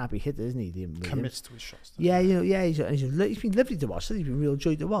real snappy hitter, isn't he? Commits to his shots. He's been lovely to watch. He's been a real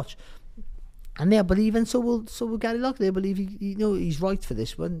joy to watch. And they'll believe, and so will Gary Locke. They believe he's right for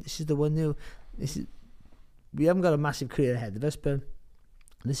this one. This is the one. We haven't got a massive career ahead of us, but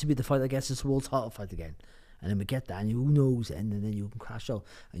this will be the fight that gets us a world title fight again. And then we get that, and who knows? And then you can crash out,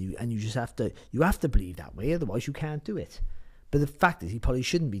 and you just have to believe that way. Otherwise, you can't do it. But the fact is, he probably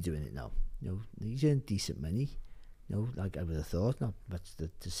shouldn't be doing it now. You know, he's earned decent money. You know, like I would have thought, not much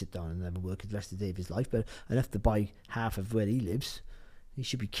to sit down and never work the rest of the day of his life, but enough to buy half of where he lives. He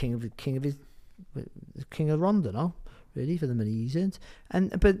should be king of Ronda now, really, for the money he's earned.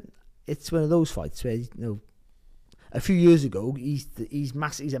 But it's one of those fights where, you know, a few years ago, he's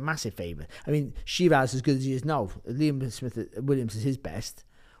a massive favourite. I mean, Sheeraz, as good as he is now, Liam Williams is his best,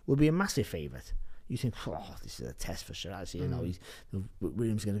 will be a massive favourite. You think, this is a test for Sheeraz. You know,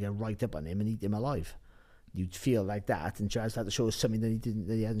 Williams is going to get right up on him and eat him alive. You'd feel like that, and Sheeraz had to show us something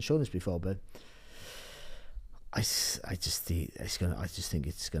that he hadn't shown us before. But I just think it's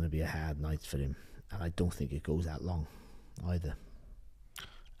going to be a hard night for him, and I don't think it goes that long either.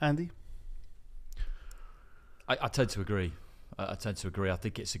 Andy, I tend to agree. I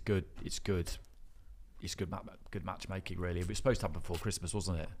think it's good matchmaking, really. It was supposed to happen before Christmas,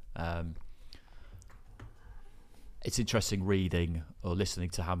 wasn't it? It's interesting reading or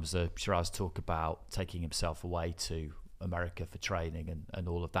listening to Hamza Sheeraz talk about taking himself away to America for training and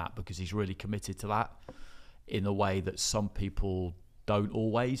all of that, because he's really committed to that in a way that some people don't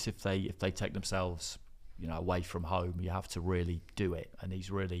always. If they take themselves, you know, away from home, you have to really do it, and he's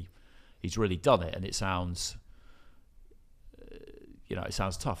really done it. And it sounds, it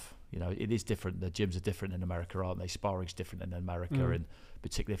sounds tough. You know, it is different. The gyms are different in America, aren't they? Sparring's different in America, and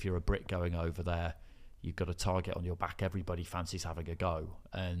particularly if you're a Brit going over there, you've got a target on your back. Everybody fancies having a go,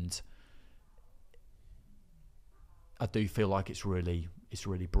 and I do feel like it's really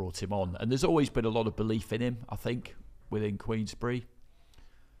brought him on. And there's always been a lot of belief in him, I think, within Queensberry.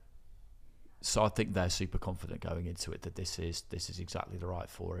 So I think they're super confident going into it that this is exactly the right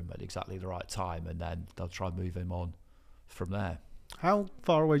for him at exactly the right time, and then they'll try and move him on from there. How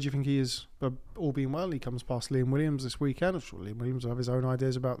far away do you think he is? All being well, he comes past Liam Williams this weekend. I'm sure Liam Williams will have his own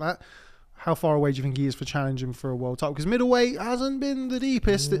ideas about that. how far away do you think he is for challenging for a world title? Because middleweight hasn't been the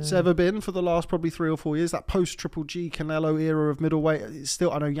deepest it's ever been for the last probably 3 or 4 years. That post-Triple G Canelo era of middleweight, it's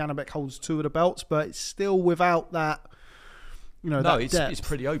still, I know Janabek holds 2 of the belts, but it's still without that, it's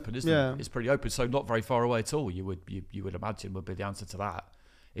pretty open, isn't Yeah. it? It's pretty open, so not very far away at all. You would imagine would be the answer to that.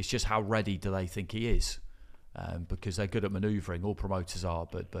 It's just how ready do they think he is? Because they're good at manoeuvring. All promoters are,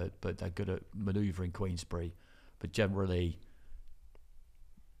 but they're good at manoeuvring Queensberry. But generally,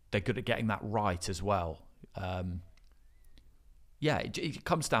 they're good at getting that right as well. It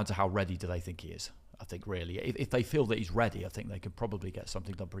comes down to how ready do they think he is. I think really, if they feel that he's ready, I think they could probably get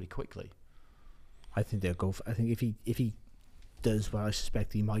something done pretty quickly. I think they'll go. I think if he does what I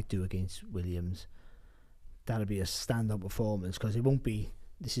suspect he might do against Williams, that'll be a stand-up performance, because it won't be.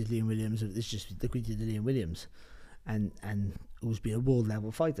 This is Liam Williams. This is just the we did to Liam Williams, and who's been a world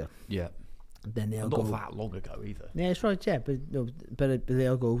level fighter. Yeah. Then they'll not go that long ago either. Yeah, that's right. Yeah, but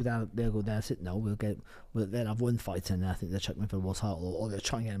they'll go down. They'll go down. Sit. No, they'll have one fight, and I think they'll check me for the world title, or they'll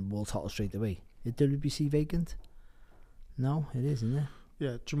try and get him world title straight away. Is WBC vacant? No, it is, isn't it?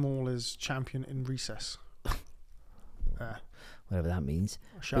 Yeah, Jamal is champion in recess. Whatever that means.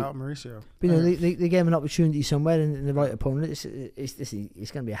 Shout out Mauricio. But, they gave him an opportunity somewhere, and the right opponent. It's going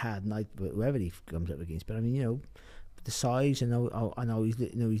to be a hard night, whoever he comes up against. But I mean, the size. I know he's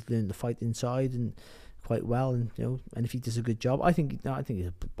learned to fight inside and quite well, and and if he does a good job, I think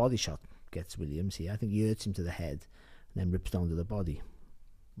his body shot gets Williams here. I think he hurts him to the head, and then rips down to the body,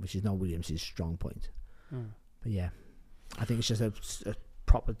 which is not Williams' strong point. But yeah, I think it's just a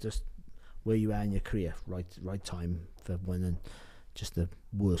proper just where you are in your career, right time for one, and just the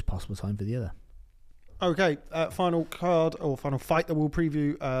worst possible time for the other. Okay, final card or final fight that we'll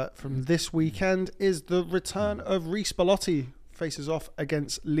preview from this weekend is the return of Usyk Bellotti. Faces off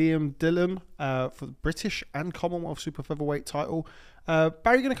against Liam Dillon for the British and Commonwealth super featherweight title. Barry,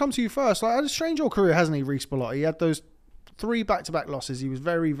 going to come to you first. Like, had a strange old career, hasn't he, Usyk Bellotti? He had those 3 back-to-back losses. He was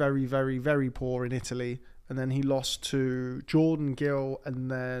very, very, very, very poor in Italy, and then he lost to Jordan Gill and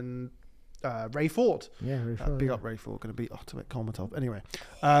then Ray Ford. Yeah, Ray Ford. Big up Ray Ford, going to beat Otomit Komatov. Anyway,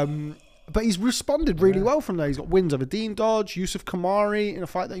 but he's responded really well from there. He's got wins over Dean Dodge, Yusuf Kamari in a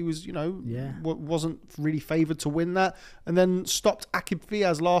fight that he was, wasn't really favoured to win that, and then stopped Akib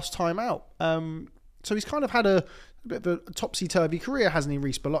Fiaz last time out. So he's kind of had a bit of a topsy-turvy career, hasn't he,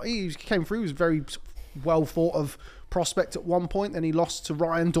 Usyk Bellotti? He came through, he was very well thought of prospect at one point, then he lost to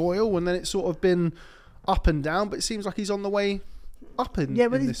Ryan Doyle, and then it's sort of been up and down, but it seems like he's on the way up in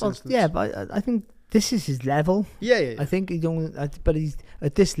this instance. Yeah, but I think this is his level. Yeah. I think but he's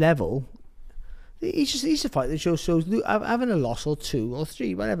at this level. He's a fighter that shows having a loss or 2 or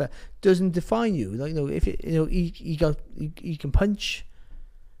 3, whatever, doesn't define you. Like, if he can punch.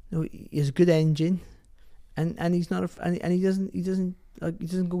 He has a good engine, and he's not and he doesn't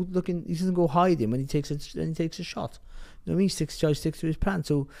go looking. He doesn't go hiding when he takes a shot. He sticks to his plan.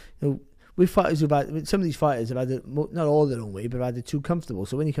 So we fighters who've had, some of these fighters have had it, not all their own way, but have had it too comfortable.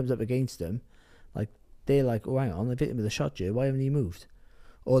 So when he comes up against them, like, they're like, oh, hang on, I've hit him with a shot here. Why haven't he moved?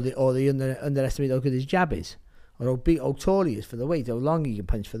 Or they underestimate how good his jab is, or how tall he is for the weight, how long he can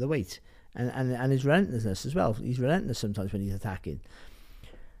punch for the weight, and his relentlessness as well. He's relentless sometimes when he's attacking.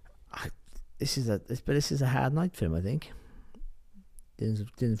 This is a hard night for him, I think.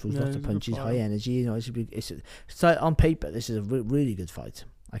 Dillon throws lots of punches, high energy. It's like, on paper, this is a really good fight.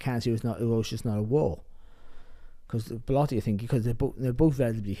 I can't see it was just not a war. Because Bellotti, I think, because they're both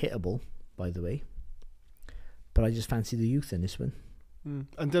relatively hittable, by the way. But I just fancy the youth in this one.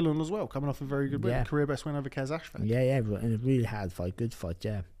 And Dillon as well, coming off a very good win, career best win over Kaz Ashfaq. Yeah, in a really hard fight, good fight,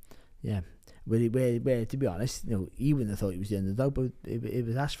 yeah. Where to be honest, he wouldn't have thought he was the underdog, but it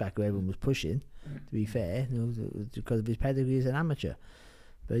was Ashfaq who everyone was pushing. To be fair, because of his pedigree as an amateur.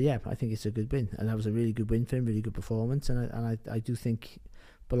 But yeah, I think it's a good win, and that was a really good win for him, really good performance, and I do think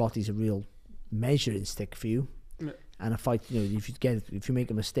Bellotti's a real measuring stick for you. Yeah. And a fight, if you make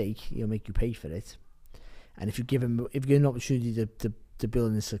a mistake, he'll make you pay for it. And if you give him an opportunity to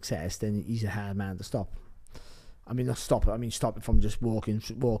build his success, then he's a hard man to stop. I mean, not stop it. I mean, stop it from just walking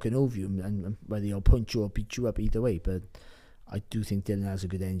over you, and whether he'll punch you or beat you up either way. But I do think Dillon has a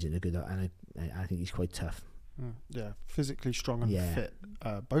good engine, and I think he's quite tough. Yeah, physically strong and fit.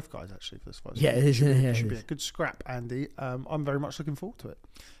 Both guys actually for this fight. Yeah, it should be a good scrap, Andy. I'm very much looking forward to it.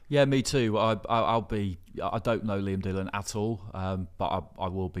 Yeah, me too. I'll be. I don't know Liam Dillon at all, but I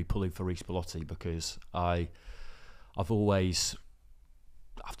will be pulling for Usyk Bellotti because I've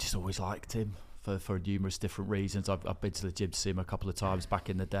just always liked him for numerous different reasons. I've been to the gym to see him a couple of times back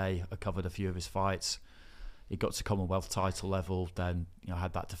in the day. I covered a few of his fights. He got to Commonwealth title level, then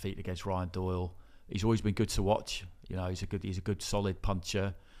had that defeat against Ryan Doyle. He's always been good to watch. He's a good solid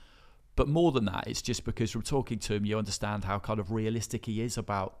puncher. But more than that, it's just because from talking to him, you understand how kind of realistic he is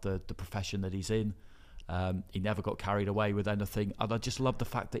about the profession that he's in. He never got carried away with anything. And I just love the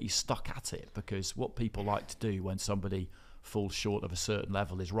fact that he's stuck at it, because what people like to do when somebody falls short of a certain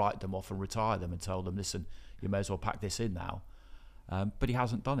level is write them off and retire them and tell them, listen, you may as well pack this in now. But he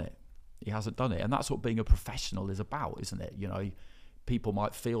hasn't done it. He hasn't done it. And that's what being a professional is about, isn't it? You know, people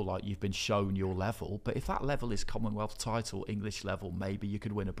might feel like you've been shown your level, but if that level is Commonwealth title, English level, maybe you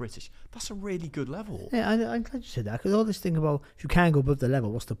could win a British. That's a really good level. Yeah, I'm glad you said that, because all this thing about if you can't go above the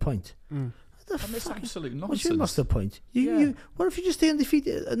level, what's the point? And it's absolute nonsense. What do you mean, what's the point? What if you just stay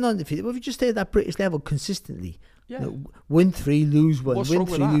undefeated, not undefeated? What if you just stay at that British level consistently? Yeah. You know, win 3, lose 1, What's win wrong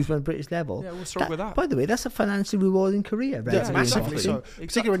with 3, that? lose 1, British level. Yeah, what's wrong with that? By the way, that's a financially rewarding career. Yeah, relatively massively speaking. so. Exactly.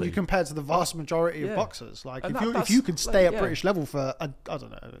 Particularly when you compare to the vast majority of Yeah. boxers. Like, And if that's you can stay at yeah. British level for, I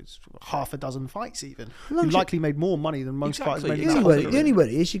don't know, it's half a dozen fights even, Well, you no, likely made more money than most Exactly. fighters made. The in only that worry, the only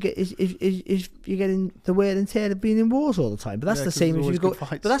worry is you get is you're getting the wear and tear of being in wars all the time. But that's Yeah, the 'cause same there's if you always go. good But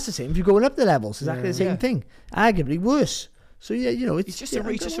fights. that's the same if you're going up the levels. Exactly the same Yeah. thing. Arguably worse. So yeah, you know, He's just a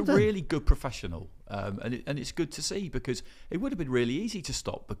really good professional, and it's good to see, because it would have been really easy to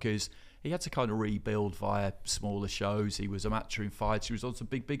stop, because he had to kind of rebuild via smaller shows. He was amateuring fights. He was on some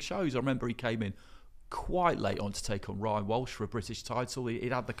big shows. I remember he came in quite late on to take on Ryan Walsh for a British title.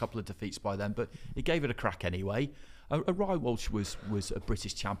 He'd had a couple of defeats by then, but he gave it a crack anyway. Ryan Walsh was a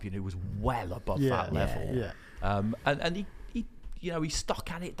British champion who was well above that level. Yeah. And he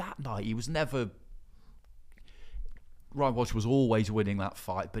stuck at it that night. He was never. Ryan Walsh was always winning that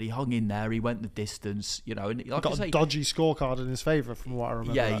fight, but he hung in there. He went the distance, you know. And like Got I say, a dodgy scorecard in his favour, from what I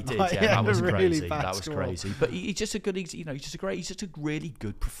remember. yeah, he that did. night. Yeah, that was a really crazy. bad That was score. crazy. But he's just a good, he's just a really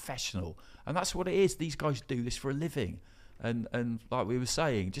good professional, and that's what it is. These guys do this for a living, and like we were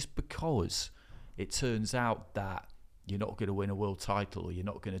saying, just because it turns out that you're not going to win a world title, or you're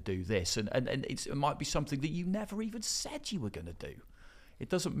not going to do this, and it might be something that you never even said you were going to do. It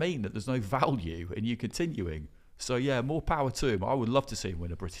doesn't mean that there's no value in you continuing. So yeah, more power to him. I would love to see him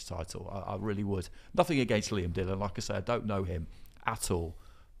win a British title. I really would. Nothing against Liam Dillon. Like I say, I don't know him at all.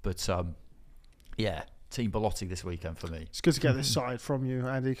 But yeah, Team Bellotti this weekend for me. It's good to get this side from you,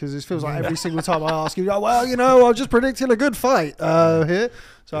 Andy, because it feels like every single time I ask you, oh, well, you know, I'm just predicting a good fight here.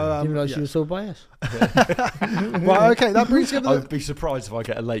 So Didn't realise you were so biased. Well, okay, that brings together. I'd be surprised if I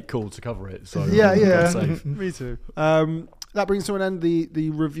get a late call to cover it. So Yeah. Me too. That brings to an end the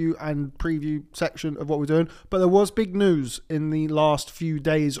review and preview section of what we're doing. But there was big news in the last few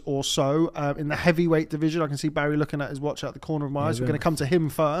days or so in the heavyweight division. I can see Barry looking at his watch out the corner of my eyes. We're going to come to him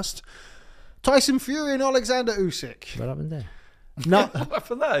first. Tyson Fury and Alexander Usyk. What happened there? No,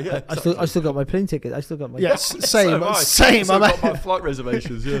 For that, yeah. I still got my plane ticket. I still got my. yes, So same. I've got my flight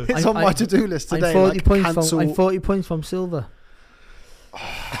reservations. Yeah. It's on my to-do list today. I'm 40 like, points cancel. from. I'm 40 points from silver.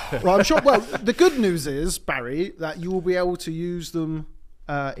 Well, I'm sure. Well, the good news is, Barry, that you will be able to use them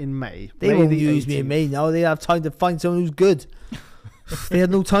in May. They May won't the use me in 18th. May now. They have time to find someone who's good. They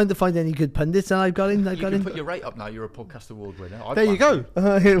had no time to find any good pundits, and I got in. You can put your rate up now. You're a podcast award winner. There you go.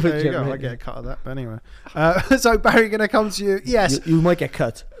 There you go. I I get a cut of that. But anyway, so Barry, going to come to you. Yes, You might get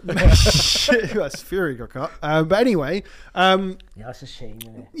cut. yes, Fury got cut. But anyway, Yeah, that's a shame,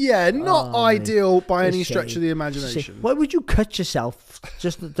 isn't it? yeah, not Oh, ideal by It's a any stretch shame. of the It's a imagination. shame. Why would you cut yourself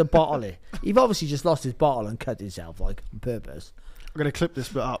just to bottle it? You've obviously just lost his bottle and cut himself, like, on purpose. I'm going to clip this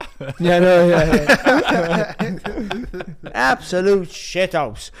bit up. Yeah, no, yeah. Absolute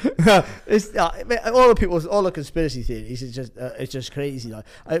shithouse. It's all the conspiracy theories. It's just crazy. Like,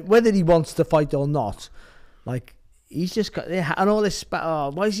 whether he wants to fight or not, like he's just got and all this.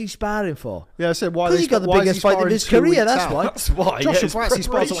 Why is he sparring for? Yeah, I said why Because they he's got the why is biggest he fight of sparring his 2 career. weeks That's out? why. That's why. Joshua yeah, it's Buatsi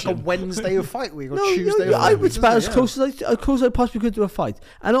spars on like a preparation. Wednesday of fight week or No, Tuesday. of I fight would week, spar as isn't it? close as I possibly could to a fight.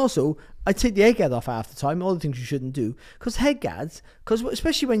 And also, I take the egghead off half the time, all the things you shouldn't do. Because head guards,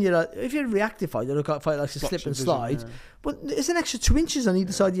 especially when if you're a reactive fighter, a fight like a slip and vision, slide, yeah. but it's an extra 2 inches on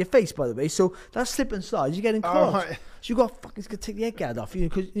either side of your face, by the way. So that slip and slide, you're getting caught. right. So you got fucking take the egghead off,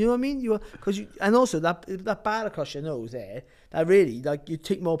 cause, you know what I mean? And also that bar across your nose there, that really, like, you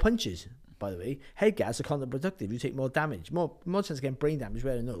take more punches. By the way, head guards are counterproductive. You take more damage, more chance of getting brain damage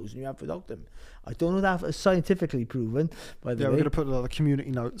wearing those than you have without them. I don't know that scientifically proven. By the Yeah, way, we're going to put the community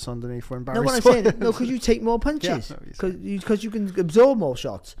notes underneath when Barry. no, what I'm saying, no, because you take more punches, Yeah, no, because you can absorb more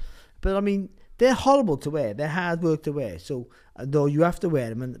shots. But I mean, they're horrible to wear. They're hard work to wear. So though you have to wear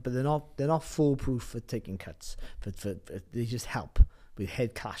them, but they're not foolproof for taking cuts. For they just help with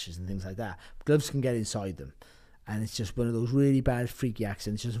head clashes and things like that. Gloves can get inside them. And it's just one of those really bad freaky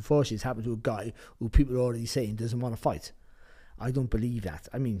accidents. Just unfortunately, it's happened to a guy who people are already saying doesn't want to fight. I don't believe that.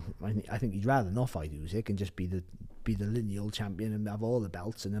 I mean, I think he'd rather not fight Usyk and just be the lineal champion and have all the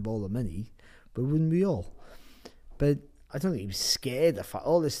belts and have all the money, but wouldn't we all? But I don't think he was scared of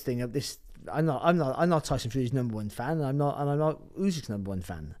all this thing of this. I'm not Tyson Fury's #1 fan, and I'm not Usyk's #1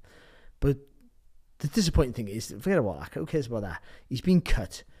 fan. But the disappointing thing is, forget about that. Who cares about that? He's been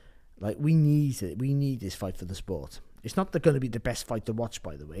cut. Like, we need it. We need this fight for the sport. It's not going to be the best fight to watch,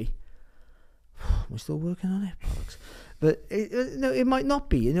 by the way. We're still working on it, bollocks. But it might not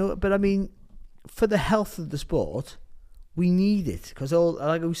be, But I mean, for the health of the sport, we need it, because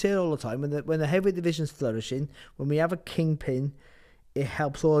like we say it all the time, when the heavyweight division's flourishing, when we have a kingpin, it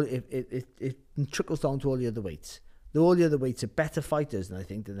helps all. It trickles down to all the other weights. All the other weights are better fighters, I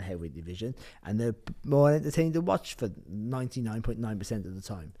think, than the heavyweight division, and they're more entertaining to watch for 99.9% of the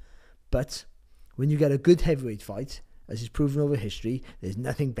time. But when you get a good heavyweight fight, as is proven over history, there's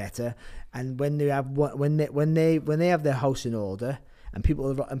nothing better. And when they have their house in order, and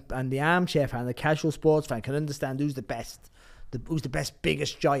people and the armchair fan, the casual sports fan can understand who's the best,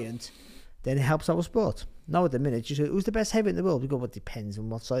 biggest giant, then it helps our sport. Now at the minute, you say, who's the best heavyweight in the world? We go, well, it depends on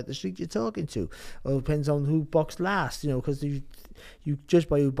what side of the street you're talking to. Or it depends on who boxed last, because you judge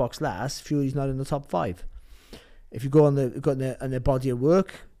by who boxed last, Fury's not in the top 5. If you go on the body of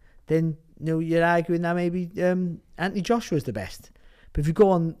work, then you're arguing that maybe Anthony Joshua is the best. But if you go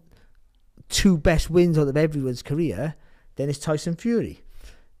on 2 best wins out of everyone's career, then it's Tyson Fury.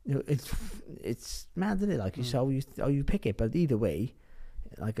 It's mad, isn't it? Like, it's how you pick it. But either way,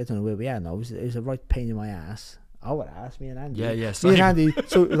 like, I don't know where we are now. It was a right pain in my ass. Our ass, me and Andy. Yeah, me and Andy.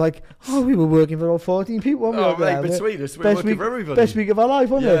 So like, we were working for all 14 people. Oh, mate, between us, we were working for everybody. Best week of our life,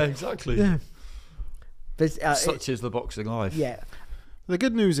 wasn't it? Yeah, exactly. Yeah. But, such is the boxing life. Yeah. The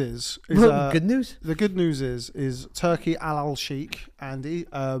good news is good news. The good news is Turkey Al Sheikh, Andy,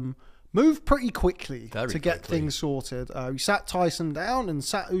 moved pretty quickly to get things sorted. He sat Tyson down and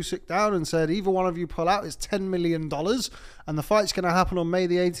sat Usyk down and said, either one of you pull out, it's $10 million, and the fight's going to happen on May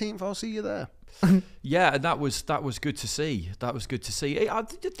the 18th. I'll see you there. Yeah, and that was good to see. That was good to see. I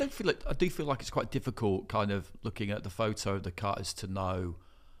do feel like it's quite difficult, kind of looking at the photo of the cut, as to know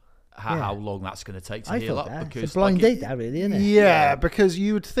how long that's going to take to heal up. Because it's a blind date, that really, isn't it? Yeah, because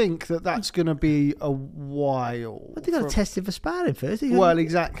you would think that that's going to be a while. But they got to test it for sparring first. Well,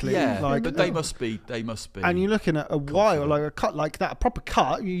 exactly. Yeah, like, but they must be. And you're looking at a while, like a cut like that, a proper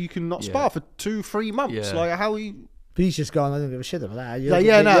cut. You can not spar for 2-3 months. Yeah. Like, how you? But he's just gone, I don't give a shit about that.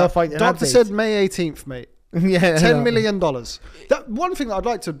 No. Doctor said May 18th, mate. Yeah, $10 million. That one thing that I'd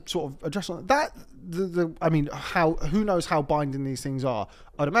like to sort of address on that. I mean, who knows how binding these things are?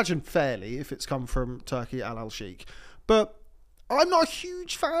 I'd imagine fairly if it's come from Turkey Al Sheikh, but I'm not a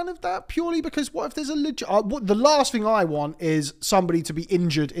huge fan of that, purely because what if there's a legit? The last thing I want is somebody to be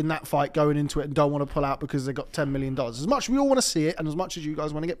injured in that fight going into it and don't want to pull out because they got $10 million. As much as we all want to see it, and as much as you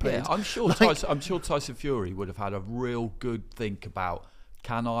guys want to get paid, yeah, I'm sure Tyson Fury would have had a real good think about,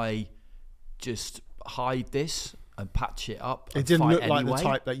 can I just hide this and patch it up? It didn't look like the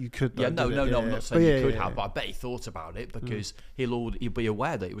type that you could. Yeah, no, I'm not saying you could have, but I bet he thought about it, because he'll be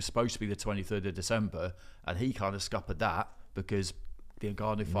aware that it was supposed to be the 23rd of December, and he kind of scuppered that because the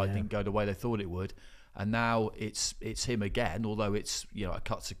Ngannou fight didn't go the way they thought it would, and now it's him again. Although it's a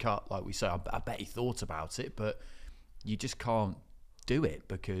cut's a cut, like we say. I bet he thought about it, but you just can't do it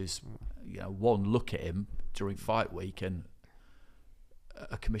because one look at him during fight week and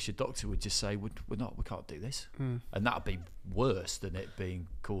a commissioned doctor would just say, we can't do this, and that'd be worse than it being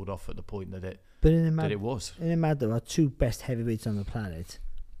called off at the point that it was. In a mad, there are 2 best heavyweights on the planet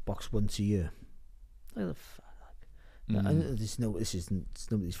box once a year. Like the fuck. I know this isn't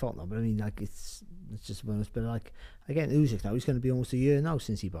nobody's fault now, but I mean, like, it's just one of those. But like, again, Usyk now, he's going to be almost a year now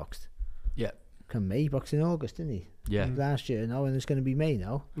since he boxed. Yeah. Come May, he boxed in August, didn't he? Yeah. Last year now, and it's going to be May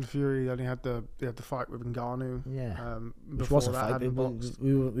now. Fury only had the fight with Ngannou. Yeah. Which was a fight. We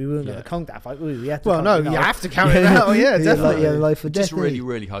weren't going to count that fight. We had to you have to count it out. Yeah, definitely. Life or death. Just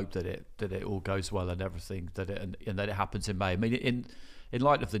really hope that it all goes well and everything, and that it happens in May. I mean, in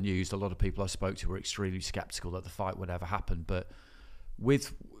light of the news, a lot of people I spoke to were extremely sceptical that the fight would ever happen. But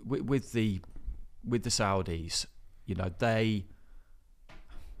with the Saudis, they,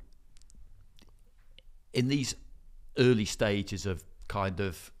 in these early stages of kind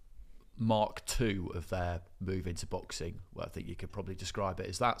of Mark II of their move into boxing, well, I think you could probably describe it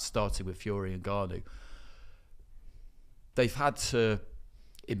as that, starting with Fury and Ngannou, they've had to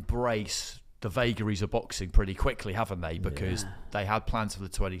embrace the vagaries of boxing pretty quickly, haven't they? Because they had plans for the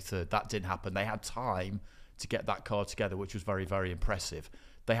 23rd. That didn't happen. They had time to get that card together, which was very, very impressive.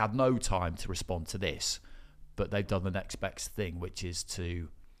 They had no time to respond to this, but they've done the next best thing, which is to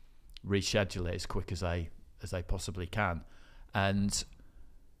reschedule it as quick as they possibly can. And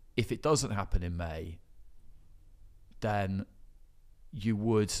if it doesn't happen in May, then you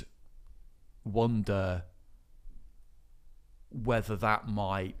would wonder whether that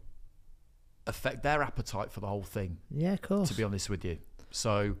might affect their appetite for the whole thing. Yeah, of course. To be honest with you.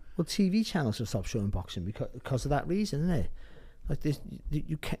 So, well, TV channels have stopped showing boxing because of that reason, isn't it? Like this,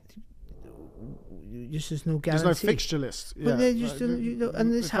 you can't. There's no guarantee. There's no fixture list. But Yeah, just,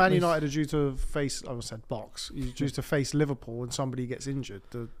 and this if Man happens. United are due to face, I said box. You're due to face Liverpool, and somebody gets injured.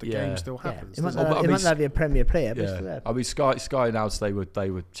 The game still happens. It might not have your Premier player, but still there. I mean, Sky announced they were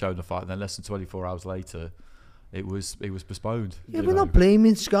showing the fight, and then less than 24 hours later, it was postponed. Yeah, we're not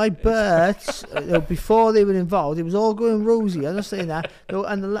blaming Sky, but before they were involved, it was all going rosy. I'm not saying that.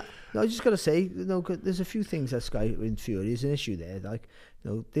 I just got to say, there's a few things that Sky were infuriated. There's an issue there. Like,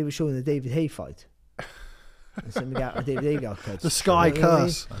 they were showing the David Hay fight. And David Hay got cut. The Sky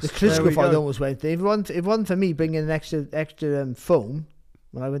curse. The Klitschko fight almost went. If it wasn't for me bringing an extra foam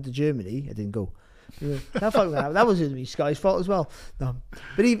when I went to Germany, I didn't go. That fight that was going to be Sky's fault as well. No,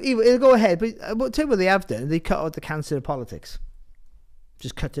 but he'll go ahead. But I'll tell you what they have done. They cut out the cancer of politics.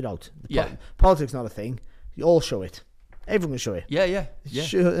 Just cut it out. Politics not a thing. You all show it. Everyone can show it. Yeah.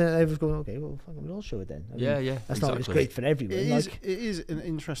 Sure, everyone's going, okay, well, we'll all show it then. I mean, that's exactly. not just great for everyone. It is an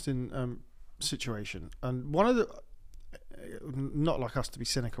interesting situation, and one of the, not like us to be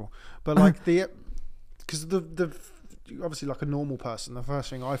cynical, but like because the obviously like a normal person, the first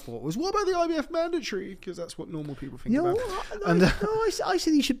thing I thought was, what about the IBF mandatory? Because that's what normal people think about. I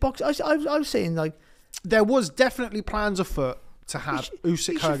said he should box. I was saying like there was definitely plans afoot to have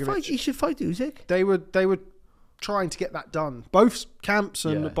Usyk Hrgović. He should fight Usyk. They were trying to get that done. Both camps,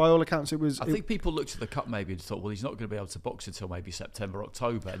 and by all accounts, it was. I think people looked at the cut maybe and thought, well, he's not going to be able to box until maybe September,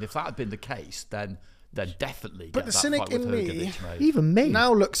 October. And if that had been the case, then definitely. But the cynic in me, even me,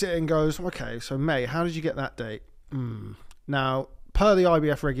 now looks at it and goes, okay, so May, how did you get that date? Now, per the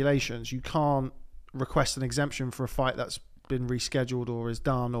IBF regulations, you can't request an exemption for a fight that's been rescheduled or is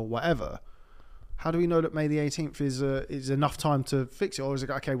done or whatever. How do we know that May the 18th is enough time to fix it? Or is it,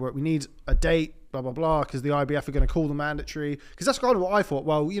 okay, well, we need a date, blah, blah, blah, because the IBF are going to call the mandatory? Because that's kind of what I thought.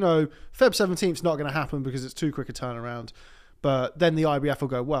 Well, Feb 17th is not going to happen because it's too quick a turnaround. But then the IBF will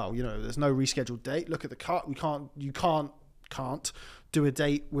go, well, there's no rescheduled date. Look at the cut. You can't do a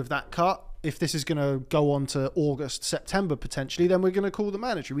date with that cut. If this is going to go on to August, September potentially, then we're going to call the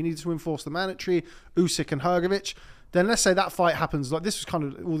mandatory. We need to enforce the mandatory, Usyk and Hrgović. Then let's say that fight happens, like this was kind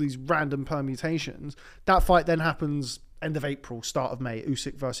of all these random permutations. That fight then happens end of April, start of May,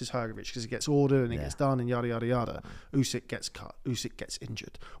 Usyk versus Hrgović, because it gets ordered and it gets done and yada, yada, yada. Usyk gets cut, Usyk gets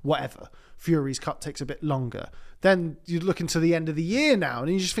injured, whatever. Fury's cut takes a bit longer. Then you look into the end of the year now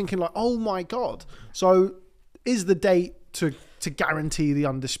and you're just thinking like, oh my God. So is the date to guarantee the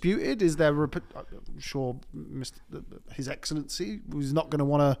undisputed? Is there, I'm sure His Excellency was not going to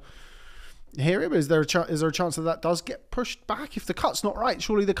want to hear it, but is there a chance that does get pushed back? If the cut's not right,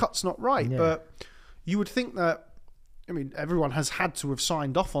 surely the cut's not right. Yeah. But you would think that, everyone has had to have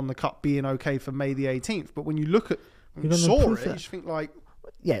signed off on the cut being okay for May the 18th. But when you look at you just think like,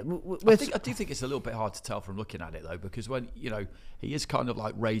 I do think it's a little bit hard to tell from looking at it though, because when he is kind of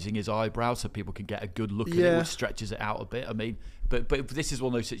like raising his eyebrows so people can get a good look at it, which stretches it out a bit. But this is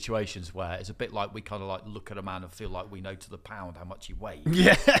one of those situations where it's a bit like we kind of like look at a man and feel like we know to the pound how much he weighs.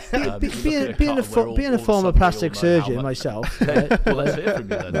 Yeah, being a former plastic surgeon myself. Well, let's hear from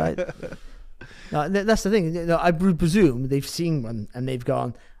you then. Right. No, that's the thing. I presume they've seen one and they've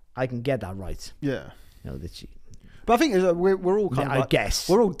gone, I can get that right. Yeah. That But I think we're all kind of like, guess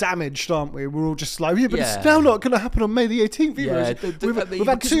we're all damaged, aren't we? We're all just like, but it's now not going to happen on May the 18th either. We've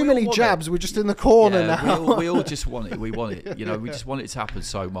had too many jabs. We're just in the corner now. We all just want it. We want it. We just want it to happen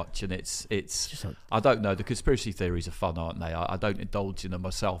so much, and it's. I don't know. The conspiracy theories are fun, aren't they? I don't indulge in them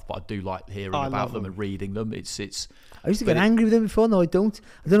myself, but I do like hearing about them and reading them. It's. I used to get angry with them before. No, I don't.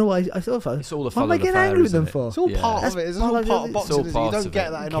 I don't know why. I thought it's all the fun. What am I getting angry with them for? It's all part of it. It's all part of boxing. You don't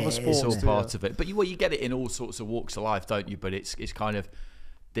get that in other sports. It's all part of it. But you get it in all sorts of walks of life, don't you? But it's kind of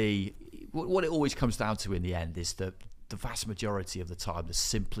what it always comes down to in the end is the vast majority of the time, the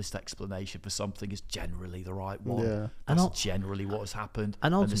simplest explanation for something is generally the right one. Yeah. That's generally what has happened.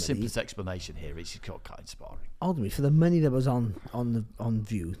 And the simplest explanation here is he's got cut in sparring. Ultimately, for the money that was on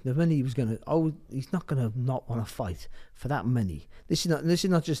view, the money he was going to, he's not going to not want to fight for that money. This is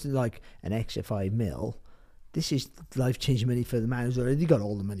not just like an extra $5 million. This is life-changing money for the man who's already got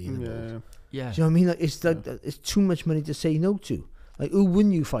all the money in the world. Yeah. Do you know what I mean? Like, it's too much money to say no to. Like, who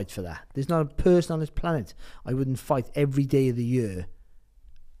wouldn't you fight for that? There's not a person on this planet I wouldn't fight every day of the year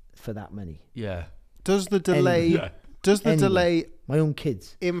for that money. Yeah. Does the delay Does the delay my own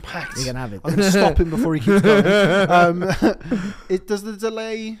kids impact? They can have it. I'm going to stop him before he keeps going. Does the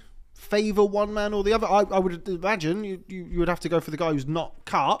delay favour one man or the other? I would imagine you would have to go for the guy who's not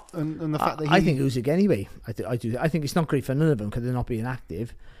cut, and the fact that I think Usyk anyway. I do. I think it's not great for none of them because they're not being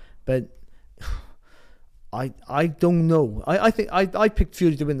active, but I don't know. I think I picked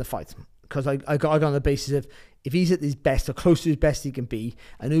Fury to win the fight because I got on the basis of if he's at his best or close to his best he can be,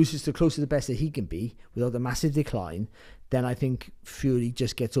 and Usyk's the close to the best that he can be without a massive decline, then I think Fury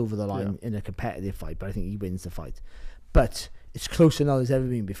just gets over the line in a competitive fight. But I think he wins the fight. But it's closer now than it's ever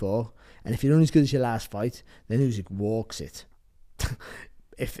been before. And if you're only as good as your last fight, then Usyk walks it.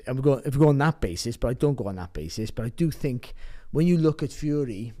 if we go on that basis, but I don't go on that basis. But I do think when you look at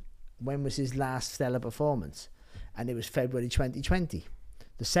Fury, when was his last stellar performance? And it was February 2020.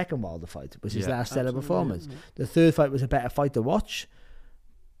 The second Wilder fight was his last stellar performance. Yeah. The third fight was a better fight to watch,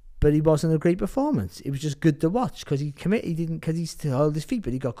 but he wasn't a great performance. It was just good to watch because he committed. He didn't because he still held his feet,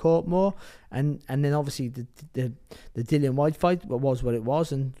 but he got caught more. And then obviously the Dillon White fight was what it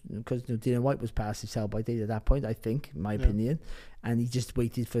was, and because Dillon White was past his sell-by date at that point, I think, in my opinion, and he just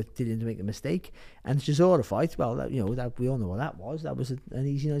waited for Dillon to make a mistake. And the Chisora fight, well, that we all know what that was. That was an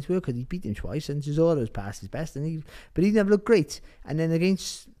easy night's work because he beat him twice, and Chisora was past his best, but he never looked great. And then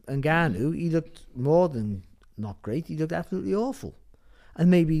against Ngannou, he looked more than not great. He looked absolutely awful. And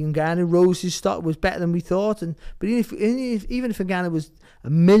maybe Ngannou rose his stock, was better than we thought. But even if Ngannou was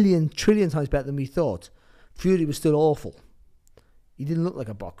a million, trillion times better than we thought, Fury was still awful. He didn't look like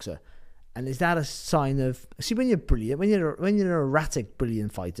a boxer. And is that a sign of... See, when you're brilliant, when you're an erratic,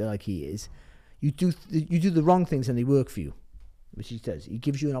 brilliant fighter like he is, you do the wrong things and they work for you, which he does. He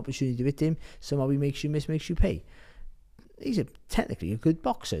gives you an opportunity to hit him. Somehow he makes you miss, makes you pay. He's technically a good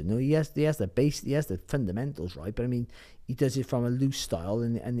boxer. No, he has the base, he has the fundamentals right. But I mean, he does it from a loose style,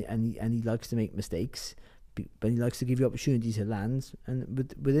 and he likes to make mistakes, but he likes to give you opportunities to land.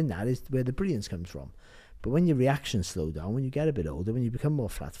 And within that is where the brilliance comes from. But when your reactions slow down, when you get a bit older, when you become more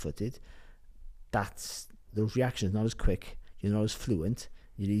flat-footed, those reactions not as quick. You're not as fluent.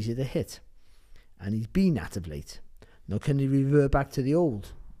 You're easier to hit. And he's been that of late. Now, can he revert back to the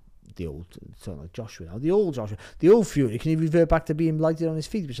old Joshua now, the old Fury? Can he revert back to being lighted on his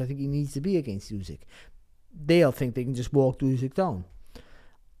feet, which I think he needs to be against Usyk? They'll think they can just walk Usyk down.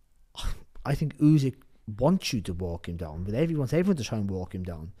 I think Usyk wants you to walk him down, but everyone wants everyone to try and walk him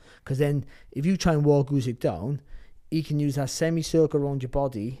down, because then if you try and walk Usyk down, he can use that semicircle around your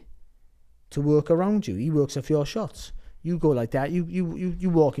body to work around you. He works off your shots. You go like that.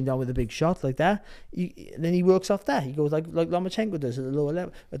 You walk him down with a big shot like that. Then he works off that. He goes like Lomachenko does at the lower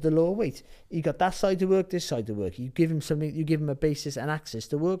level, at the lower weight. You got that side to work, this side to work. You give him something. You give him a basis and axis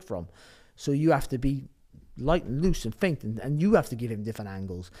to work from. So you have to be light and loose and feint, and you have to give him different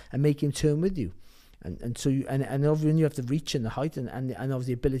angles and make him turn with you. And so you obviously you have the reach and the height and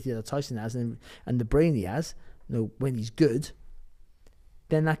obviously the ability that Tyson has and the brain he has. When he's good,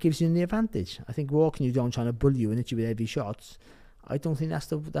 then that gives you the advantage. I think walking you down, trying to bully you and hit you with heavy shots, I don't think that's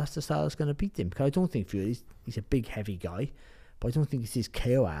the style that's going to beat him. Because I don't think Fury's he's a big, heavy guy, but I don't think he's his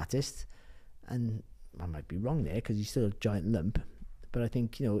KO artist. And I might be wrong there because he's still a giant lump. But I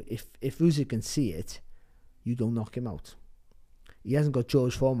think, if Usyk can see it, you don't knock him out. He hasn't got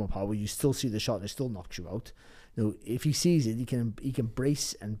George Foreman power. You still see the shot and it still knocks you out. If he sees it, he can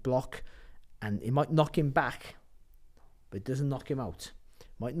brace and block, and it might knock him back, but it doesn't knock him out.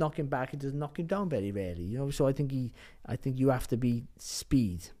 Might knock him back, it doesn't knock him down very rarely. So I think you have to be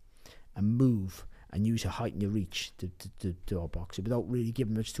speed and move and use your height and your reach to outbox it without really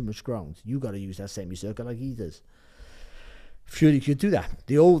giving too much ground. You got to use that semicircle like he does. Fury could do that.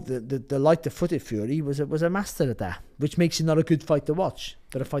 The lighter-footed Fury was a master at that, which makes it not a good fight to watch,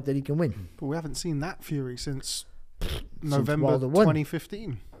 but a fight that he can win. But we haven't seen that Fury since November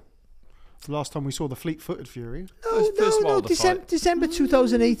 2015. The last time we saw the fleet-footed Fury. December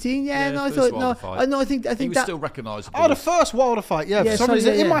 2018. I think he was that still recognisable. Oh, the first Wilder fight. Yeah, for some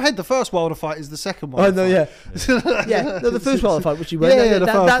reason in my head, the first Wilder fight is the second one. Oh no, the first Wilder fight, which he won.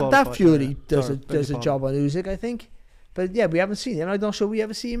 That Fury does a job on Usyk, I think. But yeah, we haven't seen him. I'm not sure we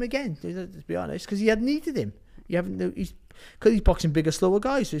ever see him again, to be honest, because he hadn't needed him. Because he's boxing bigger, slower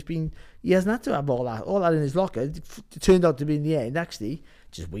guys. So he hasn't had to have all that in his locker. It turned out to be in the end actually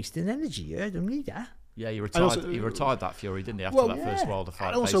just wasting energy. I don't need that. Yeah, he retired that Fury, didn't he? After that first Wilder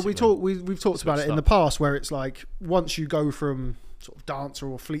fight. And also, we've talked about it in the past, where it's like once you go from sort of dancer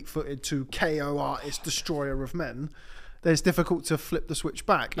or fleet-footed to KO artist, destroyer of men, then it's difficult to flip the switch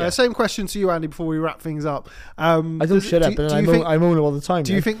back. Yeah. Same question to you, Andy, before we wrap things up. I don't shut up, but I moan all the time.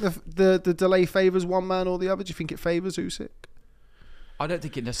 Do you think the delay favours one man or the other? Do you think it favours Usyk? I don't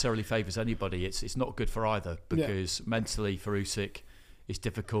think it necessarily favours anybody. It's not good for either, because mentally for Usyk, it's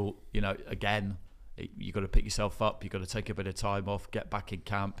difficult. You know, again, you've got to pick yourself up. You've got to take a bit of time off, get back in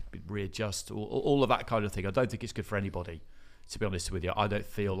camp, readjust, all of that kind of thing. I don't think it's good for anybody, to be honest with you. I don't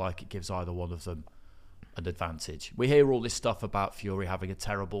feel like it gives either one of them an advantage. We hear all this stuff about Fury having a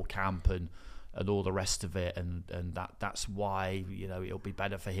terrible camp and all the rest of it, and that's why, you know, it'll be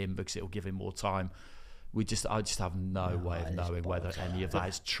better for him because it'll give him more time. I just have no way of knowing whether any of that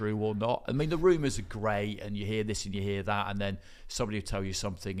is true or not. I mean, the rumours are great, and you hear this and you hear that, and then somebody will tell you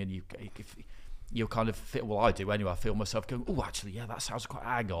something, and you'll kind of feel, well, I do anyway, I feel myself going, oh, actually, yeah, that sounds quite,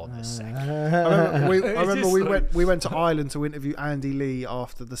 hang on a sec. I remember we went to Ireland to interview Andy Lee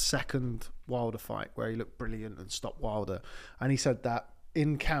after the second Wilder fight, where he looked brilliant and stopped Wilder, and he said that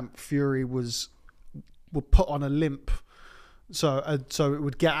in camp Fury would put on a limp, so it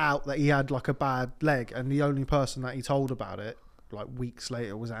would get out that he had like a bad leg, and the only person that he told about it like weeks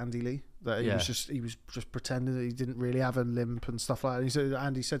later was Andy Lee. That he was just pretending that he didn't really have a limp and stuff like that. And he said,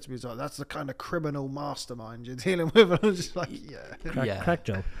 Andy said to me, he's like, that's the kind of criminal mastermind you're dealing with. And I was just like, crack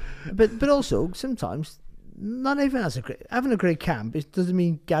job. But also sometimes not even having a great camp, it doesn't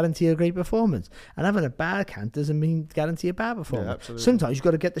mean guarantee a great performance, and having a bad camp doesn't mean guarantee a bad performance. Sometimes you've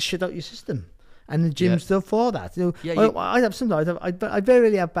got to get the shit out your system. And the gym's still for that. You know, I very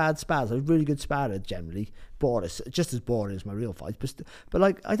rarely have bad spars. I have really good sparrer generally. Boring, just as boring as my real fights. But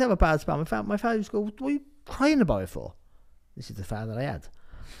like, I'd have a bad spar. My father used to go, "What are you crying about it for?" This is the father I had.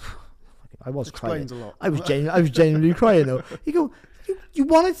 I was crying. A lot. I was genuinely crying. Though. You go, you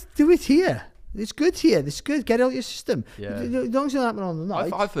want to do it here. It's good here. It's good. Get it out your system. Yeah. As long as it's not happening on the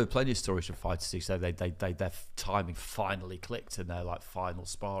night. I've heard plenty of stories from fighters who say their timing finally clicked in their like final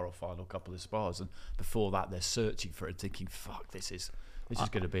spar or final couple of spars, and before that they're searching for it, thinking, "Fuck, this is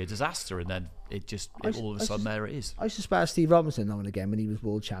going to be a disaster," and then all of a sudden there it is. I used to spar Steve Robinson now and again when he was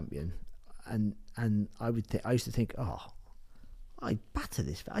world champion, and I used to think, oh, I'd batter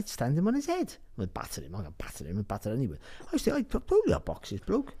this. I'd stand him on his head. I'd batter him. I'd batter anyway. I used to think, I'd probably outbox this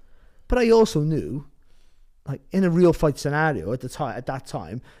bloke. But I also knew, like, in a real fight scenario at that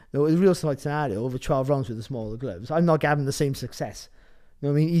time, a real fight scenario over 12 rounds with the smaller gloves, I'm not having the same success. You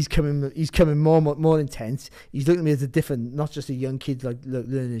know what I mean? He's coming more intense. He's looking at me as a different, not just a young kid like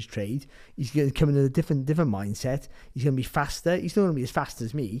learning his trade. He's coming in a different mindset. He's going to be faster. He's not going to be as fast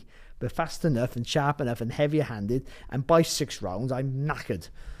as me, but fast enough and sharp enough and heavier handed. And by 6 rounds, I'm knackered.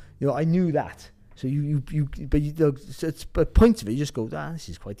 You know, I knew that. So it's but points of it, you just go, this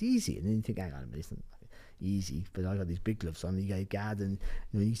is quite easy, and then you think, hang on a minute, it's not easy. But I got these big gloves on. You got a guard, and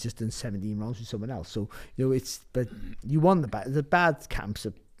you know, he's just done 17 rounds with someone else. So you know, but you want the bad camps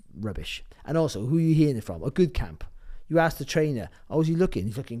are rubbish. And also, who are you hearing it from? A good camp. You ask the trainer, "How's he looking?"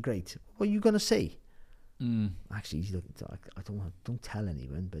 He's looking great. What are you gonna say? Actually, he's looking. Don't tell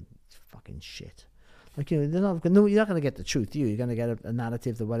anyone, but it's fucking shit. Like, you know, you're not gonna get the truth. You're gonna get a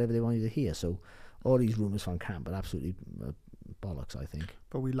narrative that whatever they want you to hear. So. All these rumours from camp are absolutely bollocks, I think.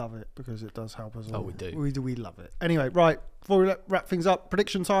 But we love it because it does help us all. Oh, we do. We love it. Anyway, right, before we wrap things up,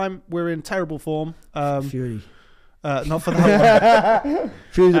 prediction time. We're in terrible form. Fury. Not for that one.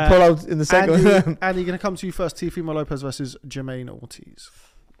 Fury to pull out in the second one. Andy, going to come to you first. Teofimo Lopez versus Jermaine Ortiz.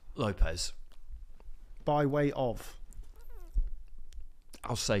 Lopez. By way of?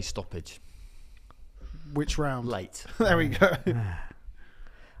 I'll say stoppage. Which round? Late. There we go.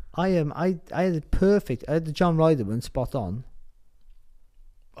 I had it perfect. I had the John Ryder one spot on.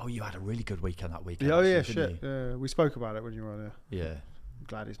 Oh, you had a really good weekend that weekend. Oh, yeah, actually, shit. Yeah, we spoke about it when you were on there. Yeah. I'm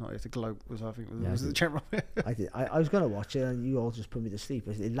glad he's not here to gloat. Was the champ? I did. I was going to watch it, and you all just put me to sleep.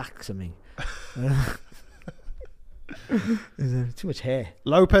 It lacked something. Too much hair.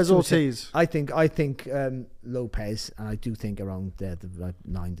 Lopez Ortiz. I think Lopez, and I do think around there the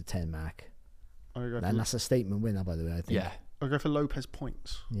 9 to 10 mark. And that's a statement winner, by the way. I think. Yeah. I'll go for Lopez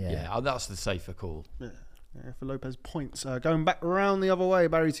points. Yeah, that's the safer call. Yeah, for Lopez points. Going back around the other way,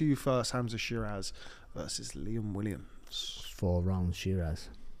 Barry, to you first. Hamza Sheeraz versus Liam Williams. 4 rounds, Sheeraz.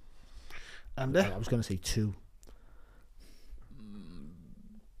 And I was going to say 2.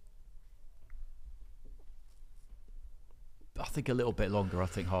 I think a little bit longer. I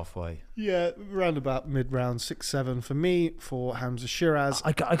think halfway. Yeah, round about mid-round, 6-7 for me, for Hamza Sheeraz.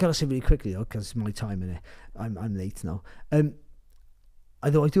 I got to say really quickly, though, because it's my time in it. I'm late now.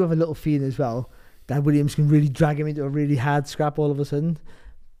 Although I do have a little feeling as well that Williams can really drag him into a really hard scrap all of a sudden.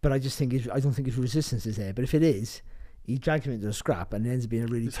 But I don't think his resistance is there. But if it is, he drags him into a scrap and it ends up being a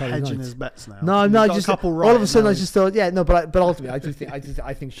really tight night. Hedging his bets now. No, I'm not. Just all of a sudden, I just thought, but ultimately,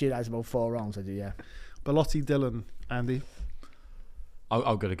 I think Sheeraz has about 4 rounds. I do, yeah. Bellotti, Dillon, Andy.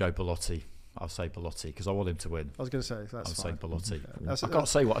 I'm going to go Bellotti. I'll say Bellotti because I want him to win. I was going to say that's I'll fine. say Bellotti. That's- I can't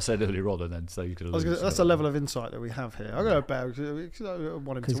say what I said earlier on and then say you could lose. That's a level of insight that we have here. I'm going to bear because I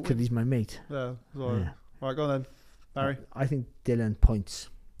want him to Because win. he's my mate. Yeah. Right, go on then, Barry. I think Dillon points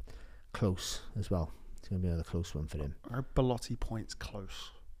close as well. It's going to be another close one for him. Bellotti points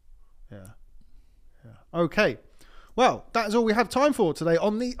close. Yeah. Okay. Well, that is all we have time for today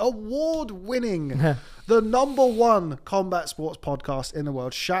on the award-winning, the #1 combat sports podcast in the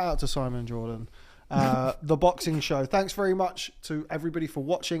world. Shout out to Simon Jordan, The Boxing Show. Thanks very much to everybody for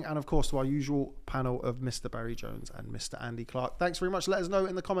watching, and of course to our usual panel of Mr. Barry Jones and Mr. Andy Clarke. Thanks very much. Let us know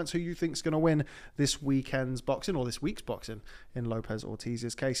in the comments who you think is going to win this weekend's boxing, or this week's boxing in Lopez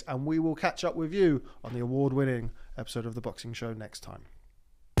Ortiz's case, and we will catch up with you on the award-winning episode of The Boxing Show next time.